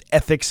weapons,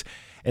 ethics,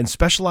 and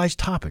specialized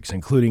topics,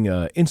 including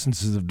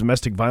instances of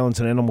domestic violence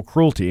and animal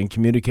cruelty, and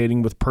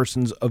communicating with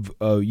persons of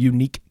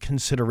unique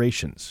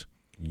considerations.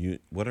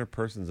 What are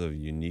persons of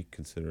unique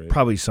consideration?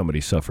 Probably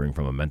somebody suffering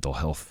from a mental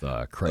health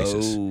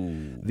crisis. Oh.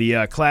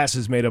 The class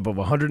is made up of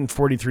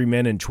 143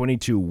 men and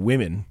 22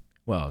 women.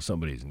 Well,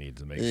 somebody's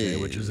needs to make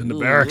sandwiches in the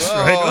barracks,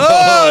 right?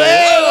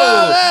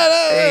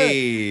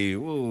 Hey!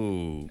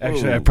 Whoa.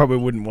 Actually, I probably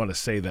wouldn't want to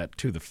say that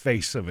to the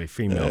face of a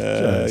female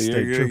state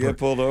You're trooper. gonna get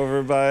pulled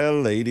over by a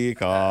lady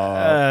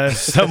cop.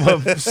 Some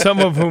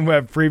of whom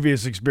have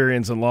previous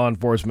experience in law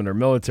enforcement or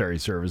military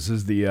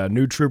services. The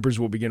new troopers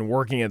will begin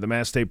working at the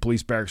Mass State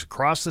Police Barracks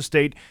across the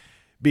state,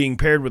 being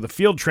paired with a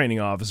field training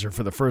officer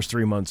for the first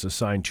 3 months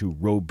assigned to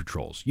road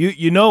patrols.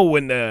 You know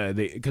when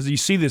because you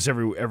see this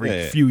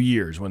every few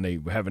years when they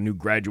have a new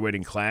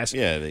graduating class.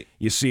 Yeah,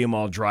 you see them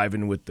all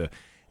driving with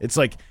it's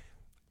like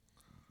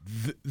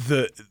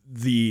the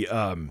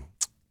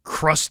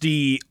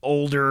crusty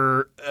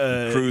older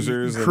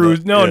cruisers.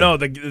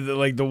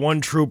 The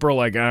one trooper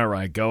like, all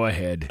right, go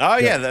ahead. Oh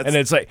yeah, and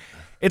it's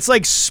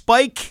like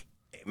Spike.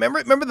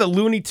 Remember the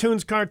Looney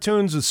Tunes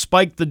cartoons with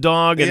Spike the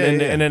dog,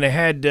 and then it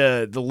had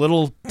the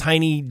little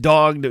tiny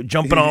dog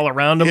jumping all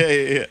around him.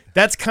 Yeah.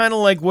 That's kind of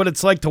like what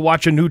it's like to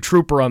watch a new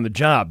trooper on the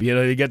job. You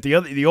know, you get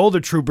the older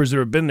troopers that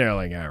have been there,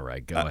 like, all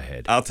right, go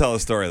ahead. I'll tell a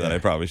story that I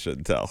probably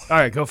shouldn't tell. All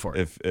right, go for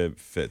it. If it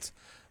fits.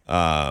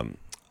 I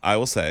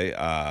will say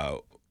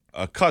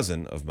a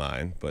cousin of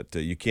mine, but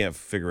you can't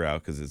figure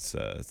out because it's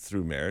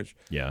through marriage.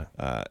 Yeah.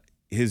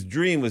 His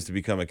dream was to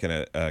become a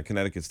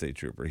Connecticut State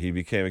Trooper. He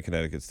became a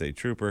Connecticut State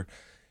Trooper.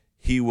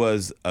 He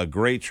was a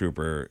great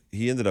trooper.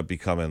 He ended up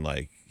becoming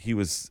I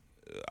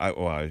don't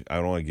want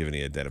to give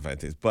any identifying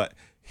things, but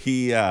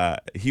he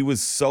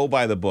was so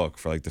by the book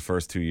for like the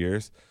first 2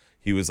 years.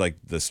 He was like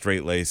the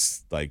straight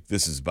lace, like,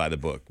 this is by the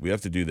book. We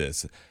have to do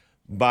this.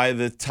 By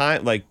the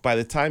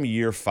time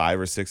year 5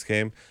 or 6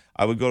 came,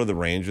 I would go to the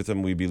range with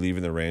him. We'd be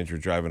leaving the range. We're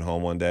driving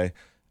home one day,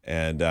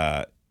 and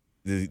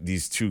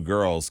these 2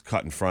 girls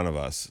cut in front of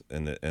us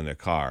in a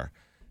car.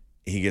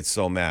 He gets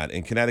so mad.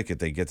 In Connecticut,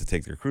 they get to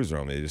take their cruiser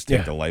home. They just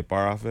take the light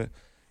bar off it.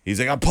 He's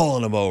like, I'm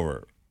pulling him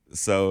over.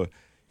 So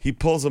he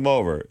pulls him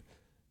over,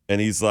 and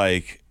he's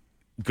like,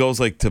 goes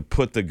like to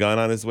put the gun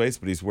on his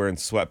waist, but he's wearing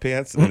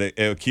sweatpants, and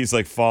it keeps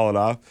like falling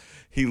off.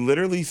 He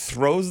literally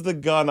throws the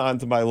gun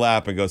onto my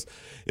lap and goes,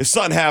 if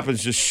something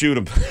happens, just shoot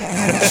him.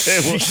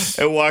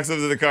 and walks up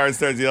to the car and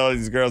starts yelling at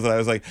these girls. And I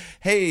was like,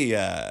 hey,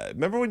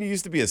 remember when you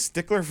used to be a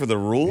stickler for the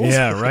rules?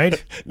 Yeah,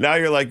 right? Now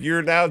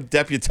you're now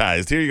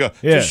deputized. Here you go.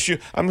 Yeah. Just shoot.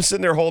 I'm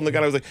sitting there holding the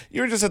gun. I was like,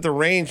 you were just at the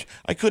range.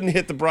 I couldn't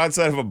hit the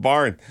broadside of a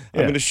barn.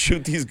 I'm going to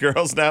shoot these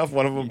girls now if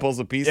one of them pulls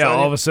a piece on all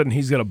you. of a sudden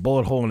he's got a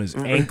bullet hole in his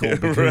ankle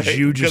because Right,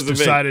 you just because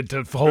of me. decided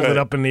to hold it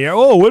up in the air.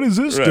 Oh, what is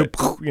this? Right.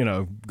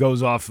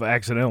 Goes off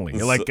accidentally.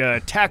 You're like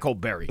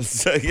Tackleberry.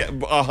 So, yeah,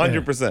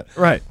 100%.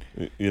 Right.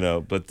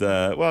 But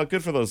well,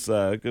 good for those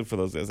guys.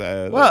 It's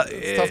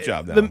a tough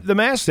job now. The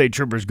Mass State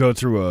Troopers go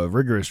through a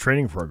rigorous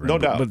training program. No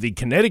doubt. But the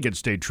Connecticut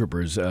State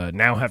Troopers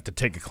now have to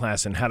take a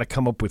class in how to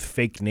come up with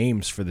fake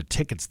names for the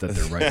tickets that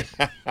they're writing.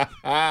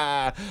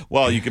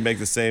 Well, you can make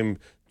the same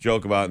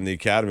joke about in the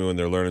academy when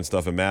they're learning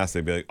stuff in Mass.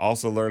 They'd be like,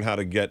 also learn how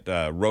to get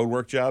road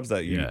work jobs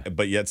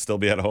but yet still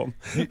be at home.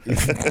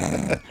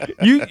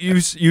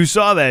 You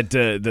saw that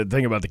the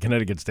thing about the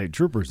Connecticut State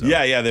Troopers, though.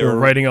 Yeah, they were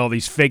writing all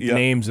these fake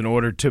names in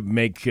order to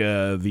make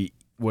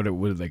what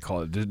do they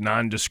call it? The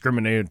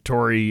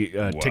non-discriminatory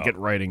ticket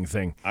writing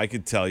thing. I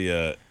could tell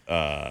you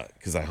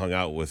because I hung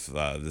out with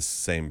this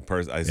same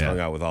person. I hung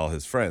out with all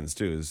his friends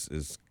too,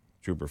 his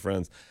trooper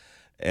friends.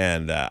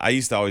 And I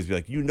used to always be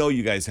like,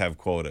 you guys have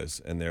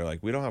quotas. And they're like,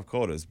 we don't have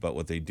quotas. But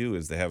what they do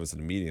is they have us in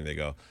a meeting and they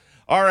go,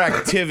 our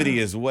activity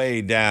is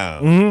way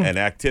down. Mm-hmm. And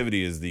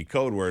activity is the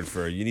code word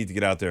for you need to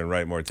get out there and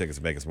write more tickets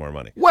and make us more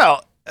money.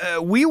 Well,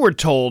 we were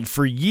told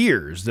for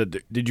years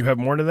that. Did you have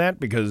more to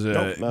that? Because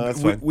no,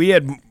 that's fine. We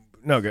had.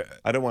 No, go.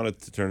 I don't want it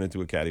to turn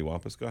into a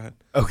cattywampus. Go ahead.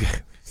 Okay.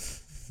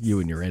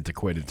 You and your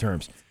antiquated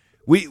terms.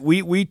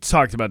 We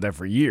talked about that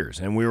for years.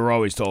 And we were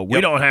always told,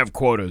 we don't have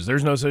quotas.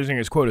 There's no such thing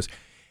as quotas.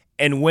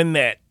 And when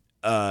that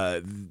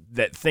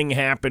thing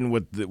happened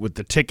with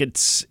the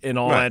tickets and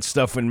all that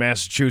stuff in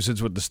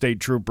Massachusetts with the state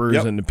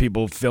troopers and the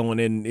people filling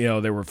in,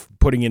 they were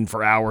putting in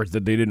for hours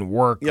that they didn't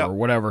work or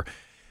whatever.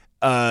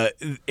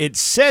 It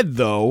said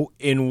though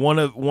in one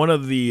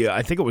of the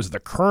I think it was the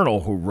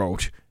colonel who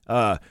wrote,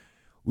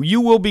 you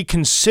will be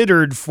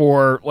considered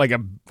for like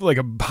a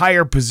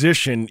higher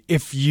position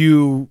if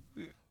you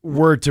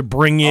were to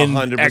bring in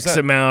 100%. X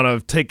amount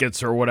of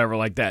tickets or whatever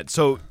like that.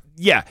 So.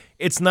 Yeah,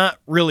 it's not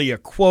really a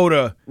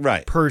quota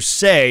per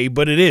se,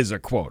 but it is a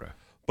quota.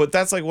 But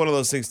that's like one of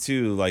those things,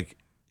 too, like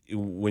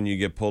when you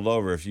get pulled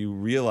over, if you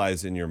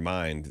realize in your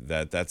mind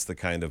that that's the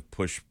kind of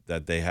push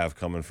that they have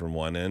coming from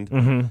one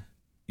end,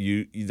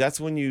 that's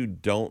when you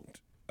don't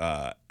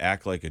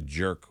act like a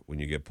jerk when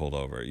you get pulled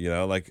over.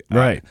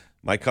 Right.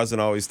 My cousin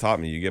always taught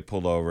me, you get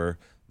pulled over,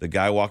 the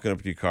guy walking up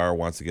to your car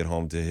wants to get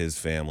home to his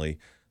family.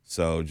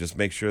 So just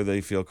make sure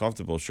they feel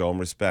comfortable, show them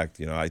respect.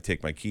 I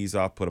take my keys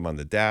off, put them on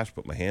the dash,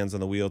 put my hands on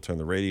the wheel, turn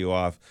the radio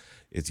off.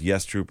 It's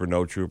yes trooper,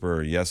 no trooper,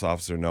 or yes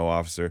officer, no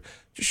officer.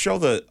 Just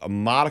show a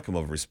modicum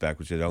of respect,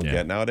 which they don't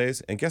get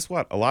nowadays. And guess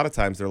what? A lot of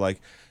times they're like,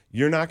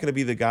 you're not going to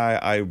be the guy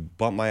I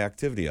bump my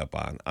activity up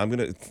on. I'm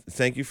going to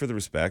thank you for the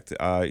respect.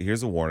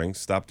 Here's a warning.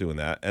 Stop doing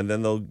that. And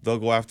then they'll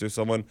go after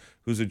someone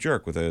who's a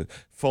jerk with a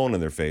phone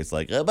in their face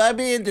like, am I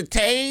being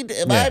detained?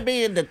 Am I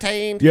being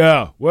detained?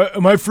 Yeah. What?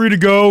 Am I free to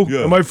go?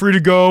 Yeah. Am I free to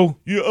go?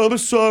 Yeah, I'm a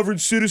sovereign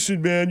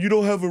citizen, man. You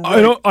don't have a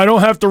right. I don't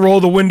have to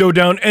roll the window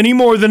down any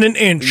more than an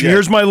inch. Yeah.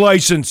 Here's my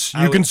license.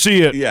 You can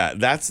see it. Yeah,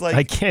 that's like.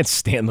 I can't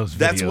stand those videos.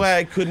 That's why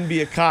I couldn't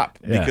be a cop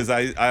because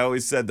I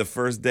always said the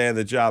first day of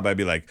the job I'd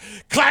be like,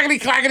 clackety,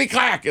 clackety,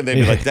 clack. And they'd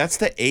be like, that's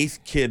the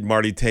 8th kid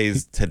Marty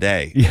tased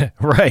today. Yeah,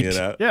 right.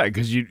 Yeah,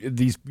 because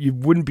you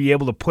wouldn't be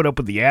able to put up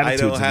with the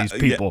attitudes of these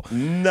people.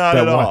 Yeah, not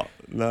at all.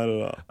 Not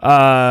at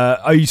all.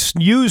 A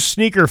used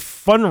sneaker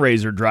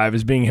fundraiser drive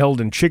is being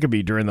held in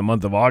Chicopee during the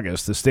month of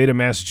August. The state of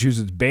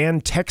Massachusetts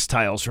banned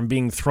textiles from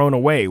being thrown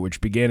away, which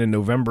began in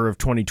November of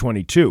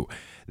 2022.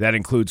 That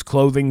includes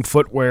clothing,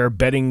 footwear,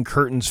 bedding,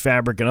 curtains,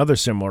 fabric, and other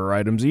similar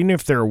items, even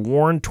if they're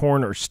worn,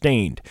 torn, or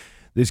stained.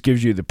 This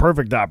gives you the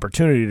perfect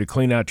opportunity to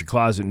clean out your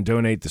closet and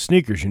donate the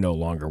sneakers you no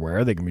longer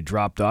wear. They can be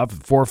dropped off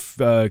at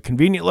 4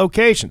 convenient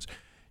locations.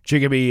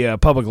 Chicopee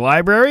Public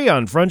Library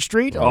on Front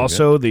Street,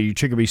 also the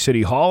Chicopee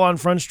City Hall on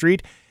Front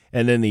Street,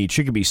 and then the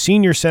Chicopee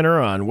Senior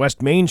Center on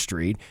West Main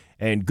Street,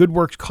 and Good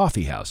Works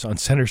Coffee House on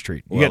Center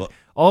Street. You get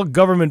all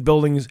government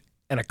buildings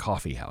and a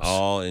coffee house.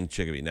 All in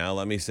Chicopee. Now,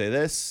 let me say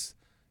this.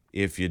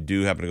 If you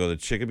do happen to go to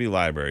the Chicopee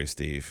Library,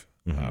 Steve,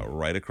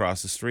 right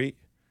across the street,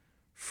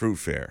 Fruit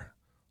Fair,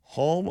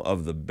 home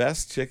of the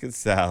best chicken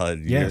salad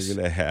you're going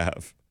to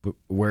have. But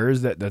where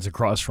is that? That's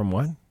across from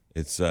what?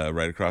 It's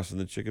right across from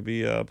the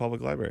Chicopee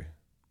Public Library.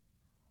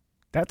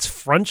 That's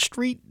Front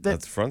Street?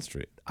 That's Front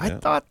Street. I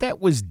thought that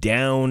was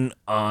down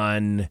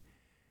on...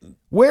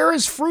 Where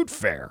is Fruit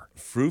Fair?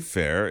 Fruit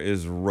Fair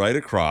is right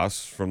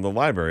across from the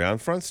library on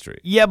Front Street.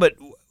 Yeah, but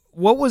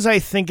what was I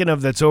thinking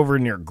of that's over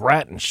near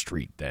Grattan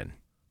Street then?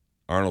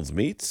 Arnold's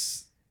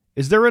Meats?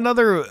 Is there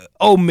another...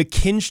 Oh,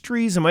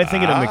 McKinstry's? Am I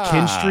thinking of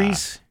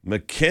McKinstry's?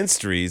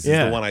 McKinstry's is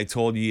the one I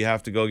told you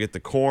have to go get the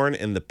corn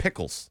and the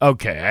pickles.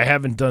 Okay, I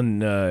haven't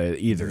done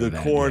either The of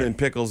that corn yet. and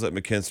pickles at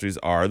McKinstry's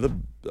are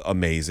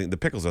amazing. The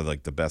pickles are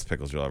like the best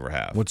pickles you'll ever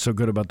have. What's so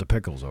good about the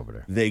pickles over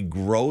there? They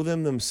grow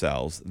them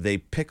themselves. They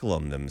pickle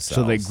them themselves.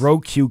 So they grow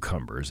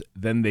cucumbers,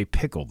 then they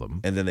pickle them.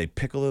 And then they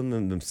pickle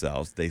them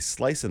themselves. They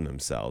slice them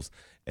themselves.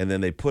 And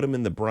then they put them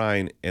in the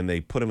brine and they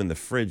put them in the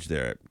fridge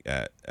there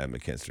at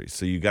McKinstry's.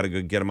 So you got to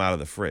go get them out of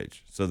the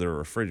fridge. So they're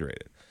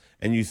refrigerated.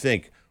 And you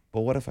think,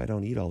 well, what if I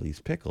don't eat all these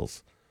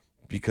pickles?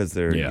 Because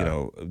they're,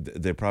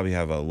 they probably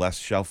have a less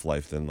shelf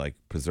life than like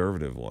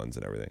preservative ones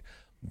and everything.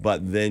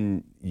 But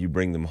then you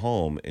bring them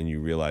home and you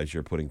realize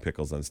you're putting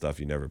pickles on stuff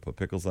you never put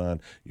pickles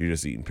on. You're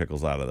just eating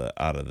pickles out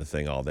of the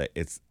thing all day.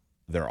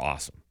 They're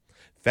awesome.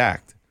 In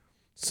fact,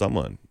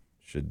 someone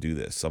should do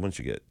this. Someone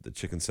should get the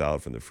chicken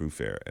salad from the Fruit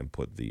Fair and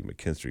put the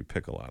McKinstry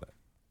pickle on it.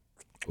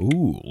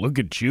 Ooh, look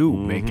at you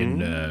making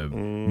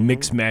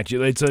mix match.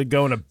 It's like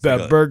going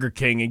to Burger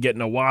King and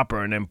getting a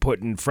Whopper and then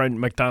putting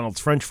McDonald's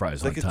French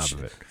fries on top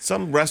of it.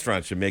 Some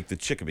restaurants should make the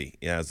Chicopee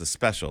as a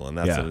special, and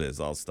that's what it is,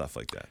 all stuff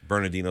like that.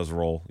 Bernardino's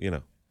roll,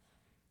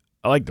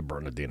 I like the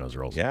Bernardino's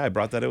rolls. Yeah, I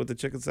brought that in with the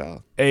chicken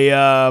salad.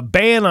 A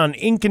ban on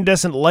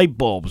incandescent light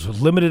bulbs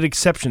with limited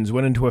exceptions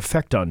went into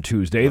effect on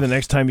Tuesday. The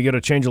next time you go to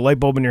change a light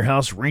bulb in your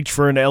house, reach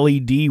for an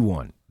LED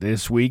one.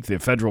 This week, the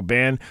federal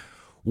ban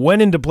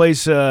went into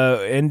place,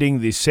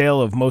 ending the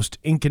sale of most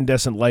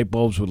incandescent light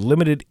bulbs with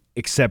limited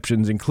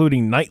exceptions,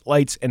 including night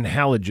lights and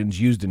halogens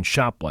used in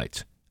shop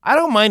lights. I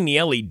don't mind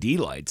the LED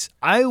lights.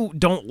 I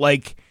don't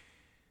like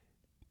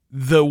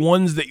the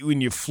ones that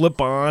when you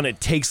flip on, it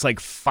takes like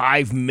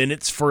 5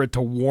 minutes for it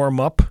to warm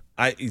up.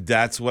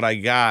 That's what I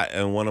got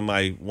in one of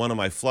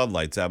my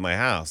floodlights at my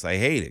house. I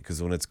hate it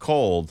because when it's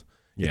cold,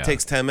 it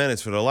takes 10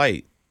 minutes for the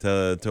light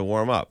to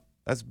warm up.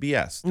 That's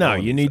BS. No,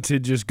 you need to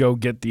just go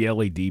get the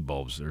LED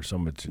bulbs or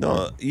something.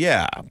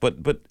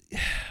 But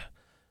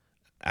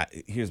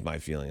here's my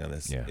feeling on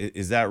this. Yeah.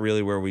 Is that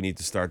really where we need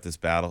to start this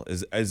battle?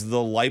 Is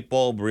the light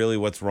bulb really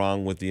what's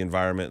wrong with the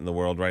environment in the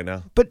world right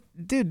now? But,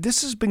 dude,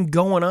 this has been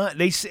going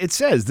on. It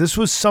says this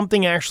was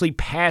something actually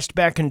passed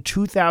back in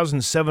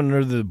 2007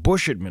 under the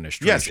Bush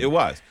administration. Yes, it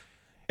was.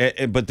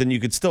 But then you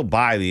could still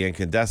buy the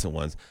incandescent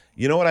ones.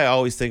 You know what I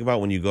always think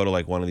about when you go to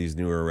like one of these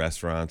newer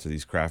restaurants or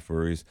these craft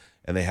breweries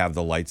and they have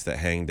the lights that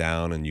hang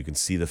down and you can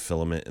see the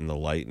filament in the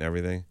light and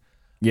everything?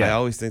 Yeah. I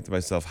always think to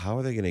myself, how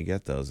are they going to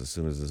get those as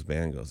soon as this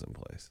ban goes in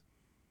place?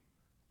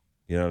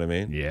 You know what I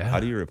mean? Yeah. How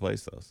do you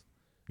replace those?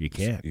 You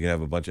can't. You can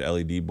have a bunch of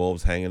LED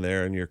bulbs hanging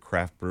there in your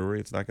craft brewery.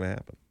 It's not going to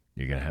happen.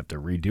 You're going to have to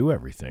redo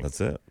everything.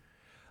 That's it.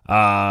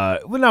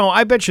 Well, no,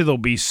 I bet you there'll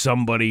be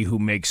somebody who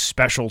makes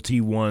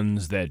specialty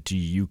ones that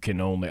you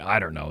can only, I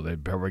don't know,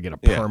 they'd probably get a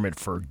permit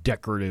for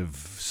decorative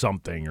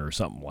something or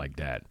something like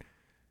that.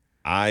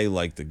 I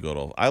like the good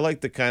old. I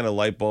like the kind of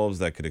light bulbs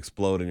that could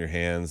explode in your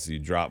hands. You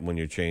drop them when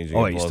you're changing.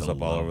 It blows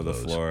up all over the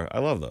floor. I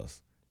love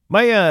those.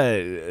 My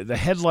the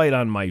headlight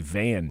on my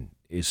van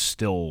is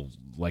still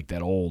like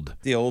that old.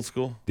 The old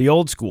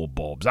school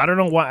bulbs. I don't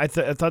know why. I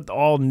thought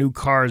all new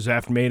cars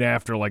made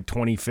after like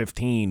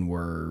 2015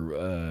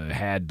 were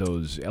had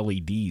those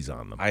LEDs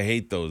on them. I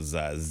hate those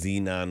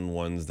xenon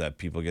ones that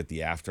people get, the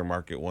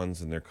aftermarket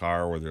ones in their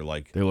car where they're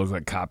like, they look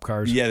like cop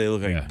cars. Yeah, they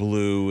look like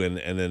blue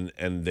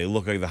and they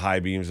look like the high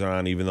beams are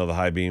on even though the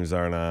high beams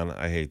aren't on.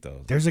 I hate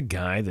those. There's a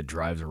guy that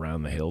drives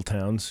around the hill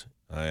towns.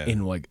 Oh, yeah.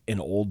 In like an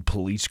old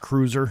police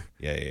cruiser.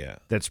 Yeah.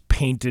 That's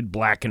painted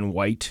black and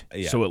white,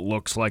 so it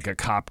looks like a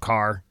cop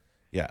car.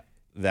 Yeah,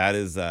 that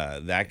is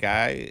that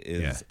guy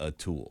is a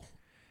tool.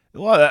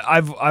 Well,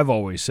 I've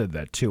always said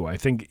that too. I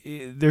think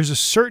there's a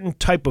certain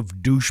type of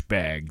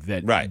douchebag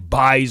that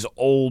buys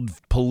old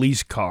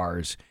police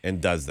cars and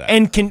does that,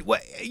 and can.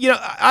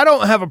 I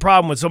don't have a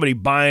problem with somebody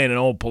buying an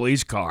old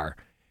police car.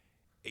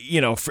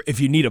 If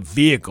you need a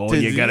vehicle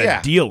and you got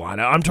a deal on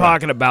it. I'm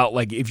talking about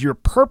like if you're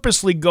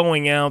purposely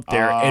going out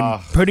there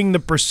and putting the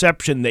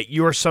perception that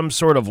you're some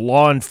sort of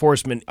law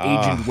enforcement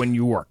agent when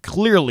you are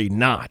clearly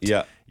not.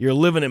 Yeah. You're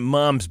living in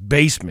mom's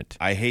basement.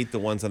 I hate the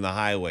ones on the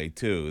highway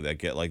too that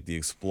get like the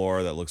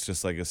Explorer that looks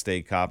just like a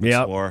state cop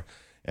Explorer,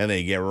 and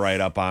they get right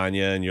up on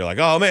you and you're like,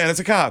 oh man, it's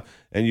a cop,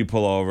 and you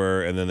pull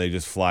over and then they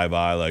just fly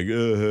by like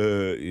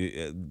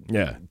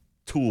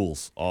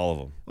tools, all of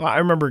them. Well, I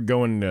remember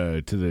going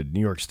to the New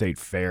York State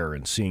Fair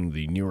and seeing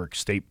the New York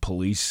State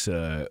Police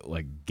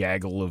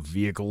gaggle of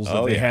vehicles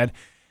that they had.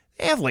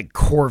 They have like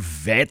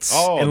Corvettes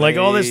and like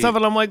all this stuff,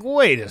 and I'm like,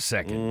 wait a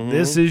second,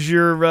 this is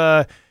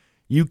your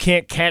you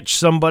can't catch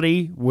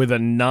somebody with a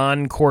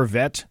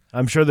non-Corvette.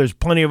 I'm sure there's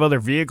plenty of other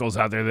vehicles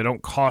out there that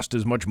don't cost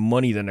as much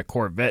money than a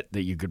Corvette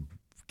that you could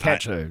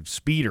catch a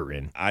speeder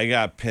in. I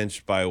got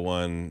pinched by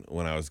one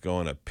when I was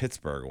going to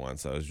Pittsburgh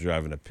once. I was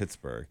driving to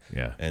Pittsburgh.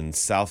 Yeah. And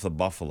south of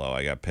Buffalo,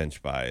 I got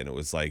pinched by, and it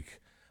was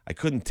like, I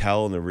couldn't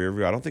tell in the rear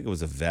view. I don't think it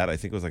was a Vet. I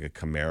think it was like a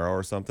Camaro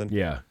or something.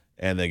 Yeah.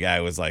 And the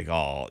guy was like,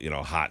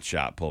 hot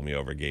shot, pulled me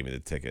over, gave me the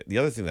ticket. The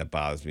other thing that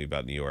bothers me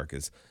about New York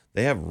is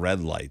they have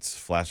red lights,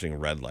 flashing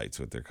red lights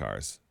with their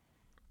cars.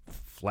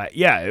 That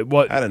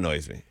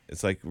annoys me.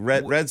 It's like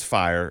red's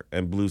fire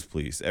and blue's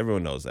police.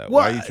 Everyone knows that.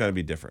 Why are you trying to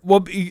be different?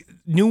 Well,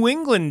 New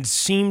England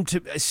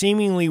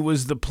seemingly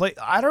was the place.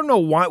 I don't know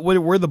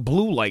where the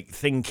blue light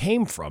thing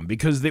came from,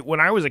 because when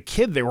I was a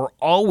kid,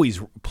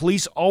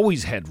 police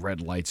always had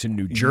red lights in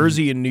New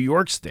Jersey and New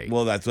York State.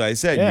 Well, that's what I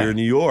said. Yeah. You're in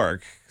New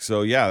York,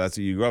 so that's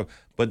what you grew up.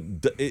 But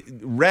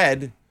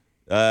red,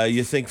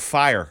 you think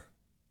fire.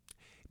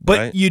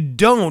 But you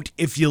don't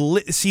if you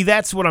see.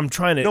 That's what I'm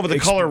trying to. No, but the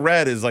color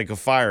red is like a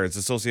fire. It's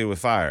associated with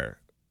fire.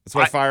 That's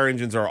why fire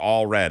engines are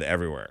all red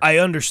everywhere. I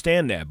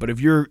understand that, but if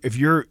you're,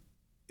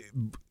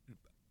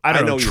 I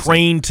don't know,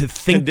 trained to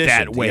think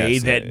that way,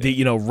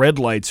 the red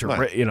lights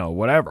are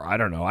whatever. I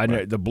don't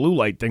know. The blue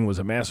light thing was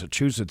a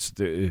Massachusetts,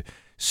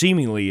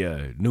 seemingly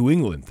a New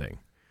England thing.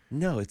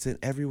 No, it's in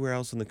everywhere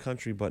else in the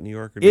country but New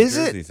York or New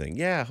Jersey thing.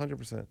 Yeah,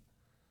 100%.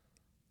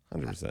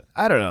 100%.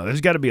 I don't know.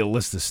 There's got to be a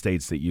list of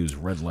states that use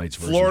red lights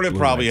versus Florida blue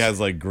probably lights. has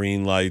like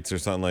green lights or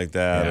something like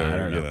that.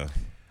 Yeah,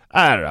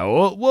 I don't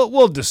know.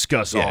 We'll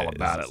discuss all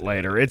about it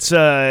later. It's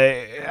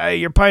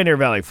your Pioneer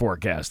Valley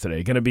forecast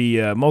today. Going to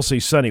be mostly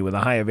sunny with a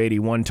high of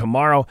 81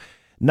 tomorrow.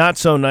 Not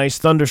so nice.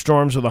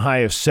 Thunderstorms with a high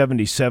of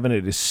 77.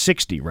 It is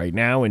 60 right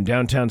now in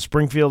downtown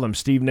Springfield. I'm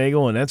Steve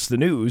Nagle, and that's the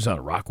news on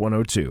Rock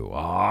 102.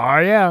 Oh,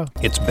 yeah.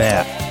 It's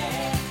bad.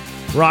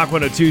 Rock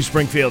 102,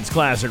 Springfield's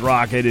Classic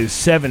Rock. It is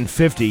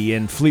 7:50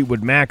 in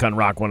Fleetwood Mac on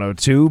Rock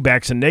 102.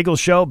 Bax and Nagle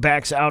show.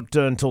 Bax out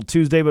until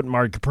Tuesday, but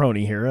Marty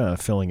Caproni here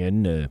filling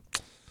in,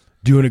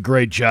 doing a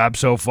great job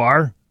so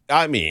far.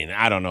 I mean,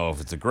 I don't know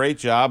if it's a great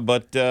job,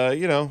 but,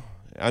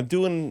 I'm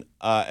doing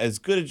as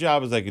good a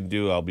job as I can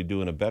do. I'll be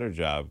doing a better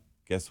job.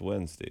 Guess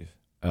when, Steve?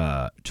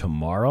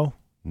 Tomorrow?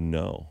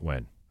 No.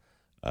 When?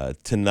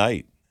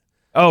 Tonight.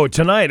 Oh,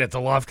 tonight at the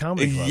Loft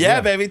Comedy Club.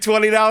 Yeah, baby.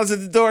 $20 at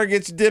the door.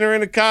 Get your dinner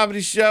and a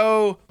comedy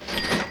show.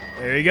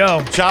 There you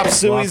go. Chop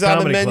suey's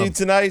on the menu Club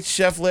tonight.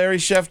 Chef Larry,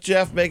 Chef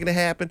Jeff, making it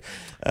happen.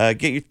 Show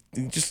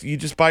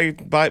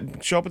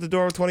up at the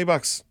door with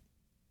 $20.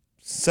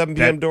 7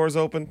 p.m. doors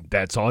open.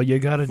 That's all you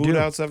got to do. Food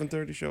out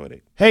 7:30. Show at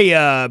 8.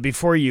 Hey,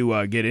 before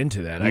you get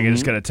into that, I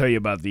just got to tell you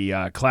about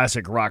the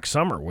Classic Rock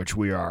Summer, which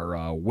we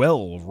are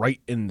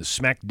right in the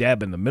smack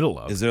dab in the middle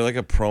of. Is there like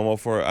a promo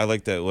for it? I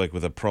like that, like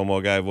with a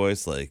promo guy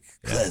voice, like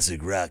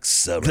Classic Rock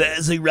Summer.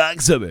 Classic Rock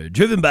Summer,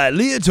 driven by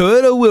Leah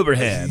Toyota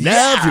Wilbraham.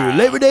 Now through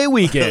Labor Day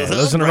weekend.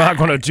 Listen to Rock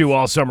 102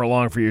 all summer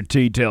long for your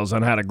details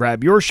on how to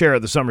grab your share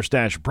of the summer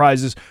stash of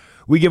prizes.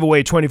 We give away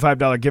a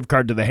 $25 gift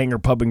card to the Hangar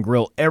Pub and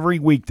Grill every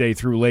weekday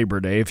through Labor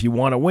Day. If you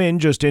want to win,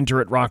 just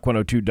enter at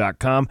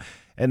rock102.com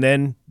And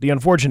then the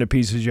unfortunate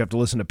piece is you have to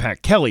listen to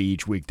Pat Kelly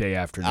each weekday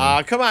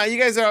afternoon. Come on. You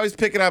guys are always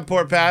picking on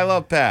poor Pat. I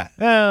love Pat.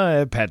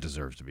 Pat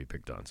deserves to be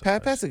picked on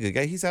sometimes. Pat's a good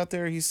guy. He's out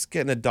there. He's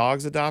getting the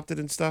dogs adopted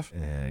and stuff.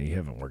 Yeah, you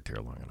haven't worked here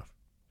long enough.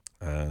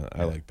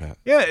 I like Pat.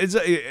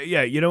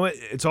 Yeah, you know what?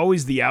 It's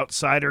always the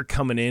outsider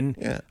coming in.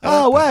 Yeah.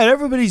 Oh, wow,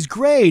 everybody's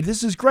great.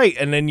 This is great.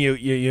 And then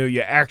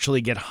you actually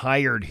get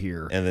hired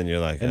here. And then you're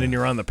like, and then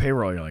you're on the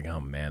payroll. You're like,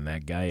 oh, man,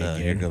 that guy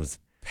again. Here comes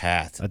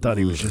Pat. I thought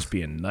he was just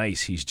being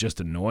nice. He's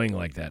just annoying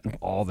like that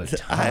all the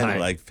time. I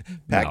like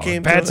Pat.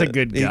 Pat's a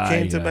good guy. He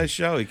came to my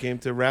show. He came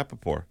to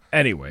Rappaport.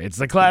 Anyway, it's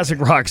the Classic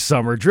Rock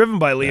Summer, driven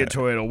by Leah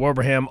Toyota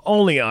Wilbraham,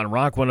 only on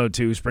Rock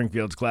 102,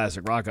 Springfield's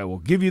Classic Rock. I will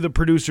give you the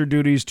producer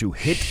duties to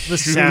hit the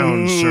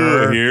sound,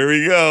 sir. Here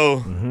we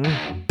go.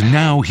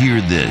 Now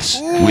hear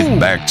this with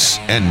Bax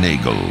and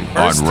Nagle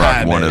on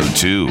Rock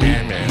 102.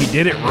 He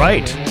did it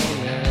right.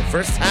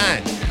 First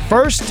time.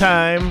 First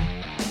time.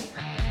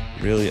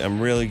 Really, I'm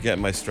really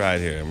getting my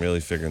stride here. I'm really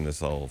figuring this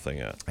whole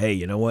thing out. Hey,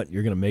 you know what?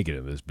 You're going to make it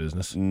in this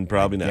business.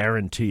 Probably not.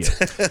 Guarantee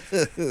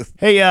it.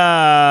 Hey,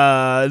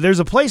 there's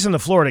a place in the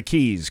Florida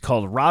Keys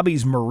called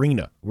Robbie's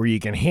Marina where you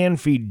can hand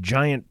feed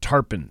giant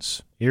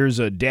tarpons. Here's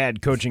a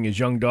dad coaching his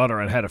young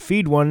daughter on how to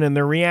feed one and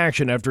their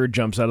reaction after it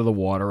jumps out of the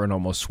water and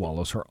almost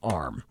swallows her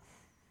arm.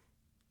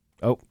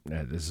 Oh,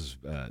 this is.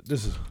 There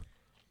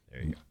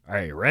you go. All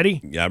right, you ready?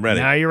 Yeah, I'm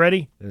ready. Now you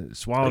ready?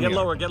 Swallow.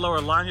 Get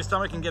lower. Line your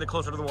stomach and get it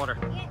closer to the water.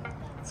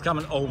 It's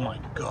coming. Oh my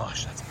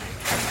gosh, that's big.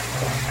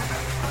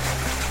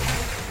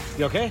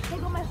 You okay? They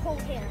got my whole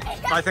hair.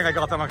 I think I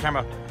got that on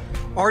camera.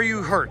 Are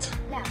you hurt?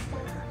 No.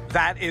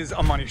 That is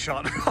a money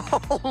shot.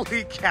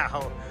 Holy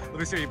cow. Let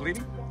me see, are you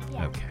bleeding?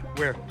 Yeah. Okay.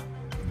 Where?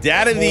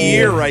 Dad of the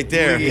year right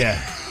there.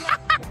 Yeah.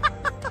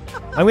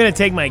 I'm going to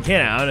take my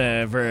kid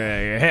out for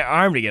her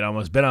arm to get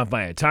almost bit off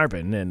by a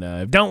tarpon.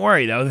 And don't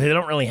worry, though. They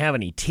don't really have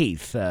any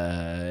teeth.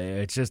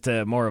 It's just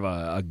more of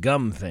a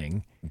gum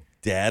thing.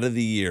 Dad of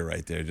the year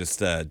right there.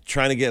 Just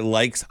trying to get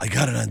likes. I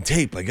got it on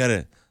tape. I got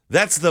it.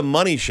 That's the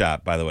money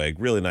shot, by the way.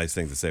 Really nice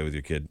thing to say with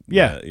your kid.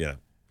 Yeah.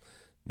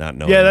 Not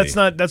knowing Yeah,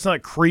 me. that's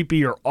not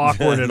creepy or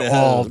awkward at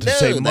all to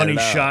say not money at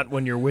all. shot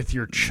when you're with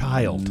your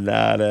child.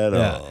 Not at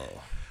all.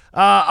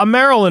 A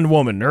Maryland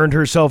woman earned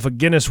herself a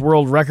Guinness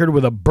World Record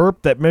with a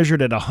burp that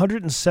measured at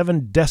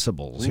 107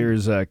 decibels.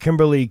 Here's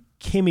Kimberly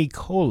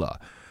Kimikola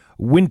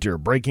Winter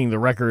breaking the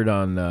record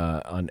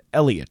on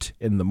Elliot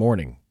in the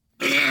morning.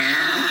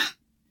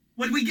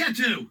 What'd we get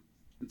to?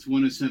 It's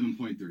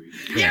 107.3.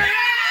 Yeah.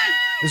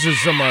 This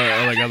is some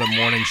other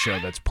morning show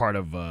that's part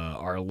of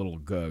our little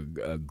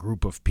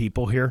group of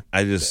people here.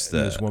 I just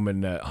this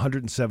woman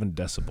 107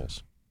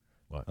 decibels.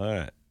 What? All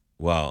right.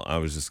 Well, I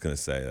was just gonna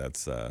say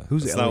that's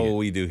who's that's Elliot? not what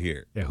we do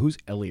here. Yeah, who's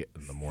Elliot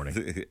in the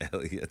morning?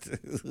 Elliot.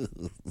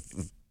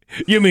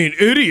 You mean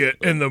idiot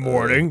in the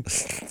morning?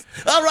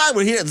 All right,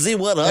 we're here at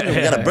Z100.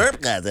 We got a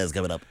burp contest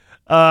coming up.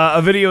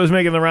 A video is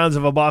making the rounds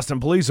of a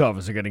Boston police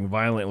officer getting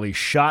violently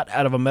shot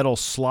out of a metal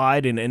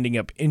slide and ending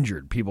up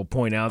injured. People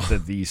point out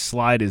that the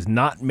slide is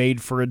not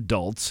made for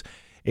adults.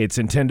 It's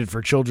intended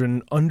for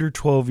children under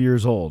 12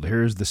 years old.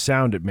 Here's the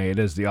sound it made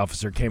as the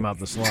officer came out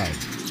the slide.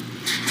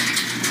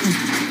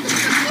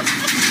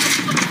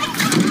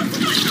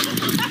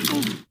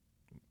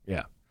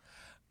 Yeah.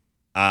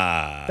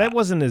 That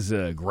wasn't as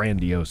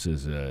grandiose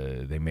as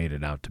they made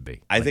it out to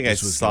be. I think I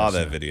saw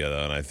that video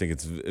though, and I think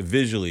it's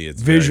visually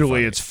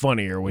it's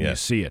funnier when you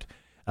see it.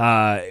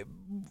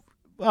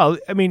 Well,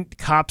 I mean,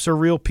 cops are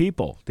real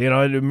people. You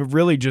know,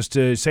 really just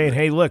saying,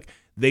 hey, look,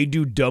 they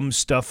do dumb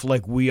stuff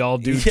like we all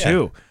do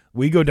too.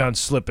 We go down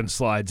slip and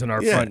slides in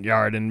our front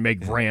yard and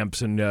make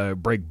ramps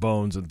and break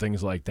bones and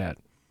things like that.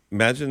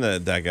 Imagine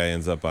that guy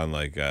ends up on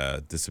like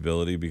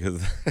disability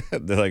because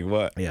they're like,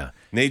 what? Yeah.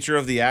 Nature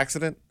of the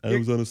accident? I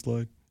was on a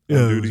slide.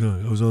 Yeah,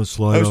 I was on a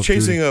slide. I was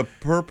chasing a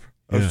perp.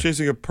 I was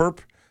chasing a perp.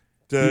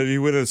 He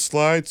went in a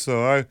slide,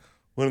 so I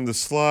went in the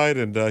slide,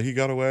 and he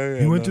got away.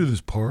 He went through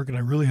this park, and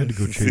I really had to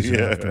go chase him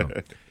after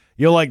him.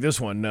 You'll like this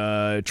one.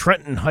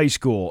 Trenton High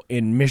School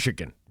in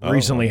Michigan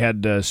recently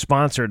had a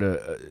sponsored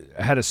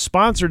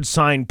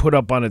sign put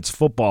up on its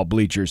football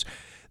bleachers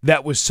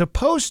that was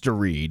supposed to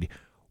read,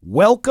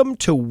 "Welcome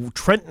to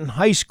Trenton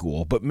High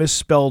School," but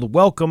misspelled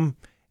welcome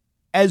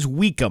as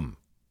Weekum.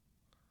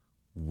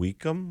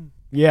 Weekum?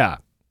 Yeah.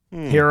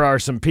 Here are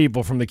some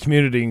people from the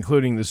community,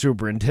 including the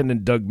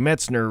superintendent, Doug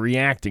Metzner,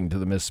 reacting to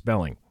the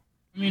misspelling.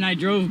 I mean, I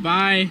drove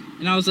by,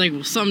 and I was like,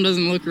 well, something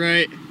doesn't look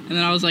right. And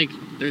then I was like,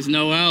 there's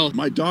no L.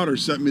 My daughter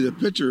sent me the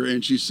picture,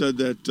 and she said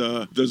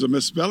that there's a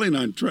misspelling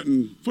on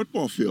Trenton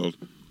football field.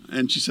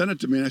 And she sent it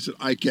to me, and I said,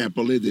 I can't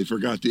believe they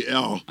forgot the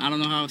L. I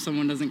don't know how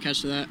someone doesn't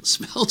catch that.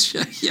 Spell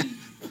check, yeah.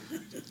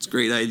 It's a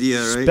great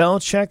idea, right? Spell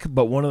check,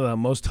 but one of the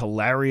most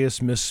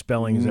hilarious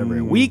misspellings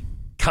ever. We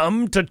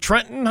come to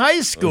Trenton High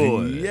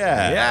School.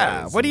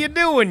 Yeah. What do you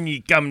do when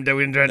you come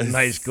to Trenton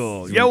High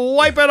School? You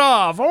wipe it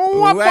off.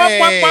 We're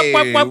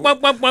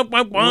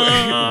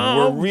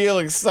real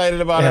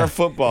excited about our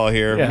football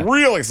here. Yeah.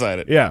 Real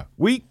excited. Yeah.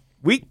 We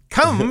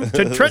come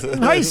to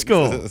Trenton High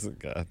School.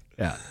 God.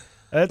 Yeah.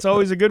 That's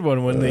always a good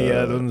one when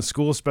the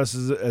school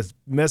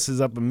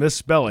messes up a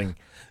misspelling.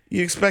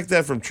 You expect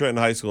that from Trenton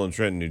High School in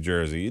Trenton, New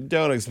Jersey. You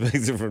don't expect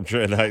it from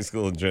Trenton High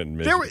School in Trenton,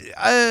 Michigan.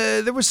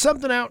 There was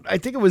something out. I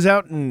think it was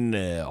out in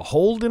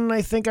Holden.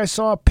 I think I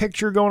saw a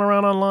picture going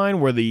around online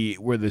where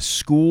the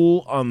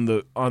school on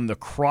the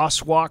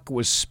crosswalk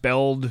was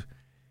spelled.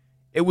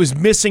 It was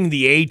missing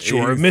the H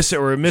or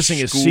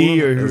missing a C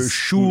or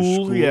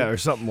shul, or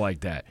something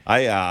like that.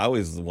 I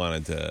always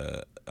wanted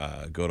to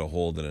go to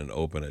Holden and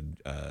open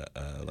a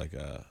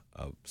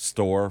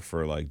store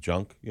for like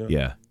junk. You know?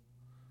 Yeah.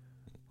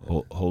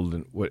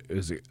 Holden, what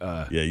is it?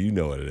 Yeah, you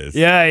know what it is.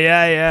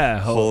 Yeah.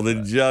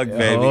 Holden junk,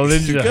 baby. Holden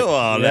junk. Come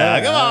on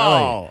now,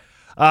 come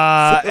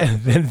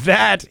on. And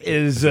that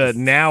is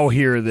now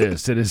hear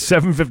this. It is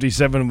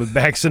 7:57 with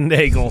Bax and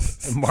Nagle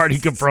and Marty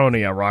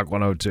Caproni on Rock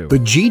 102. The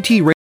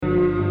GT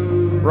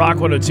Rock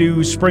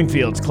 102,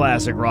 Springfield's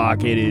classic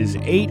rock. It is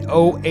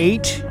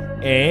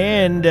 8:08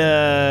 and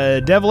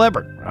Devil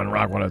Everett on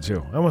Rock 102.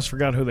 I almost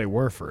forgot who they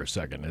were for a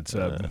second. It's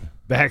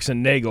Bax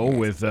and Nagle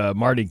with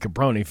Marty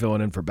Caproni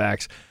filling in for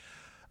Bax.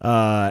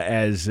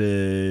 As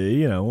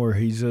where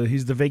he's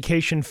the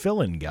vacation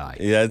fill-in guy.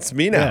 Yeah, it's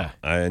me now.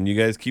 And you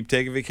guys keep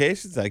taking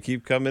vacations. I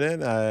keep coming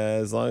in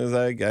as long as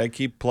I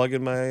keep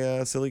plugging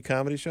my silly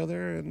comedy show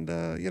there, and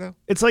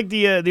it's like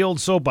the old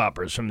soap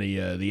operas from the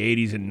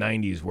 80s and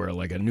 90s where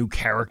like a new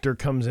character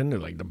comes in. They're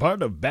like, the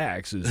part of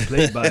Bax is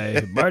played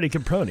by Marty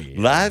Caproni.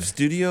 Live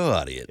studio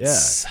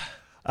audience.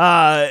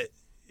 Yeah.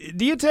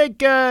 Do you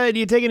take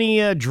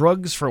any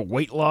drugs for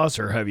weight loss,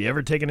 or have you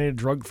ever taken any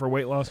drug for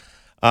weight loss?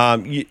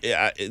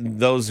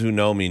 Those who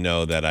know me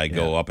know that I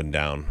go up and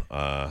down.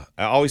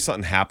 Always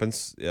something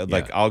happens.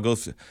 Like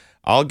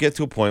I'll get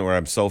to a point where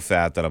I'm so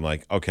fat that I'm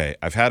like, okay,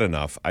 I've had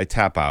enough. I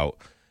tap out.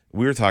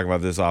 We were talking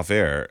about this off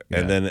air,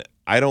 and then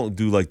I don't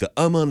do like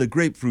I'm on the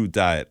grapefruit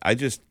diet. I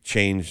just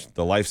change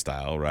the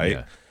lifestyle, right?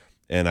 Yeah.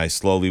 And I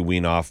slowly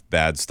wean off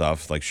bad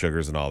stuff like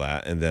sugars and all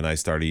that, and then I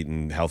start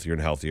eating healthier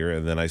and healthier,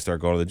 and then I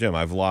start going to the gym.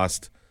 I've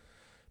lost.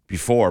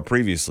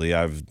 Previously,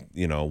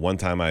 one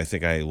time I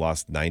think I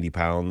lost 90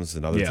 pounds.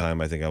 Another time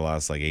I think I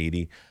lost like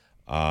 80.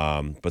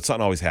 But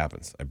something always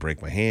happens. I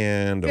break my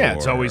hand. Yeah,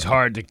 it's always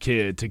hard to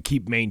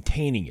keep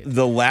maintaining it.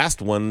 The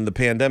last one, the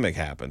pandemic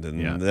happened.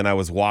 And then I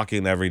was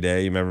walking every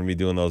day. You remember me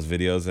doing those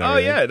videos? And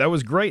everything? Yeah, that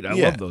was great. I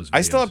love those videos.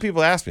 I still have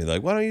people ask me,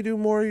 like, why don't you do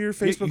more of your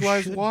Facebook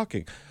Lives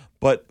walking?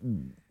 But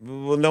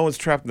no one's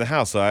trapped in the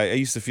house, so I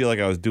used to feel like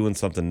I was doing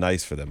something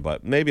nice for them.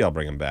 But maybe I'll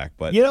bring them back.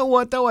 But you know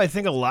what, though? I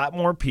think a lot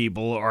more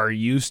people are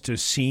used to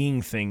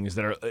seeing things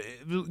that are.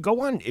 Go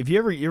on. If you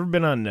ever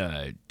been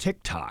on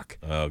TikTok,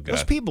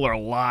 those people are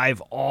live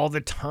all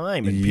the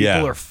time, and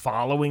people are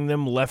following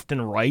them left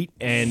and right.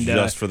 And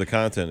just for the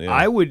content. Yeah.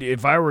 I would,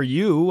 if I were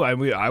you,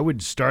 I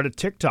would start a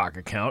TikTok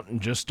account and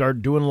just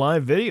start doing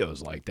live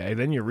videos like that.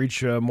 Then you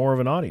reach more of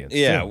an audience.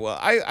 Yeah, well,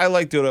 I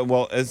like doing it.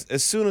 Well,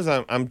 as soon as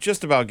I'm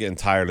just about getting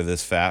tired of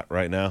this fat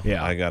right now.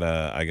 Yeah. I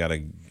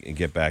gotta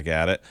get back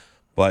at it.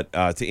 But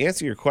to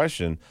answer your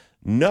question,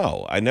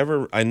 no, I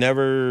never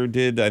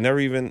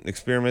even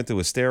experimented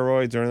with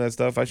steroids or any of that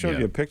stuff. I showed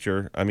you a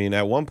picture. I mean,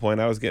 at one point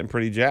I was getting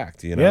pretty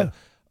jacked, Yeah.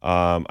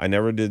 I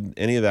never did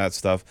any of that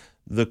stuff.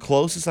 The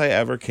closest I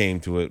ever came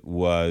to it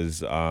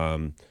was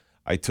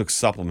I took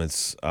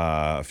supplements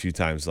a few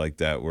times like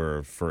that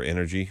were for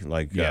energy,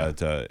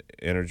 to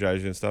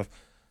energize you and stuff.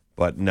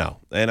 But no,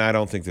 and I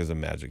don't think there's a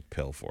magic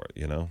pill for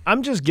it,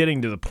 I'm just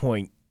getting to the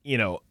point,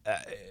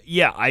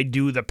 I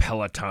do the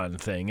Peloton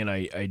thing, and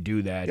I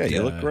do that. Yeah,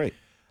 you look great.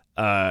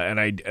 And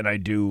I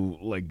do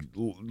like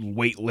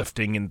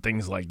weightlifting and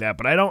things like that.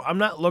 But I'm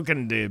not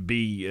looking to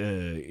be,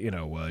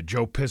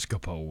 Joe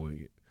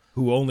Piscopo,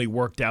 who only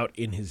worked out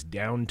in his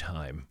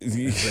downtime, as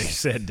they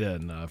said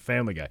in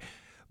Family Guy.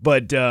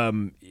 But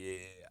I'm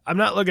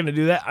not looking to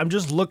do that. I'm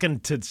just looking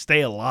to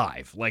stay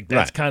alive. Like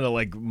that's kind of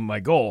like my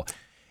goal.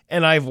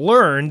 And I've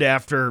learned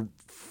after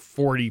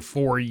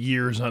 44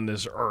 years on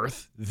this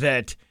earth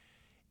that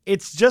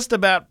it's just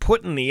about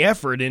putting the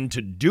effort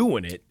into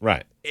doing it.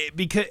 Right.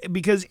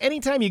 Because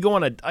anytime you go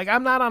on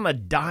I'm not on a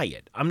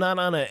diet. I'm not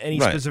on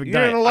any specific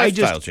diet. You're on a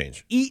lifestyle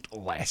change. Eat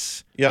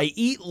less. Yep. I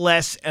eat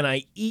less, and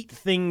I eat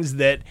things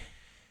that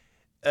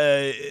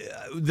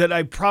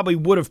I probably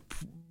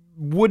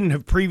wouldn't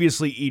have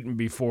previously eaten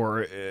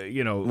before,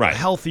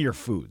 healthier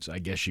foods, I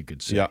guess you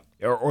could say,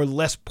 or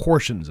less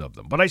portions of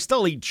them. But I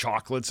still eat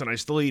chocolates and I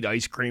still eat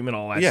ice cream and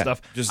all that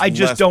stuff. I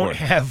just don't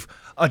have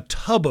a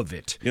tub of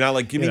it. You're not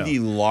like, give me the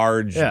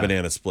large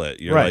banana split.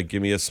 You're like,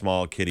 give me a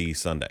small kitty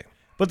sundae.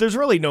 But there's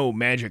really no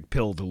magic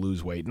pill to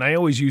lose weight. And I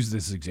always use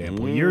this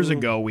example. Years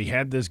ago, we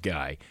had this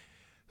guy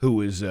who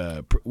was,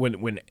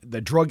 when the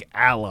drug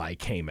Ally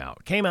came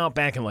out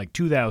back in like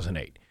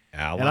 2008.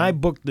 Ally? And I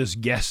booked this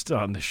guest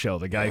on the show,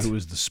 the guy who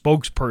was the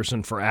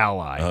spokesperson for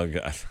Ally. Oh,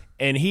 God.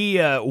 And he,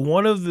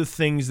 one of the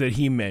things that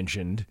he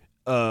mentioned,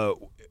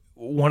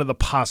 one of the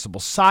possible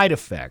side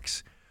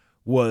effects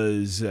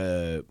was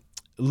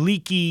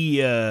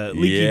leaky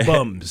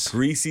bums.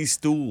 Greasy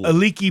stool. A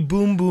leaky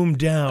boom boom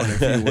down,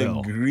 if you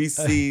will.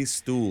 Greasy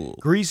stool.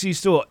 Greasy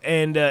stool.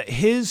 And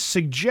his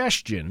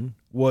suggestion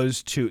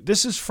was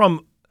this is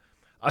from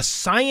a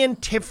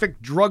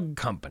scientific drug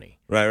company.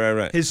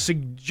 Right. His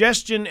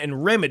suggestion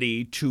and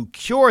remedy to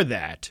cure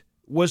that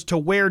was to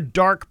wear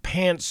dark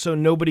pants so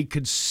nobody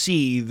could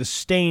see the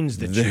stains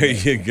that you made. There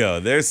you go.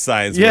 There's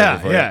science.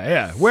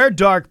 Yeah. Wear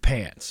dark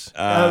pants.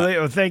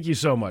 Thank you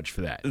so much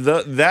for that.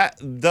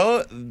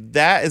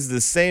 That is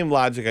the same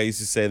logic I used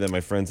to say that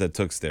my friends that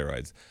took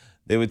steroids.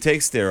 They would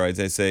take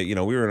steroids. I'd say, we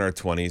were in our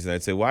 20s, and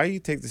I'd say, why do you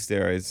take the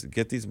steroids?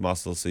 Get these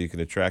muscles so you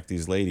can attract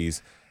these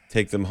ladies,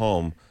 take them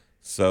home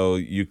so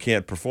you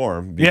can't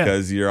perform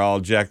because you're all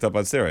jacked up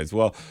on steroids.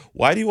 Well,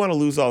 why do you want to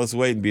lose all this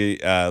weight and be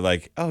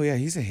like, oh, yeah,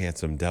 he's a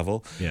handsome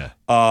devil? Yeah.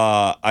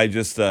 I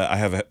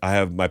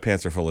have my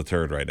pants are full of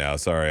turd right now.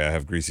 Sorry, I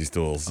have greasy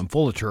stools. I'm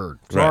full of turd.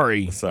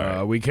 Sorry.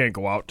 Sorry. We can't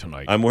go out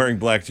tonight. I'm wearing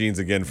black jeans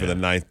again for the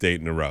 9th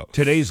date in a row.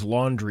 Today's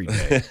laundry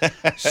day.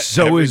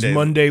 So is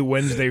Monday,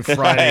 Wednesday,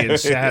 Friday, and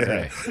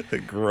Saturday.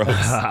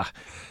 Gross.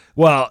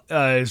 Well,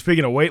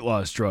 speaking of weight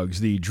loss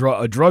drugs, a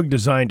drug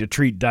designed to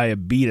treat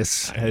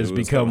diabetes has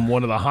become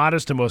one of the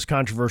hottest and most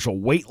controversial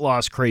weight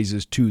loss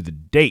crazes to the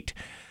date.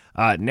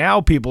 Now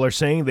people are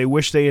saying they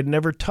wish they had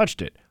never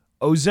touched it.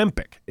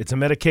 Ozempic. It's a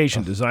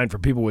medication designed for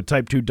people with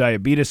type 2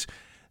 diabetes.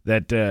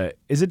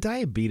 Is it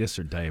diabetes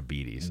or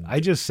diabetes?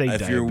 I just say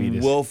diabetes. If you're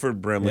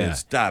Wilford Brimley,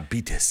 it's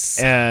diabetes.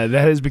 That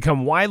has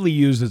become widely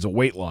used as a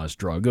weight loss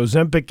drug.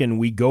 Ozempic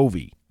and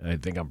Wegovy, I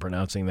think I'm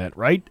pronouncing that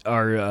right,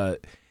 are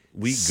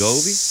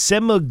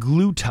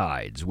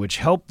semaglutides, which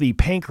help the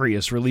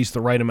pancreas release the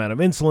right amount of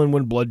insulin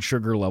when blood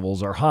sugar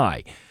levels are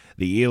high.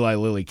 The Eli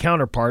Lilly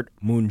counterpart,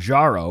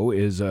 Mounjaro,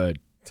 is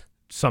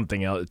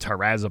something else,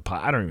 Tirazepam,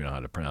 I don't even know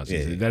how to pronounce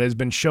it, that has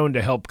been shown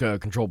to help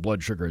control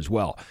blood sugar as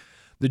well.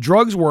 The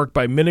drugs work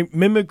by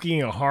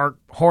mimicking a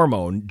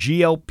hormone,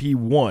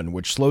 GLP-1,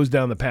 which slows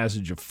down the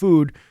passage of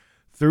food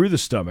through the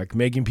stomach,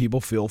 making people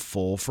feel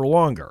full for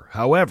longer.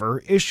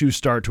 However, issues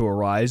start to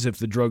arise if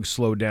the drugs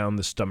slow down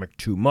the stomach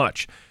too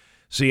much.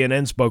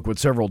 CNN spoke with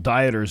several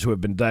dieters who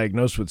have been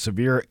diagnosed with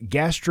severe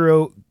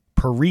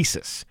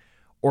gastroparesis,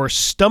 or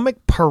stomach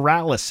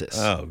paralysis,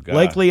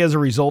 likely as a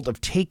result of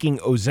taking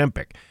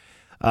Ozempic.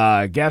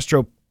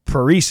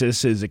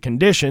 Gastroparesis is a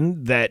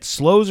condition that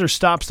slows or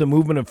stops the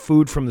movement of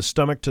food from the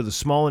stomach to the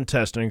small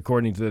intestine,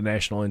 according to the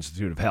National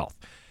Institute of Health.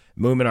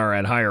 Women are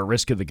at higher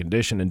risk of the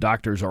condition, and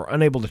doctors are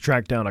unable to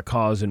track down a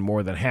cause in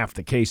more than half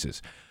the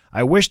cases.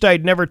 I wished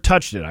I'd never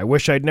touched it. I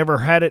wish I'd never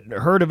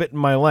heard of it in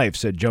my life,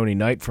 said Joni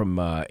Knight from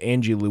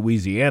Angie,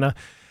 Louisiana.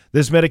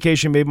 This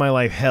medication made my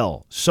life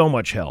hell, so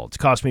much hell. It's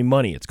cost me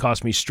money. It's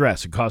cost me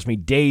stress. It cost me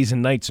days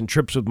and nights and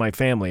trips with my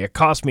family. It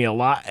cost me a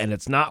lot, and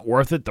it's not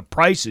worth it. The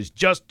price is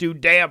just too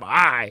damn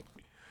high.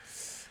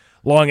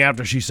 Long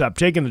after she stopped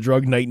taking the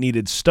drug, Knight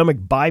needed stomach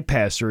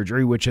bypass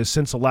surgery, which has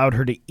since allowed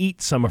her to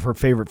eat some of her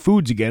favorite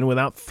foods again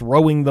without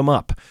throwing them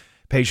up.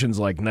 Patients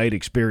like Knight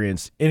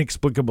experienced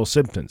inexplicable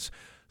symptoms,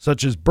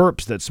 such as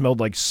burps that smelled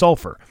like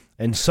sulfur,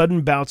 and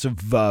sudden bouts of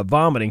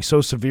vomiting so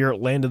severe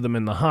it landed them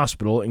in the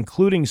hospital,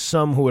 including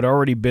some who had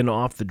already been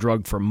off the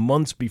drug for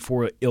months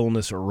before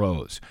illness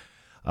arose.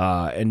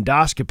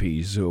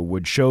 Endoscopies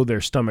would show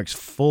their stomachs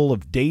full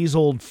of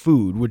days-old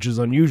food, which is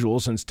unusual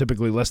since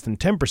typically less than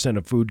 10%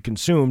 of food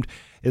consumed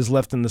is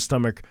left in the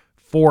stomach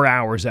 4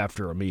 hours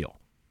after a meal.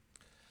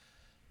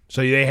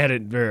 So they had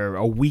it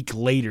a week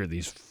later,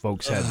 these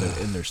folks had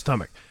it in their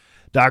stomach.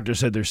 Doctors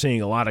said they're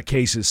seeing a lot of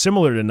cases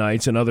similar to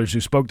Knight's and others who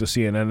spoke to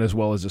CNN, as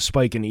well as a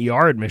spike in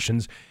ER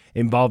admissions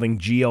involving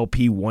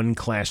GLP-1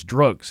 class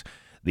drugs.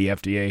 The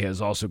FDA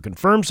has also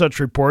confirmed such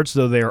reports,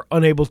 though they are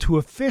unable to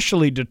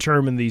officially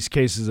determine these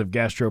cases of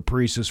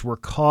gastroparesis were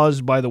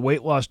caused by the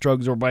weight loss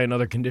drugs or by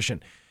another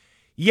condition.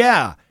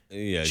 If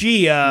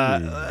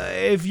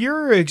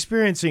you're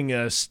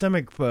experiencing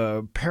stomach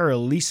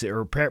paralysis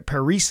or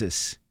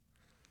paresis,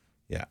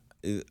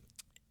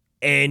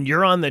 and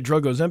you're on the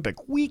drug Ozempic,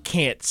 we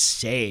can't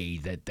say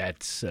that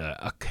that's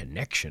a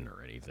connection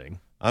or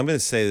anything. I'm going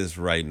to say this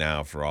right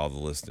now for all the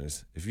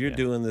listeners. If you're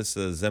doing this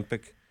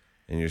Ozempic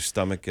and your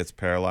stomach gets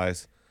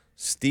paralyzed,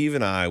 Steve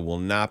and I will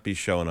not be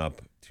showing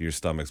up to your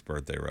stomach's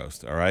birthday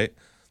roast, all right?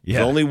 Yeah.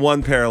 There's only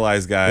one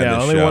paralyzed guy in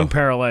this only show. one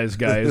paralyzed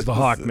guy is the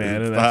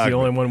Hawkman, and that's the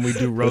only one we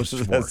do roasts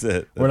for. That's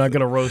it. We're not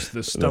going to roast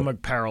the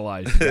stomach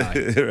paralyzed guy.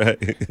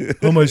 Right.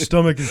 Oh, my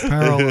stomach is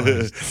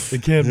paralyzed.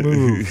 It can't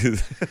move.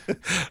 It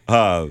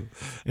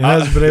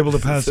hasn't been able to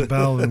pass a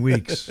bowel in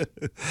weeks. This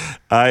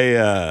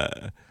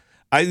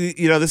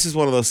is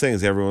one of those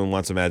things. Everyone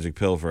wants a magic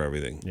pill for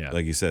everything. Yeah.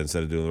 Like you said,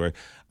 instead of doing the right.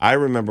 I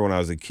remember when I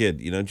was a kid,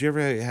 did you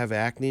ever have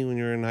acne when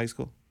you were in high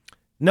school?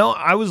 No,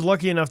 I was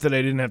lucky enough that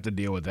I didn't have to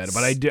deal with that,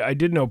 but I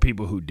did know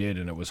people who did,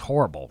 and it was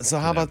horrible. So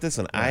how about this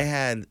one? Yeah. I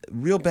had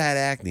real bad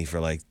acne for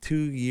like 2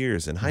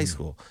 years in high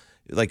school,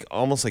 like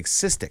almost like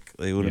cystic.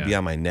 It would be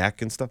on my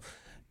neck and stuff.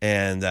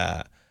 And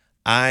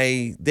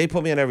they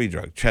put me on every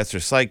drug: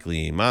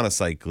 tetracycline,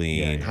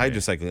 monocycline,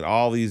 hydrocycline,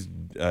 all these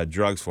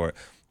drugs for it.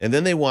 And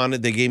then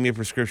they gave me a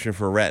prescription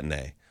for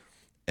Retin-A,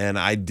 and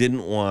I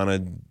didn't want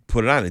to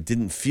put it on. It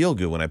didn't feel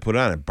good when I put it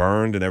on. It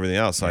burned and everything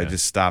else, so I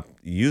just stopped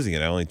using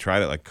it. I only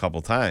tried it like a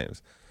couple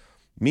times.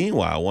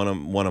 Meanwhile, one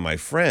of my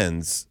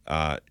friends,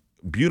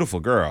 beautiful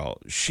girl,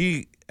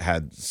 she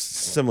had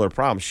similar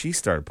problems. She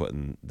started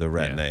putting the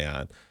Retin-A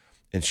on,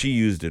 and she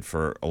used it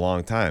for a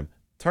long time.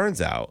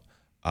 Turns out,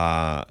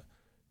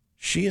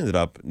 she ended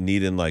up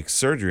needing like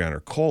surgery on her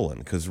colon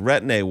because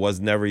Retin-A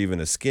was never even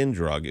a skin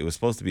drug. It was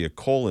supposed to be a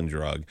colon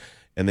drug,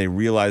 and they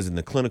realized in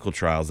the clinical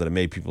trials that it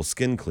made people's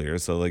skin clear.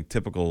 So, like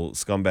typical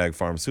scumbag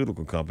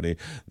pharmaceutical company,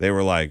 they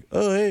were like,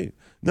 "Oh, hey,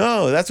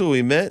 no, that's what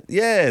we meant.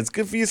 Yeah, it's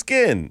good for your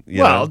skin."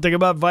 Well, think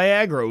about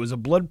Viagra. It was a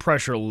blood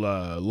pressure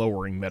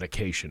lowering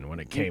medication when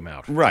it came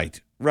out.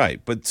 Right.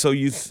 But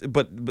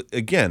but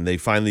again, they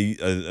find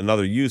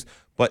another use.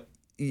 But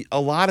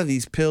a lot of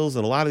these pills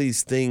and a lot of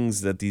these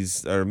things that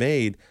these are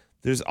made,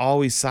 there's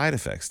always side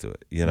effects to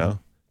it, Mm-hmm.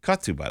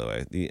 Cut to, by the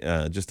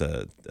way, just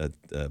a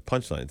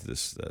punchline to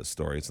this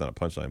story. It's not a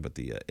punchline, but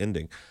the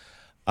ending.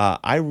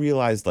 I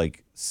realized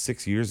like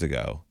 6 years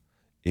ago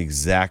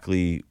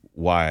exactly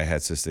why I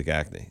had cystic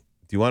acne.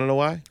 Do you want to know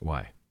why?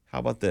 Why? How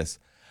about this?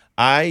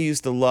 I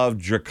used to love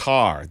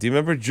Drakkar. Do you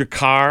remember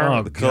Drakkar?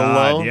 Oh,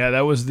 God. Yeah,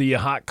 that was the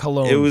hot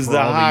cologne it was for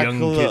the all hot the young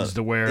cologne. kids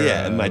to wear.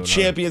 Yeah, and my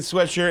Champion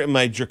sweatshirt and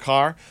my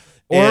Drakkar.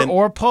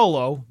 Or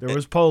Polo. There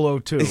was Polo,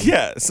 too.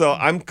 Yeah, so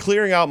I'm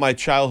clearing out my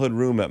childhood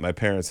room at my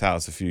parents'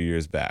 house a few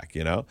years back,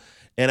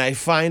 and I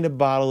find a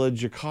bottle of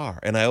Drakkar,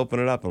 and I open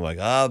it up. I'm like,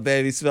 oh,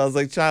 baby, smells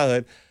like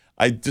childhood.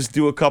 I just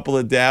do a couple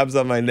of dabs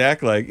on my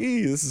neck, like,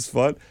 this is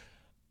fun.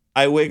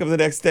 I wake up the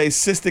next day,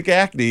 cystic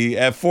acne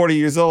at 40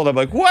 years old. I'm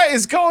like, what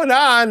is going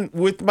on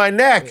with my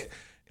neck?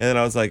 And then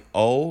I was like,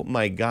 oh,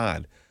 my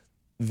God.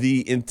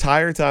 The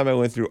entire time I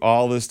went through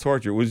all this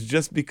torture was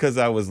just because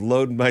I was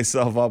loading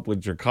myself up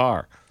with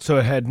Drakkar. So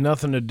it had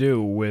nothing to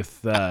do with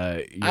your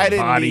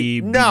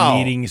body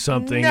needing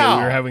something. No.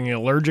 You were having an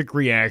allergic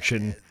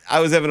reaction.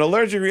 I was having an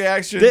allergic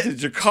reaction to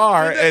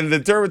Drakkar, and the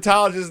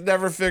dermatologist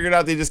never figured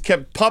out. They just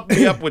kept pumping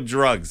me up with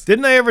drugs.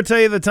 Didn't I ever tell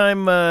you the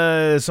time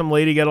some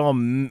lady got all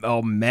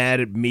mad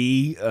at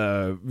me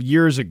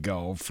years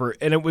ago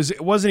and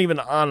it wasn't even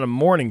on a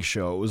morning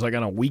show. It was like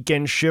on a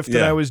weekend shift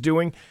that I was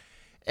doing.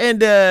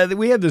 And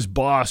we had this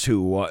boss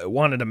who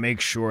wanted to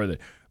make sure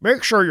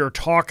you're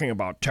talking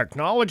about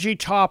technology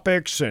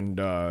topics and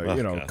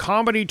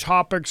comedy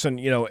topics, and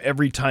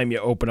every time you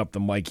open up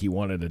the mic, he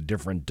wanted a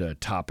different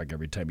topic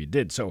every time you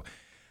did. So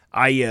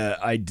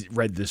I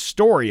read this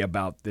story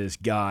about this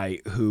guy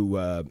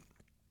who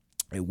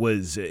he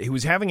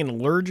was having an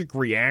allergic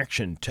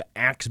reaction to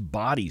Axe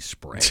body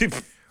spray,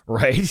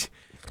 right?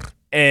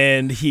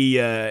 And he,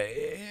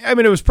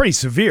 it was pretty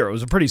severe. It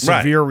was a pretty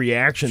severe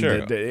reaction.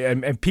 Sure.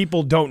 And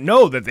people don't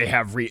know that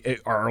they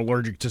are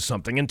allergic to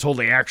something until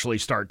they actually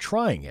start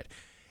trying it.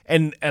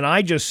 And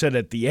I just said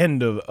at the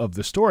end of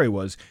the story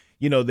was,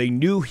 they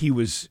knew he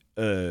was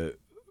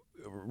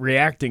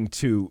reacting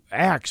to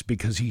Axe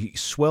because he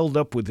swelled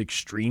up with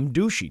extreme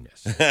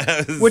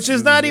douchiness, which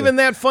is not even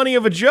that funny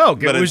of a joke.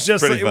 But it was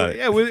just pretty funny.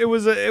 it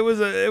was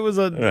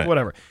a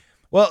whatever.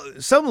 Well,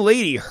 some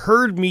lady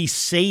heard me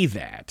say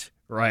that.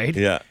 Right?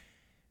 Yeah.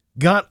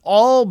 Got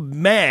all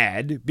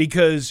mad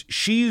because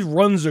she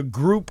runs a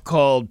group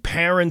called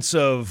Parents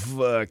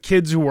of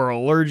Kids Who Are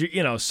Allergic,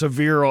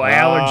 severe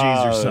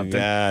allergies or something.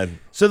 God.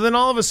 So then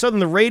all of a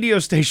sudden the radio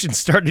station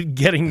started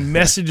getting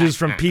messages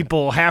from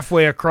people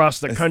halfway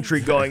across the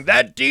country going,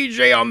 that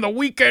DJ on the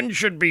weekend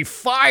should be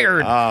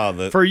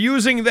fired for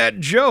using that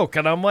joke.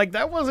 And I'm like,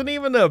 that wasn't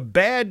even a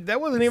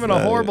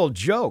horrible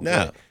joke.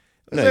 No.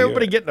 Right?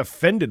 Everybody getting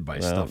offended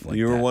by stuff like that.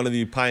 You were one of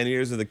the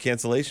pioneers of the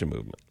cancellation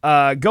movement.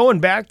 Going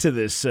back to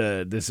this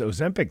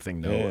Ozempic thing,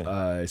 though,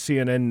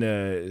 CNN,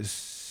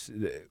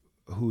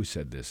 who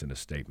said this in a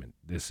statement?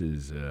 This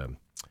is...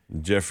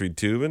 Jeffrey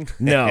Toobin?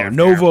 No,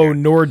 Novo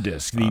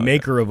Nordisk, the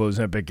maker of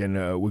Ozempic and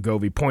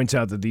Wegovy, points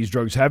out that these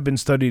drugs have been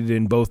studied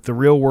in both the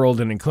real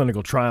world and in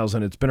clinical trials,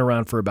 and it's been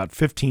around for about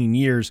 15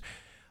 years.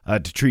 To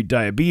treat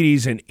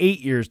diabetes and 8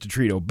 years to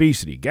treat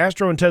obesity.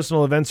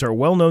 Gastrointestinal events are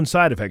well-known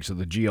side effects of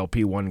the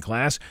GLP-1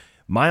 class,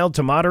 mild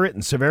to moderate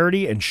in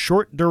severity and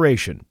short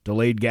duration.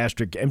 Delayed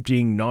gastric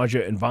emptying,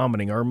 nausea, and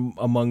vomiting are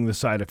among the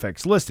side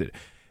effects listed.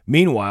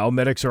 Meanwhile,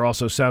 medics are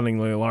also sounding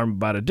the alarm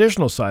about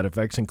additional side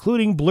effects,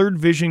 including blurred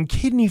vision,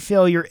 kidney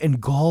failure,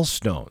 and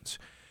gallstones.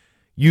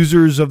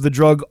 Users of the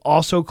drug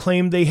also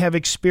claim they have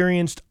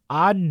experienced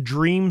odd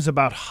dreams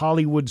about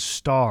Hollywood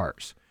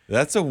stars.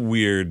 That's a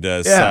weird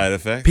side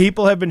effect.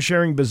 People have been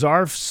sharing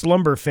bizarre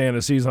slumber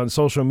fantasies on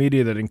social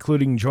media that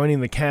including joining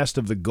the cast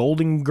of The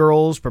Golden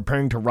Girls,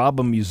 preparing to rob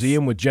a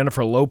museum with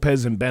Jennifer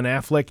Lopez and Ben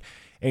Affleck,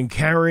 and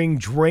carrying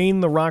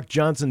Dwayne The Rock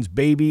Johnson's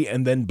baby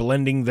and then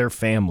blending their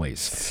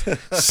families.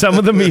 Some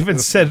of them even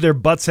said their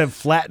butts have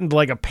flattened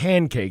like a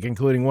pancake,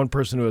 including one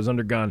person who has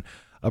undergone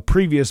a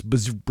previous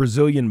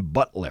Brazilian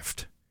butt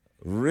lift.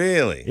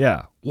 Really?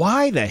 Yeah.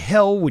 Why the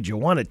hell would you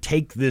want to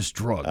take this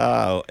drug?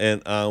 Oh,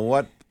 and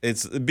what?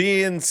 It's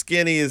being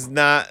skinny is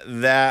not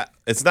that.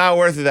 It's not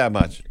worth it that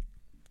much.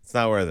 It's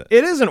not worth it.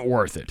 It isn't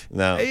worth it.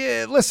 No.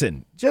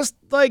 Listen, just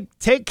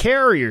take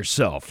care of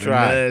yourself.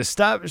 Try. And,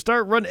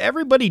 start running.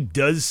 Everybody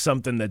does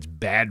something that's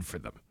bad for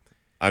them.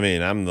 I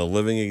mean, I'm the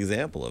living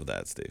example of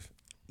that, Steve.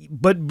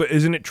 But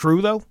isn't it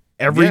true, though?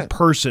 Every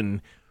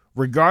person,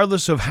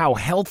 regardless of how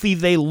healthy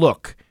they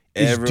look,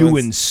 is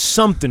doing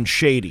something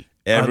shady.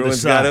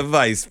 Everyone's got a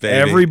vice, baby.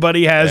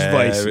 Everybody has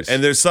vices.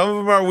 And there's some of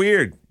them are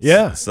weird.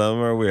 Yeah. Some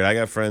are weird. I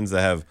got friends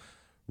that have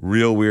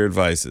real weird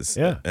vices.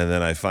 Yeah. And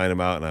then I find them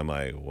out and I'm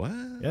like, what?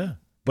 Yeah.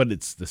 But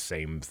it's the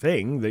same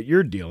thing that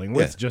you're dealing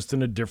with, just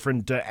in a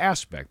different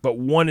aspect. But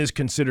one is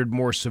considered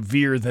more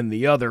severe than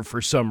the other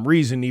for some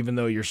reason, even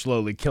though you're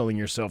slowly killing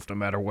yourself no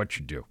matter what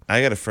you do.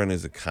 I got a friend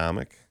who's a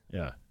comic.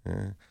 Yeah.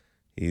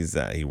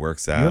 He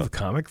works out. You have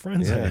comic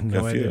friends? Yeah, I had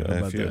no idea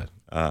about that.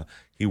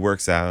 He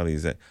works out.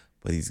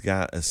 But he's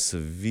got a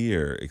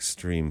severe,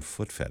 extreme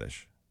foot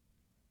fetish.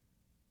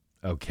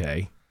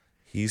 Okay.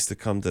 He used to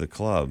come to the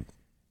club,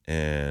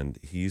 and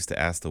he used to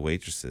ask the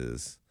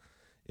waitresses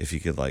if he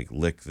could, like,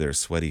 lick their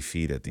sweaty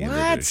feet at the end of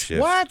their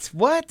shift.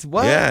 What?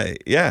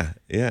 Yeah.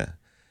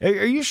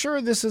 Are you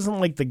sure this isn't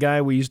like the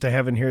guy we used to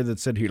have in here that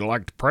said he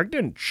liked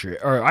pregnant chicks?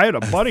 Or I had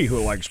a buddy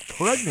who likes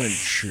pregnant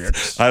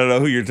chicks. I don't know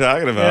who you're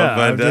talking about. Yeah,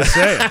 but I'm just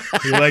saying.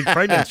 He liked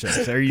pregnant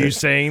chicks. Are you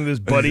saying this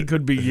buddy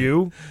could be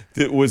you?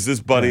 Was this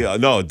buddy? Yeah.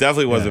 No, it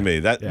definitely wasn't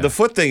me. The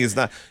foot thing is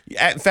not.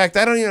 In fact,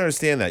 I don't even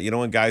understand that. You know,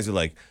 when guys are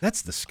like,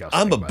 that's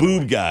disgusting. I'm a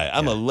boob guy.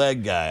 I'm a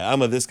leg guy.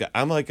 I'm a this guy.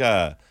 I'm like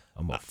a.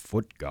 I'm a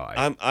foot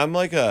guy. I'm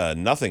like a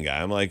nothing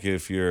guy. I'm like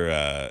if you're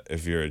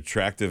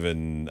attractive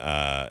and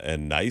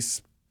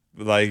nice.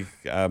 Like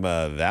I'm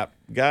that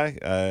guy.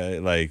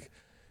 The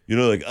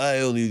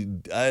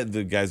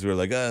guys who are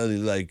like, I only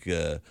like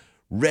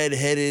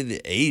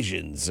redheaded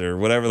Asians or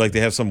whatever. Like they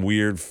have some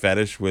weird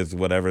fetish with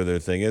whatever their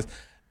thing is.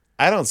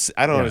 I don't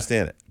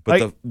understand it.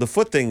 But the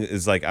foot thing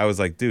is like, I was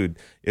like, dude,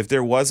 if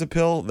there was a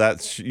pill,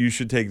 you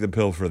should take the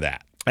pill for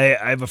that. I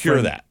have a cure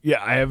friend, that.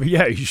 Yeah, I have.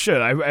 Yeah, you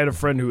should. I had a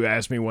friend who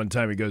asked me one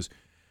time. He goes,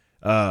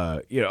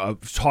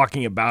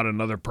 talking about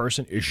another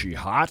person. Is she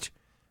hot?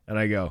 And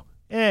I go,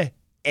 eh.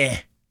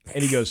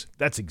 And he goes,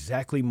 that's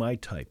exactly my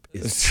type. I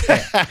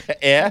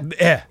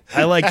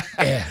like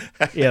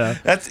Yeah.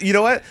 That's, you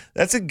know what?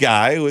 That's a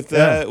guy with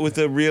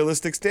a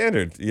realistic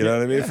standard. You know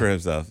what I mean, for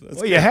himself.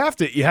 That's you have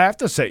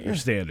to set your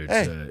standards.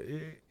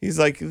 Hey, he's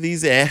like,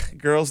 these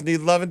girls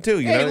need loving too.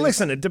 Hey,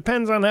 listen, it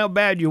depends on how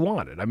bad you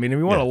want it. I mean, if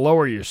you want to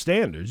lower your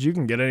standards, you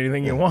can get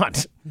anything you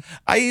want.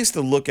 I used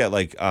to look at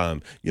like,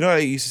 what I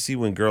used to see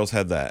when girls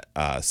had that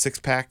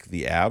 6-pack,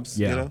 the abs.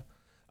 Yeah. You know.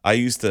 I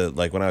used to,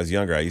 like, when I was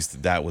younger,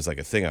 that was like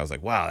a thing. I was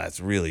like, wow, that's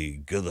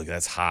really good looking.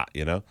 That's hot,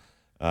 you know?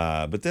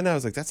 But then I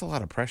was like, that's a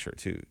lot of pressure,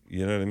 too.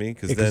 You know what I mean?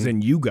 Because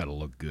then you got to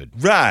look good.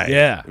 Right.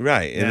 Yeah.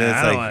 Right. And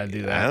I don't want to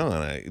do that. I don't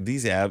want to.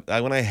 These abs,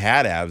 when I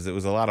had abs, it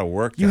was a lot of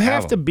work. You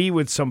have to be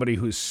with somebody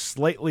who's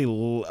slightly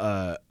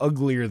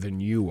uglier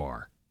than you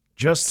are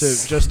just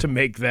to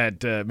make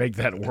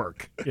that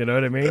work. You know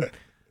what I mean?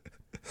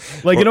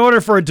 Like, in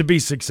order for it to be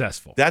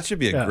successful. That should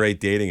be a great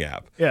dating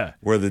app. Yeah.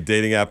 Where the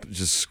dating app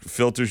just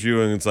filters you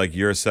and it's like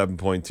you're a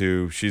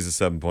 7.2, she's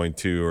a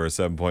 7.2 or a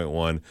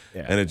 7.1,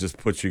 and it just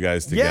puts you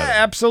guys together. Yeah,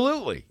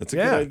 absolutely. That's a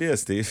good idea,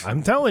 Steve.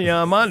 I'm telling you,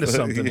 I'm onto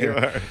something You here.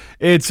 are.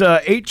 It's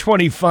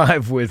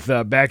 8:25 with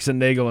Bax and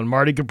Nagle and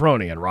Marty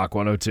Caproni on Rock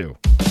 102.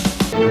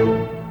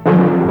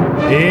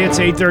 It's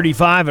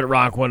 8:35 at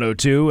Rock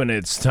 102, and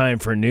it's time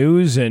for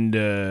news, and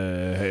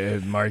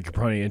Marty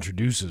Caproni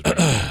introduces me.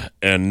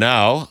 And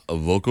now, a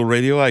local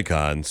radio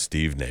icon,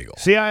 Steve Nagle.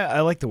 See,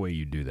 I like the way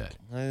you do that.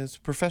 It's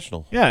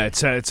professional. Yeah, it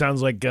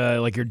sounds like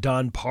you're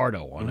Don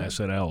Pardo on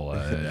SNL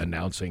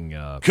announcing.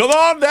 Come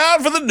on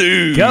down for the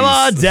news. Come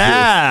on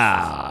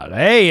down.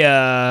 Hey,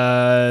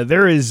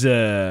 there is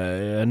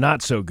a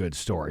not so good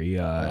story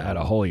out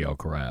of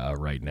Holyoke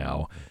right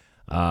now,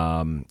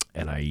 and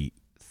I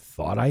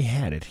thought I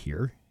had it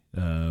here,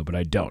 but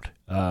I don't.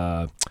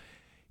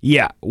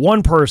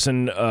 One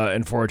person,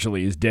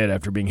 unfortunately, is dead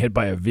after being hit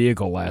by a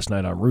vehicle last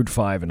night on Route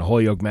 5 in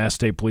Holyoke. Mass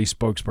State Police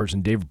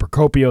spokesperson David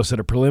Procopio said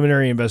a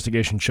preliminary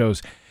investigation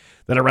shows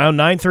that around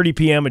 9:30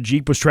 p.m., a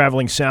Jeep was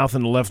traveling south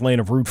in the left lane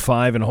of Route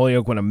 5 in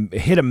Holyoke when it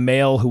hit a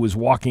male who was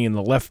walking in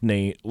the left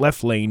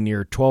lane near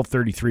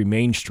 1233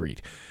 Main Street.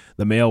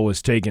 The male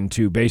was taken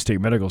to Bay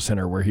State Medical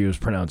Center where he was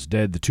pronounced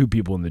dead. The two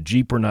people in the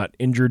Jeep were not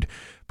injured.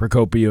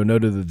 Procopio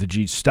noted that the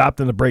Jeep stopped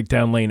in the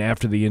breakdown lane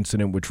after the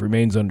incident, which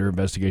remains under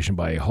investigation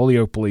by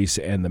Holyoke Police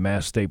and the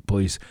Mass State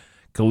Police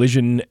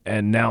Collision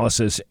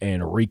Analysis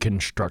and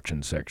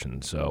Reconstruction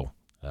Section. So,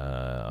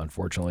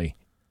 unfortunately,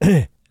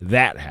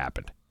 that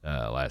happened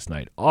last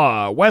night.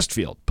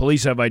 Westfield,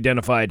 police have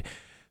identified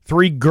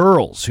 3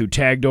 girls who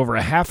tagged over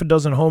a half a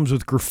dozen homes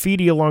with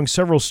graffiti along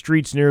several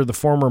streets near the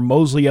former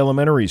Mosley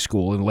Elementary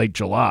School in late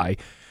July.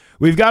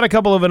 We've got a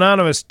couple of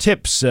anonymous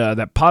tips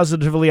that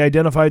positively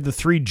identified the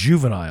 3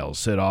 juveniles,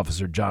 said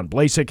Officer John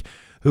Blasek,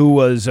 who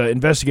was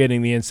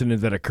investigating the incident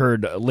that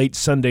occurred late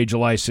Sunday,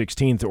 July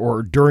 16th,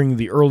 or during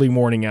the early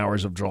morning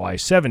hours of July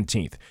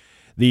 17th.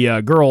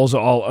 The girls,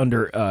 all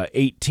under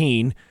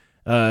 18,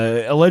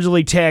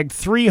 allegedly tagged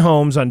 3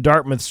 homes on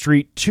Dartmouth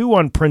Street, 2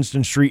 on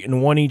Princeton Street,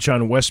 and 1 each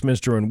on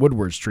Westminster and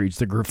Woodward Streets.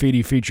 The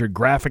graffiti featured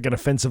graphic and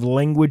offensive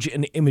language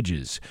and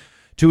images.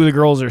 Two of the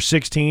girls are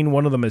 16.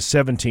 One of them is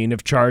 17.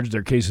 If charged,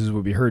 their cases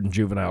will be heard in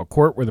juvenile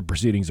court where the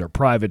proceedings are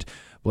private.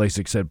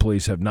 Blasek said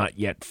police have not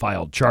yet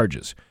filed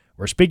charges.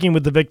 We're speaking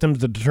with the victims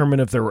to determine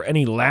if there were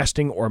any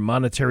lasting or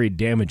monetary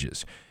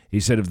damages. He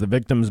said if the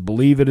victims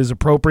believe it is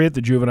appropriate,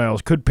 the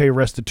juveniles could pay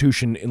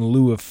restitution in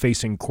lieu of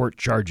facing court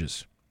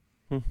charges.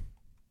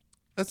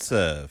 That's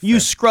you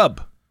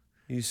scrub.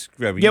 You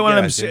scrub. Get one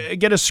of them.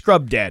 Get a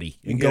scrub daddy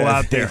and go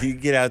out there. You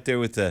get out there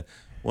with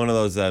one of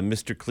those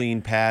Mr.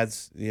 Clean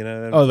pads. You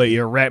know. Oh, the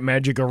rat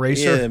magic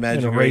eraser. Yeah, the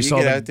magic eraser.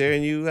 You get out there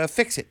and you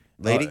fix it,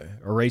 lady.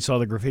 Erase all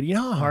the graffiti. You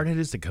know how hard it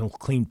is to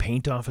clean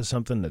paint off of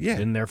something that's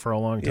been there for a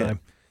long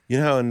time. You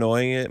know how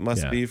annoying it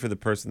must be for the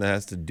person that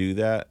has to do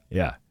that.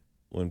 Yeah.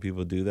 When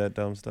people do that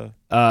dumb stuff.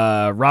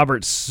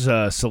 Robert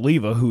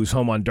Saliva, whose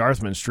home on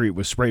Darthman Street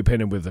was spray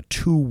painted with a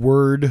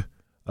 2-word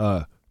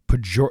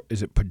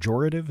is it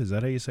pejorative? Is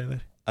that how you say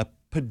that? A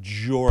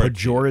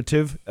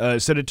pejorative.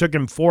 Said it took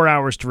him 4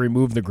 hours to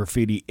remove the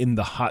graffiti in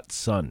the hot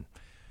sun.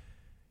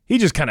 He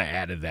just kind of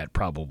added that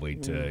probably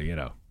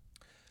to,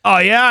 Oh,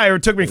 yeah,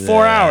 it took me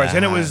 4 hours,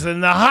 and it was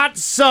in the hot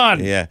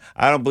sun. Yeah,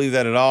 I don't believe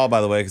that at all,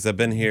 by the way, because I've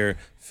been here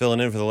filling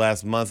in for the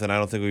last month, and I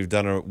don't think we've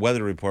done a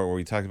weather report where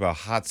we talked about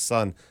hot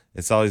sun.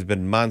 It's always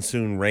been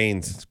monsoon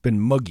rains. It's been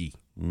muggy.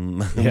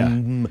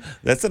 Yeah,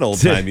 that's an old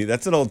timey.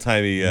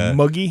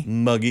 Muggy.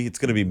 Muggy. It's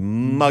gonna be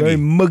muggy. Very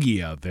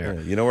muggy out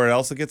there. You know where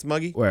else it gets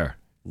muggy? Where?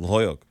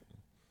 Holyoke.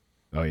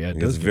 Oh yeah, it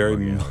gets very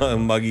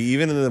muggy.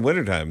 Even in the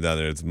wintertime down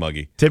there, it's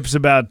muggy. Tips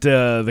about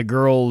the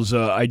girl's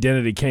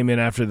identity came in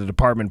after the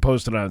department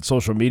posted on its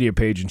social media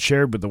page and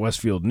shared with the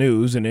Westfield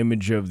News an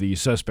image of the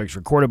suspects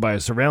recorded by a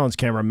surveillance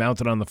camera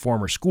mounted on the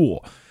former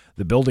school.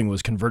 The building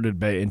was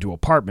converted into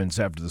apartments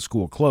after the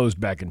school closed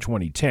back in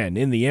 2010.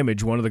 In the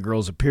image, one of the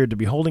girls appeared to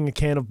be holding a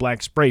can of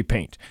black spray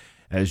paint.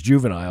 As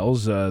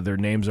juveniles, their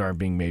names aren't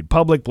being made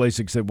public.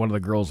 Blasek said one of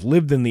the girls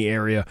lived in the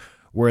area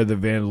where the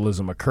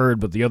vandalism occurred,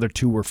 but the other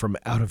two were from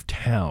out of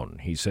town.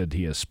 He said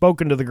he has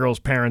spoken to the girls'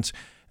 parents,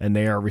 and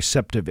they are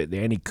receptive to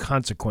any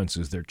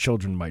consequences their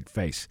children might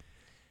face.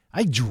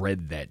 I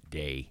dread that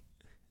day.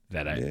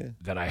 That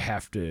I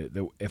have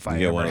to, if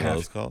I ever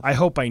have, I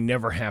hope I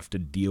never have to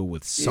deal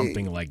with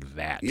something like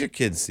that. Your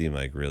kids seem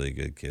like really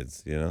good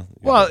kids,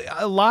 Well,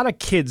 a lot of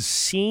kids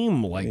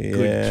seem like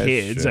good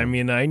kids. Sure. I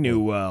mean, I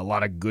knew a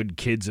lot of good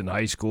kids in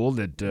high school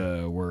that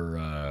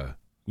were,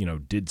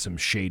 did some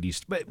shady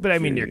stuff. But I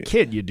mean, you're a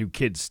kid, you do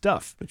kid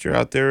stuff. But you're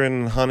out there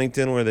in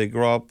Huntington where they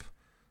grow up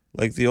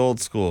like the old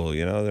school,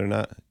 they're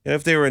not.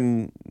 If they were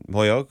in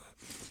Holyoke,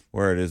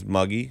 where it is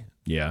muggy,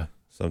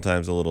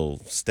 sometimes a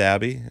little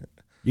stabby.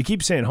 You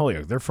keep saying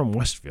Holyoke. They're from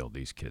Westfield,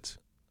 these kids.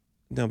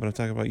 No, but I'm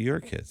talking about your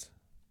kids.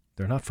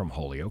 They're not from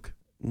Holyoke.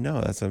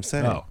 No, that's what I'm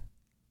saying. Oh.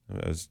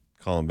 I was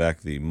calling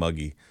back the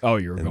muggy. Oh,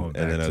 you were going back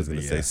to and then I was going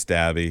to say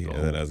stabby,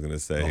 and then I was going to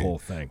say the whole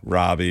thing.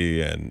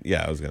 Robbie, and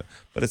I was going to,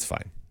 but it's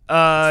fine.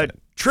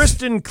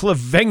 Tristan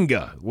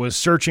Klavenga was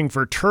searching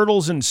for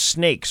turtles and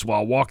snakes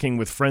while walking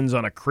with friends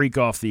on a creek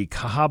off the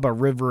Cahaba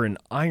River in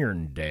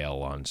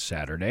Irondale on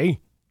Saturday.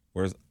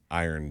 Where's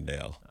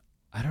Irondale?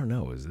 I don't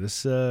know. Is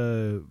this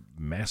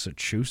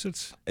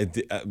Massachusetts?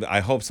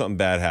 I hope something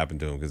bad happened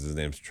to him because his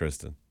name's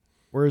Tristan.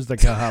 Where's the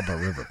Cahaba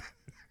River?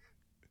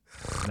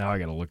 Now I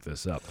got to look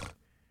this up.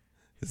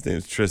 His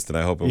name's Tristan.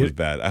 I hope it was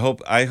bad. I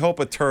hope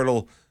a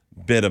turtle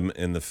bit him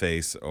in the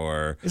face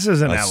or this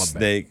is in a Alabama.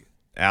 snake.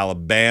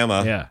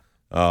 Alabama. Yeah.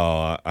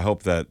 Oh, I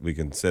hope that we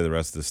can say the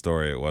rest of the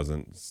story. It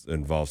wasn't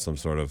involved some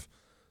sort of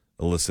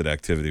illicit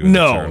activity with a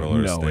turtle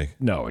or a snake.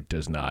 No, it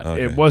does not.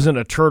 Okay. It wasn't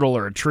a turtle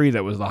or a tree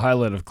that was the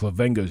highlight of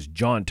Klavenga's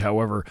jaunt.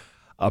 However,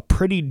 a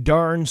pretty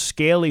darn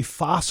scaly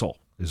fossil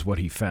is what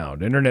he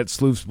found. Internet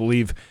sleuths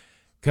believe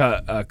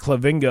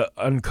Klavenga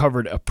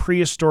uncovered a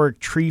prehistoric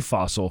tree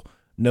fossil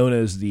known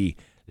as the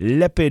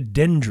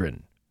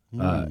lepidendron.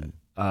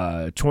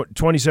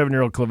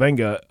 27-year-old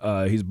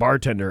Klavenga, he's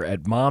bartender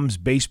at Mom's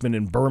Basement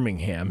in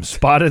Birmingham,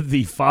 spotted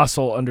the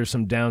fossil under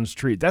some down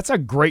street. That's a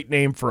great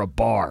name for a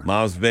bar.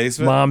 Mom's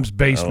Basement? Mom's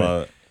Basement. I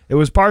love it. It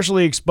was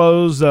partially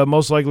exposed,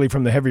 most likely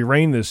from the heavy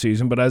rain this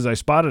season, but as I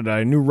spotted it,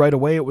 I knew right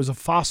away it was a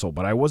fossil,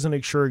 but I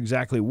wasn't sure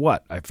exactly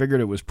what. I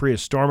figured it was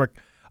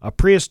a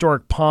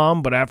prehistoric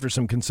palm, but after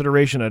some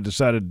consideration, I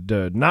decided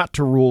not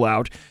to rule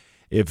out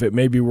if it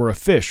maybe were a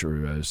fish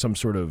or some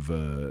sort of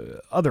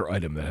other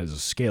item that has a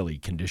scaly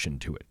condition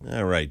to it.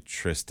 All right,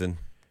 Tristan.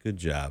 Good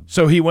job.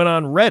 So he went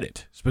on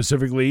Reddit,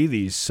 specifically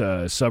these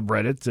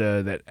subreddit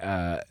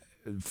that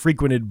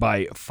frequented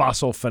by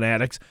fossil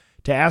fanatics,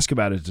 to ask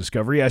about his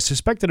discovery. I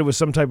suspected it was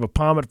some type of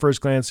palm at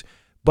first glance,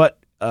 but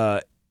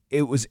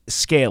it was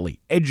scaly.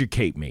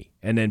 Educate me.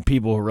 And then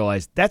people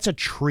realized that's a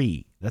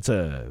tree. That's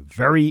a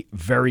very,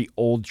 very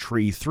old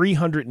tree,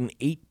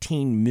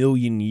 318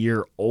 million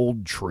year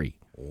old tree.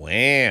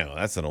 Wow,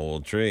 that's an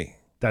old tree.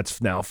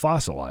 That's now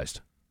fossilized.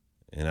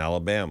 In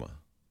Alabama.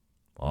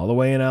 All the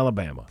way in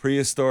Alabama.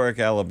 Prehistoric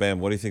Alabama.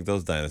 What do you think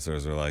those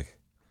dinosaurs are like?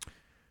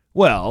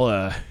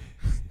 Well,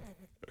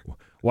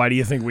 Why do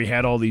you think we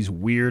had all these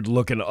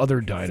weird-looking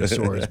other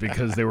dinosaurs?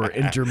 Because they were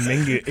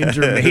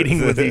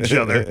intermating with each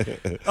other.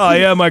 Oh,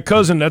 yeah, my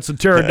cousin, that's a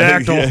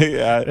pterodactyl.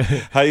 Yeah.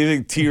 How do you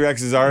think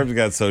T-Rex's arms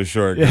got so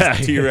short? Yeah.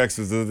 T-Rex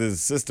was with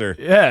his sister.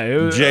 Yeah. It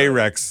was,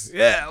 J-Rex.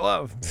 Yeah,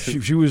 well,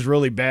 she was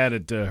really bad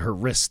at her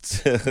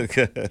wrists.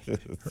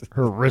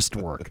 Her wrist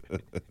work.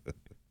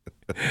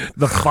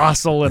 The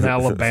fossil in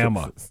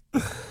Alabama.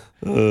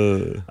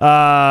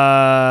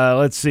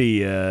 Let's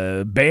see.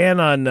 Ban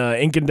on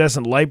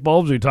incandescent light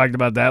bulbs. We talked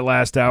about that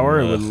last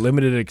hour. With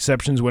limited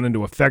exceptions went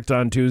into effect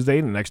on Tuesday.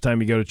 The next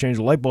time you go to change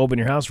a light bulb in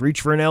your house,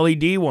 reach for an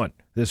LED one.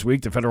 This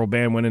week, the federal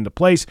ban went into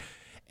place,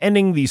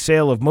 ending the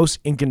sale of most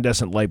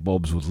incandescent light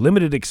bulbs with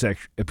limited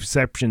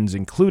exceptions,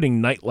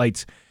 including night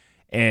lights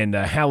and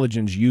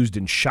halogens used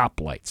in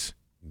shop lights.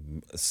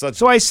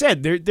 So I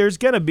said there's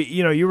going to be,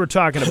 you were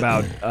talking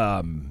about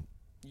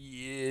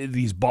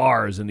these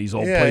bars and these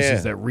old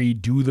places that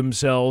redo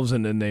themselves,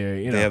 and then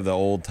they have the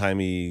old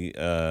timey,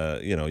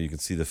 you can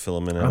see the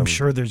filament in I'm them.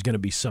 sure there's going to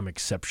be some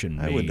exception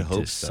made I would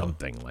hope to so.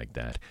 something like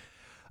that.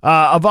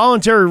 A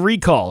voluntary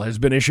recall has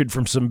been issued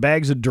from some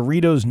bags of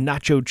Doritos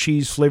nacho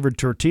cheese flavored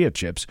tortilla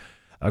chips.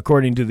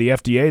 According to the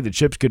FDA, the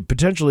chips could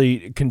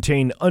potentially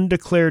contain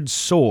undeclared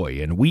soy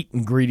and wheat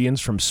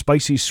ingredients from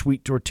spicy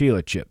sweet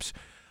tortilla chips.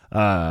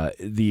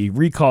 The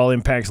recall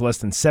impacts less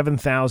than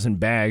 7,000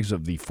 bags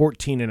of the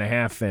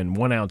 14.5 and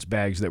 1 ounce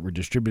bags that were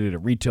distributed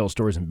at retail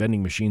stores and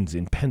vending machines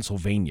in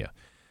Pennsylvania.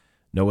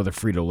 No other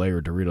Frito-Lay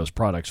or Doritos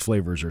products,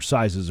 flavors, or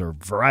sizes or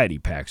variety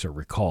packs are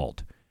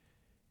recalled.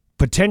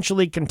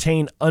 Potentially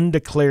contain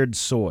undeclared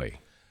soy.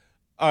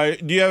 Do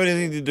you have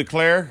anything to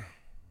declare?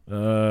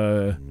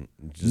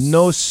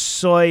 No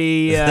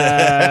soy.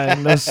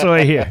 No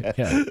soy here.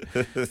 Yeah.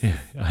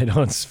 I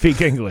don't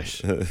speak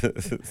English.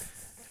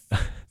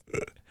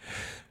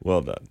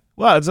 Well done.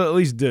 Well, it's at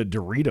least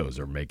Doritos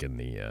are making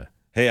the.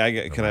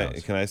 Hey,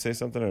 can I say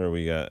something, or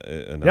we got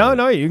another?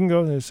 No, you can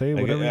go and say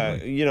whatever.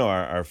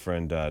 Our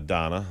friend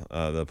Donna,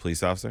 the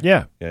police officer.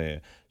 Yeah.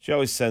 She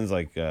always sends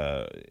I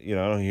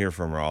don't hear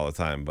from her all the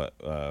time, but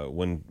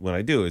when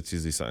I do, it's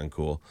usually something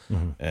cool.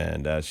 Mm-hmm.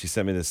 And she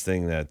sent me this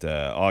thing that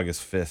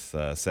August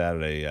 5th,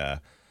 Saturday,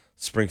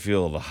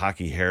 Springfield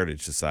Hockey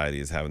Heritage Society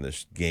is having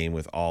this game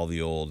with all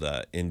the old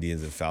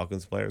Indians and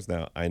Falcons players.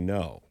 Now I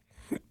know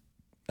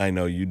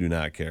you do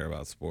not care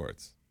about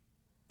sports.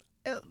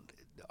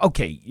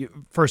 Okay,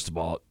 first of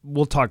all,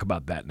 we'll talk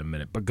about that in a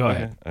minute, but go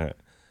ahead. All right.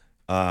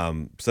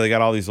 So they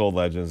got all these old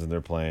legends, and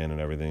they're playing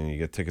and everything. You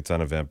get tickets on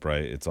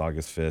Eventbrite. It's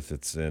August 5th.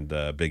 It's in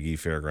Big E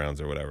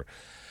Fairgrounds or whatever.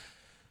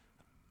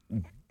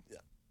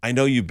 I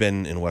know you've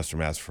been in Western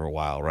Mass for a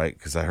while, right?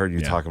 Because I heard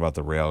you talk about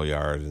the rail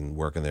yard and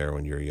working there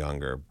when you were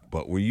younger.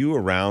 But were you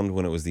around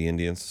when it was the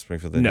Indians,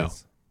 Springfield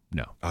Indians?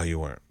 No. Oh, you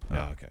weren't?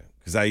 No. Oh, okay.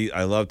 Because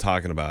I love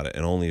talking about it,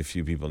 and only a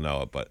few people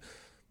know it. But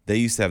they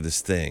used to have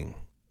this thing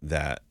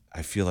that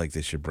I feel like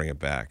they should bring it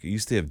back. It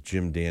used to have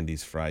Jim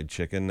Dandy's Fried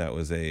Chicken. That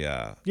was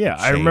a chain.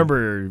 I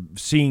remember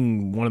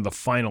seeing one of the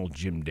final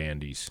Jim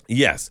Dandies.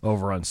 Yes.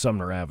 Over on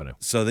Sumner Avenue.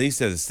 So they used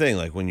to have this thing,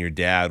 like when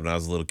I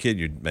was a little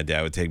kid, my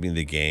dad would take me to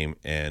the game,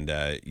 and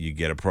you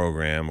get a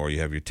program or you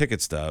have your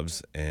ticket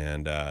stubs,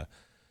 and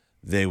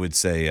they would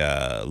say,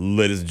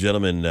 ladies and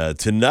gentlemen,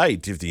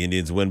 tonight, if the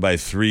Indians win by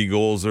 3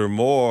 goals or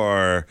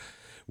more,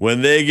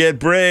 when they get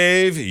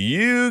brave,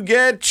 you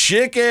get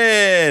chicken.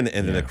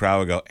 And then the crowd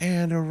would go,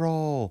 and a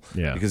roll.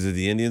 Yeah. Because if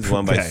the Indians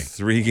won by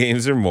 3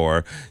 games or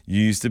more,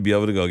 you used to be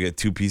able to go get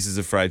 2 pieces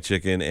of fried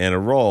chicken and a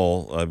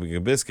roll, like a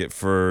biscuit,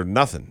 for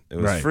nothing. It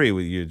was free.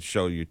 You'd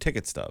show your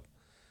ticket stub.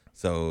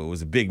 So it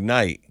was a big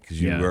night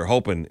because you were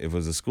hoping, if it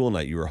was a school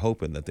night, you were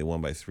hoping that they won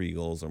by 3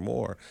 goals or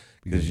more.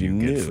 Because you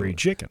knew get free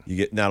chicken.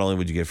 Not only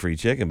would you get free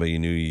chicken, but you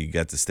knew you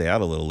got to stay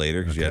out a little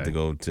later because you had to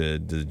go to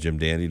Jim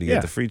Dandy to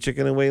get the free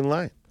chicken and wait in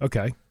line.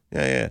 Okay.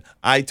 Yeah.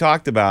 I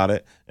talked about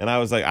it, and I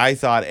was like, I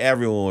thought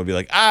everyone would be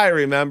like, I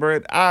remember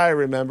it. I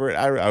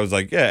was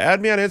like, yeah, add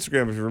me on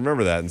Instagram if you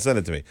remember that and send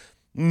it to me.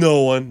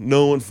 No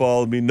one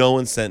followed me. No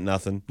one sent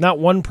nothing. Not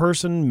one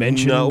person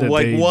mentioned. No,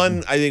 I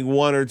think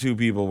 1 or 2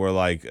 people were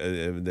like,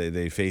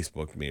 they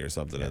Facebooked me or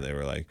something, and they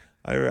were like,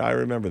 I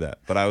remember that.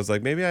 But I was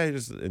like, maybe I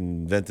just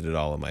invented it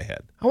all in my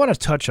head. I want to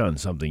touch on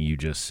something you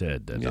just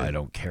said, that I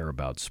don't care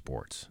about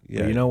sports.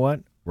 Yeah. But you know what?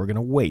 We're going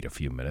to wait a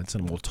few minutes,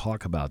 and we'll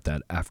talk about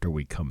that after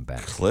we come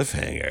back.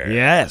 Cliffhanger.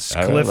 Yes,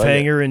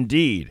 cliffhanger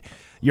indeed.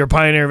 Your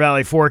Pioneer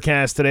Valley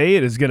forecast today,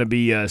 it is going to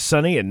be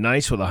sunny and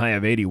nice with a high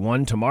of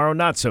 81. Tomorrow,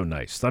 not so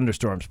nice.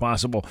 Thunderstorms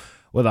possible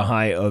with a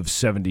high of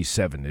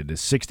 77. It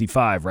is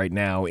 65 right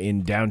now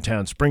in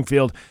downtown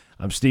Springfield.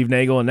 I'm Steve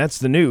Nagle, and that's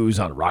the news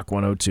on Rock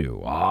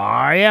 102. Oh,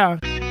 yeah.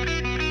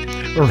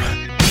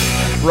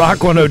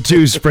 Rock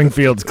 102,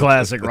 Springfield's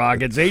Classic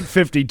Rock. It's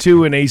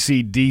 8:52 in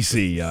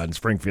AC/DC on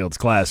Springfield's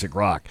Classic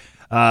Rock.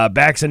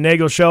 Bax and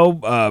Nagle show.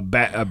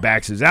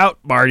 Bax is out.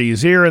 Marty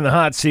is here in the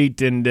hot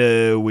seat, and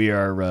we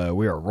are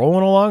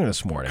rolling along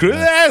this morning.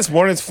 This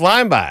morning's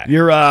flying by.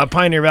 Your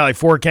Pioneer Valley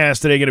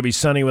forecast today going to be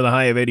sunny with a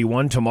high of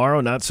 81. Tomorrow,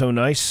 not so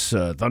nice.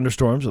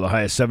 Thunderstorms with a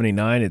high of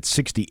 79. It's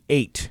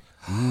 68.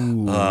 Ooh,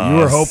 you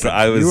were hoping.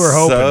 I was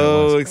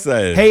so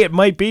excited. Hey, it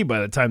might be by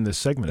the time this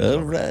segment is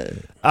over. Right.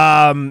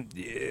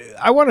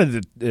 I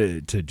wanted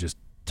to just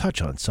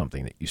touch on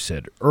something that you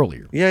said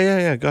earlier.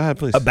 Yeah. Go ahead,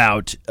 please.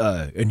 About,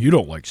 and you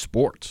don't like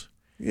sports.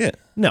 Yeah.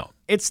 No,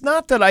 it's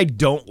not that I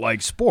don't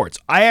like sports.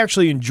 I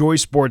actually enjoy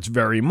sports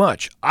very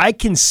much. I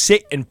can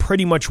sit and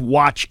pretty much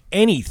watch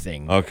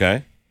anything.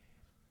 Okay.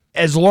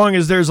 As long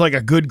as there's like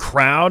a good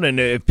crowd and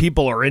if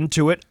people are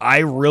into it, I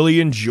really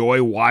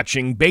enjoy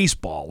watching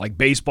baseball. Like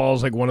baseball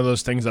is like one of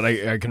those things that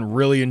I can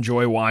really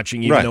enjoy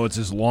watching, even though it's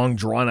this long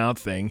drawn out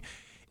thing.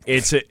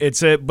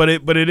 But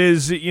it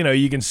is,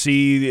 you can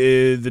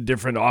see the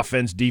different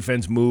offense,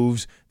 defense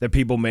moves that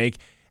people make.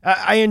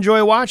 I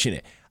enjoy watching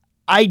it.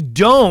 I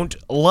don't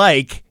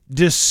like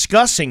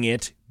discussing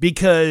it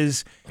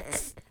because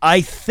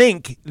I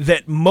think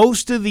that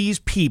most of these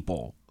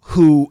people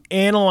who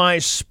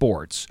analyze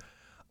sports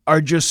are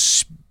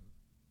just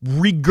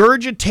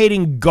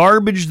regurgitating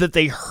garbage that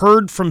they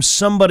heard from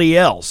somebody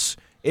else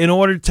in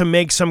order to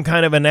make some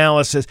kind of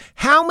analysis.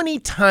 How many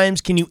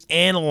times can you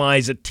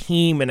analyze a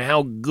team and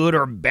how good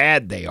or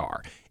bad they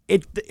are?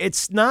 It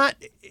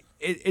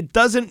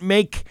doesn't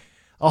make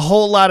a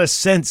whole lot of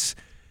sense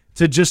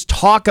to just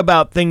talk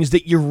about things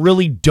that you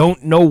really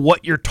don't know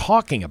what you're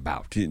talking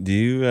about. Do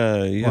you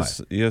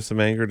have some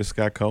anger to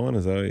Scott Cohen?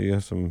 Is that you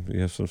have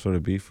some sort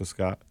of beef with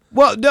Scott?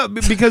 Well, no,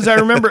 because I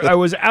remember I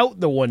was out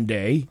the one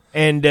day,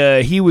 and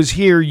he was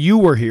here, you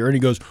were here, and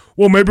he goes,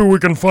 well, maybe we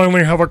can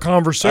finally have a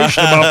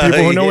conversation about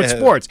people who know what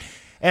sports.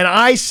 And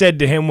I said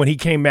to him when he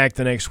came back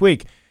the next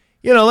week,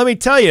 let me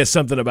tell you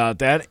something about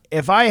that.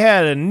 If I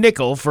had a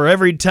nickel for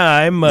every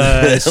time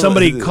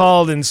somebody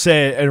called and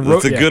said and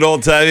wrote, it's a good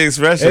old-timey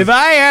expression. If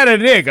I had a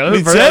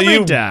nickel for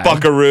every time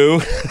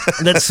buckaroo,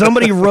 that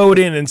somebody wrote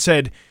in and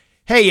said,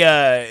 hey,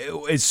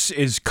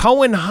 is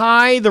Cohen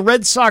high? The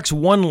Red Sox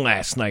won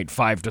last night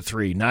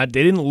 5-3.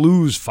 They didn't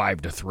lose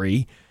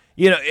 5-3.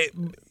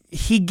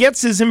 He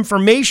gets his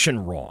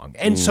information wrong.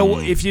 And so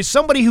if you're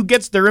somebody who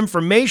gets their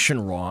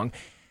information wrong,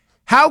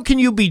 how can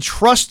you be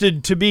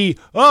trusted to be,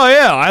 oh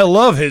yeah, I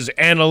love his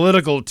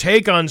analytical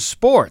take on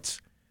sports?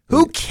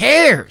 Who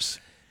cares?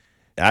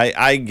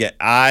 I get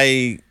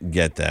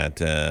that.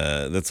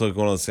 That's like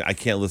one of those things. I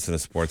can't listen to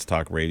sports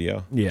talk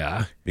radio.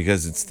 Yeah.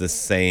 Because it's the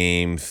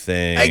same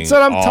thing. That's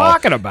what I'm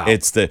talking about.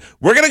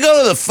 We're going to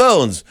go to the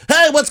phones.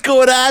 Hey, what's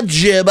going on,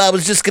 Jim? I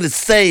was just going to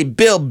say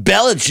Bill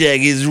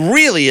Belichick is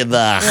really in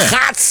the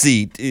hot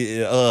seat.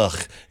 Ugh.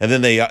 And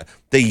then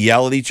they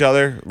yell at each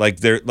other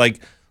like they're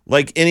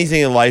like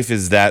anything in life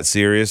is that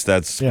serious.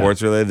 That's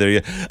sports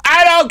related.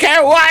 I don't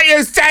care what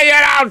you say. You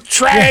don't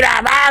trade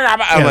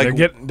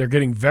him. They're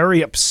getting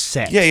very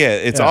upset. Yeah.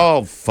 It's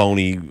all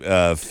phony,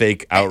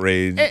 fake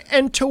outrage.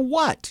 And to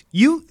what?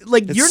 You're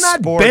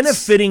not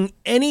benefiting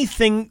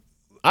anything.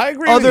 I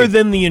agree. Other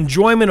than the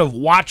enjoyment of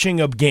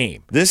watching a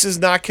game. This is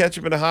not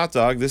ketchup in a hot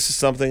dog. This is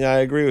something I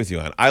agree with you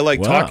on. I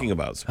like talking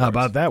about sports. How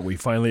about that? We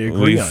finally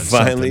agree on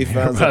something.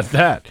 How about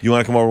that? You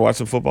want to come over and watch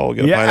some football? We'll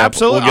get a pineapple.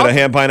 Absolutely. We'll get a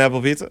ham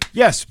pineapple pizza.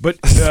 Yes, but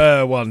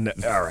all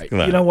right.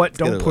 You know what?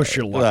 Don't push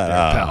your luck there,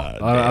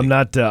 pal. I'm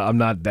not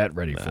that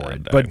ready for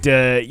it. But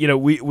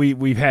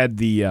we've had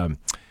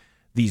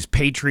these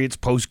Patriots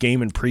post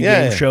game and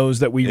pregame shows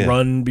that we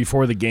run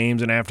before the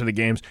games and after the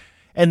games.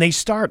 And they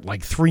start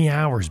like 3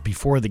 hours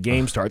before the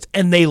game starts,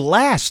 and they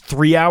last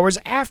 3 hours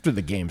after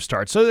the game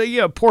starts.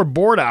 So, poor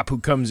Bordop who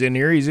comes in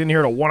here, he's in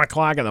here till 1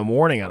 o'clock in the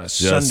morning on a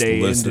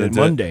Sunday into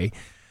Monday,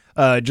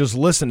 just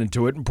listening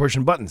to it and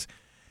pushing buttons.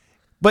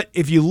 But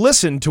if you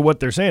listen to what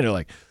they're saying, they're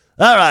like,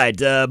 all right,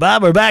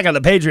 Bob, we're back on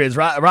the Patriots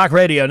Rock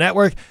Radio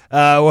Network.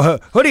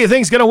 Who do you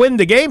think's going to win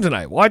the game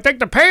tonight? Well, I think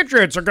the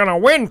Patriots are going to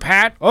win,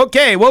 Pat.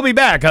 Okay, we'll be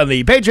back on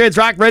the Patriots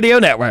Rock Radio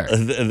Network.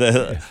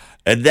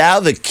 And now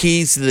the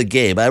keys to the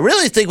game. I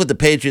really think what the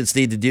Patriots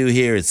need to do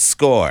here is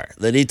score.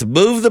 They need to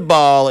move the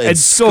ball and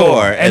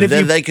score, and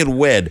then they can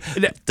win.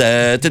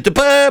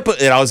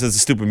 It always has the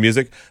stupid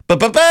music. The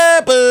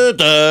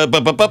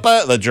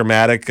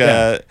dramatic.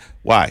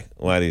 Why?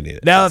 Why do you need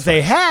it? Now, if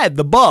they had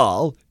the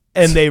ball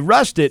and they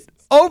rushed it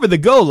over the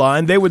goal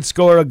line, they would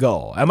score a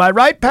goal. Am I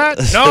right, Pat?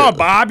 No,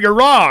 Bob, you're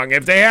wrong.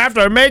 If they have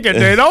to make it,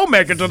 they don't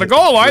make it to the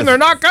goal line, they're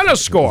not going to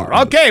score.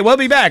 Okay, we'll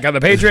be back on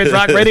the Patriots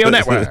Rock Radio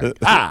Network.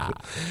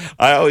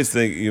 I always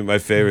think my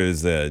favorite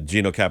is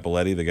Gino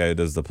Capoletti, the guy who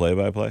does the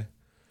play-by-play.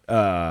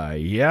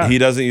 Yeah. He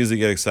doesn't usually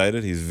get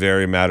excited. He's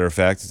very matter of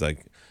fact. He's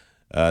like,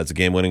 it's a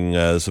game-winning.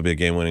 This will be a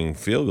game-winning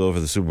field goal for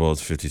the Super Bowl.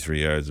 It's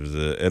 53 yards.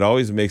 It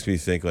always makes me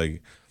think,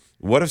 like,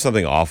 what if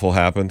something awful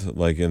happened,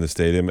 like in the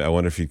stadium? I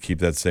wonder if you'd keep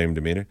that same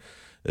demeanor.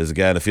 There's a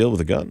guy in the field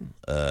with a gun.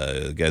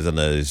 The guy's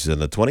he's in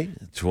the 20,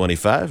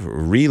 25,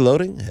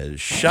 reloading, has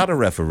shot a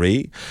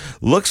referee,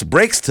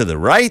 breaks to the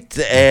right,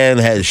 and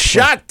has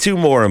shot 2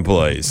 more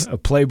employees. A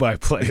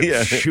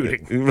play-by-play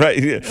shooting.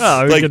 Right. Yeah.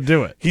 Oh, we could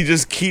do it. He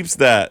just keeps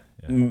that.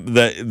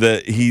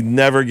 He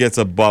never gets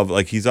above,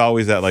 like he's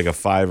always at like a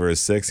 5 or a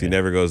 6. He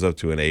never goes up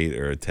to an 8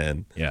 or a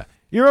 10. Yeah.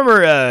 You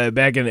remember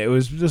back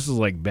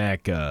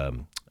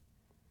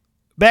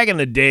back in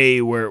the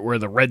day where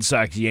the Red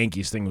Sox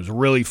Yankees thing was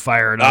really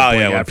fired up. Oh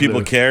yeah, when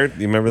people cared.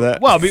 You remember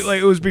that? Well,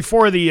 it was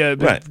before the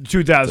Right.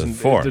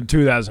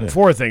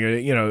 2004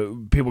 thing. You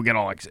know, people get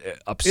all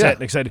upset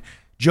and excited.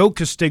 Joe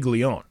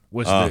Castiglione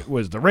was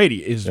the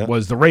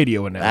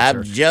radio announcer.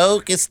 I'm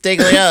Joe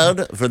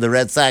Castiglione for the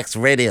Red Sox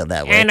radio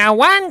network. And a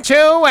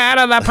 1-2 out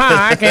of the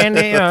park, and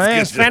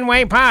it's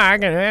Fenway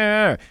Park.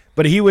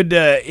 But he would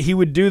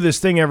do this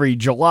thing every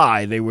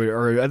July. I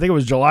think it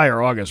was July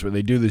or August, where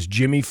they do this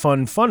Jimmy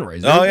Fund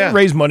fundraiser. They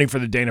raise money for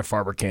the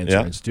Dana-Farber Cancer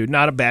Institute.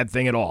 Not a bad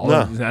thing at all.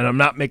 No. And I'm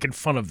not making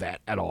fun of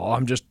that at all.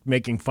 I'm just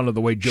making fun of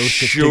the way Joe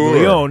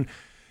Castiglione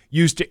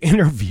used to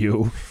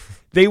interview.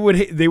 They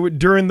would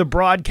during the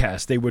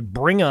broadcast, they would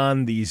bring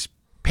on these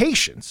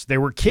patients. They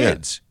were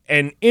kids.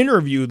 And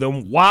interview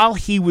them while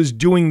he was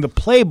doing the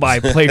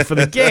play-by-play for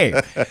the game.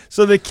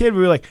 So the kid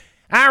would be like,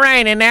 all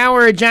right, and now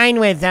we're joined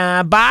with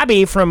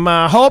Bobby from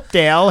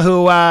Hopedale,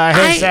 who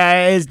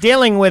is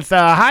dealing with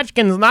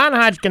non-Hodgkin's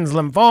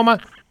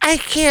lymphoma. I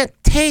can't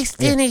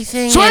taste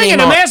anything Swinging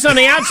anymore. a miss on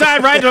the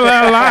outside right to the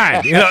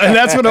line. And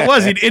that's what it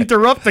was. He'd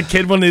interrupt the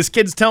kid when his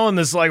kid's telling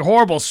this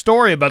horrible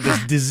story about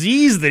this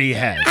disease that he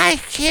had. I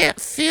can't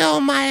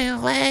feel my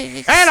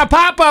legs. And a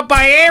pop-up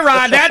by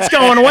A-Rod. That's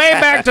going way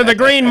back to the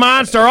Green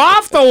Monster.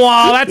 Off the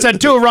wall. That's a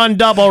 2-run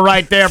double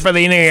right there for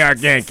the New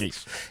York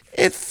Yankees.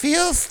 It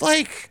feels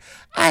like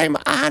I'm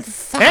on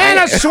fire. And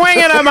a swing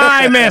and a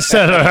my miss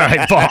at the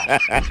right ball.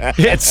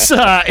 It's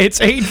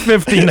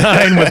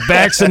 8:59 with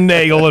Bax and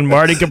Nagle and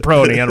Marty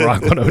Caproni on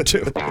Rock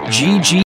 102. GG.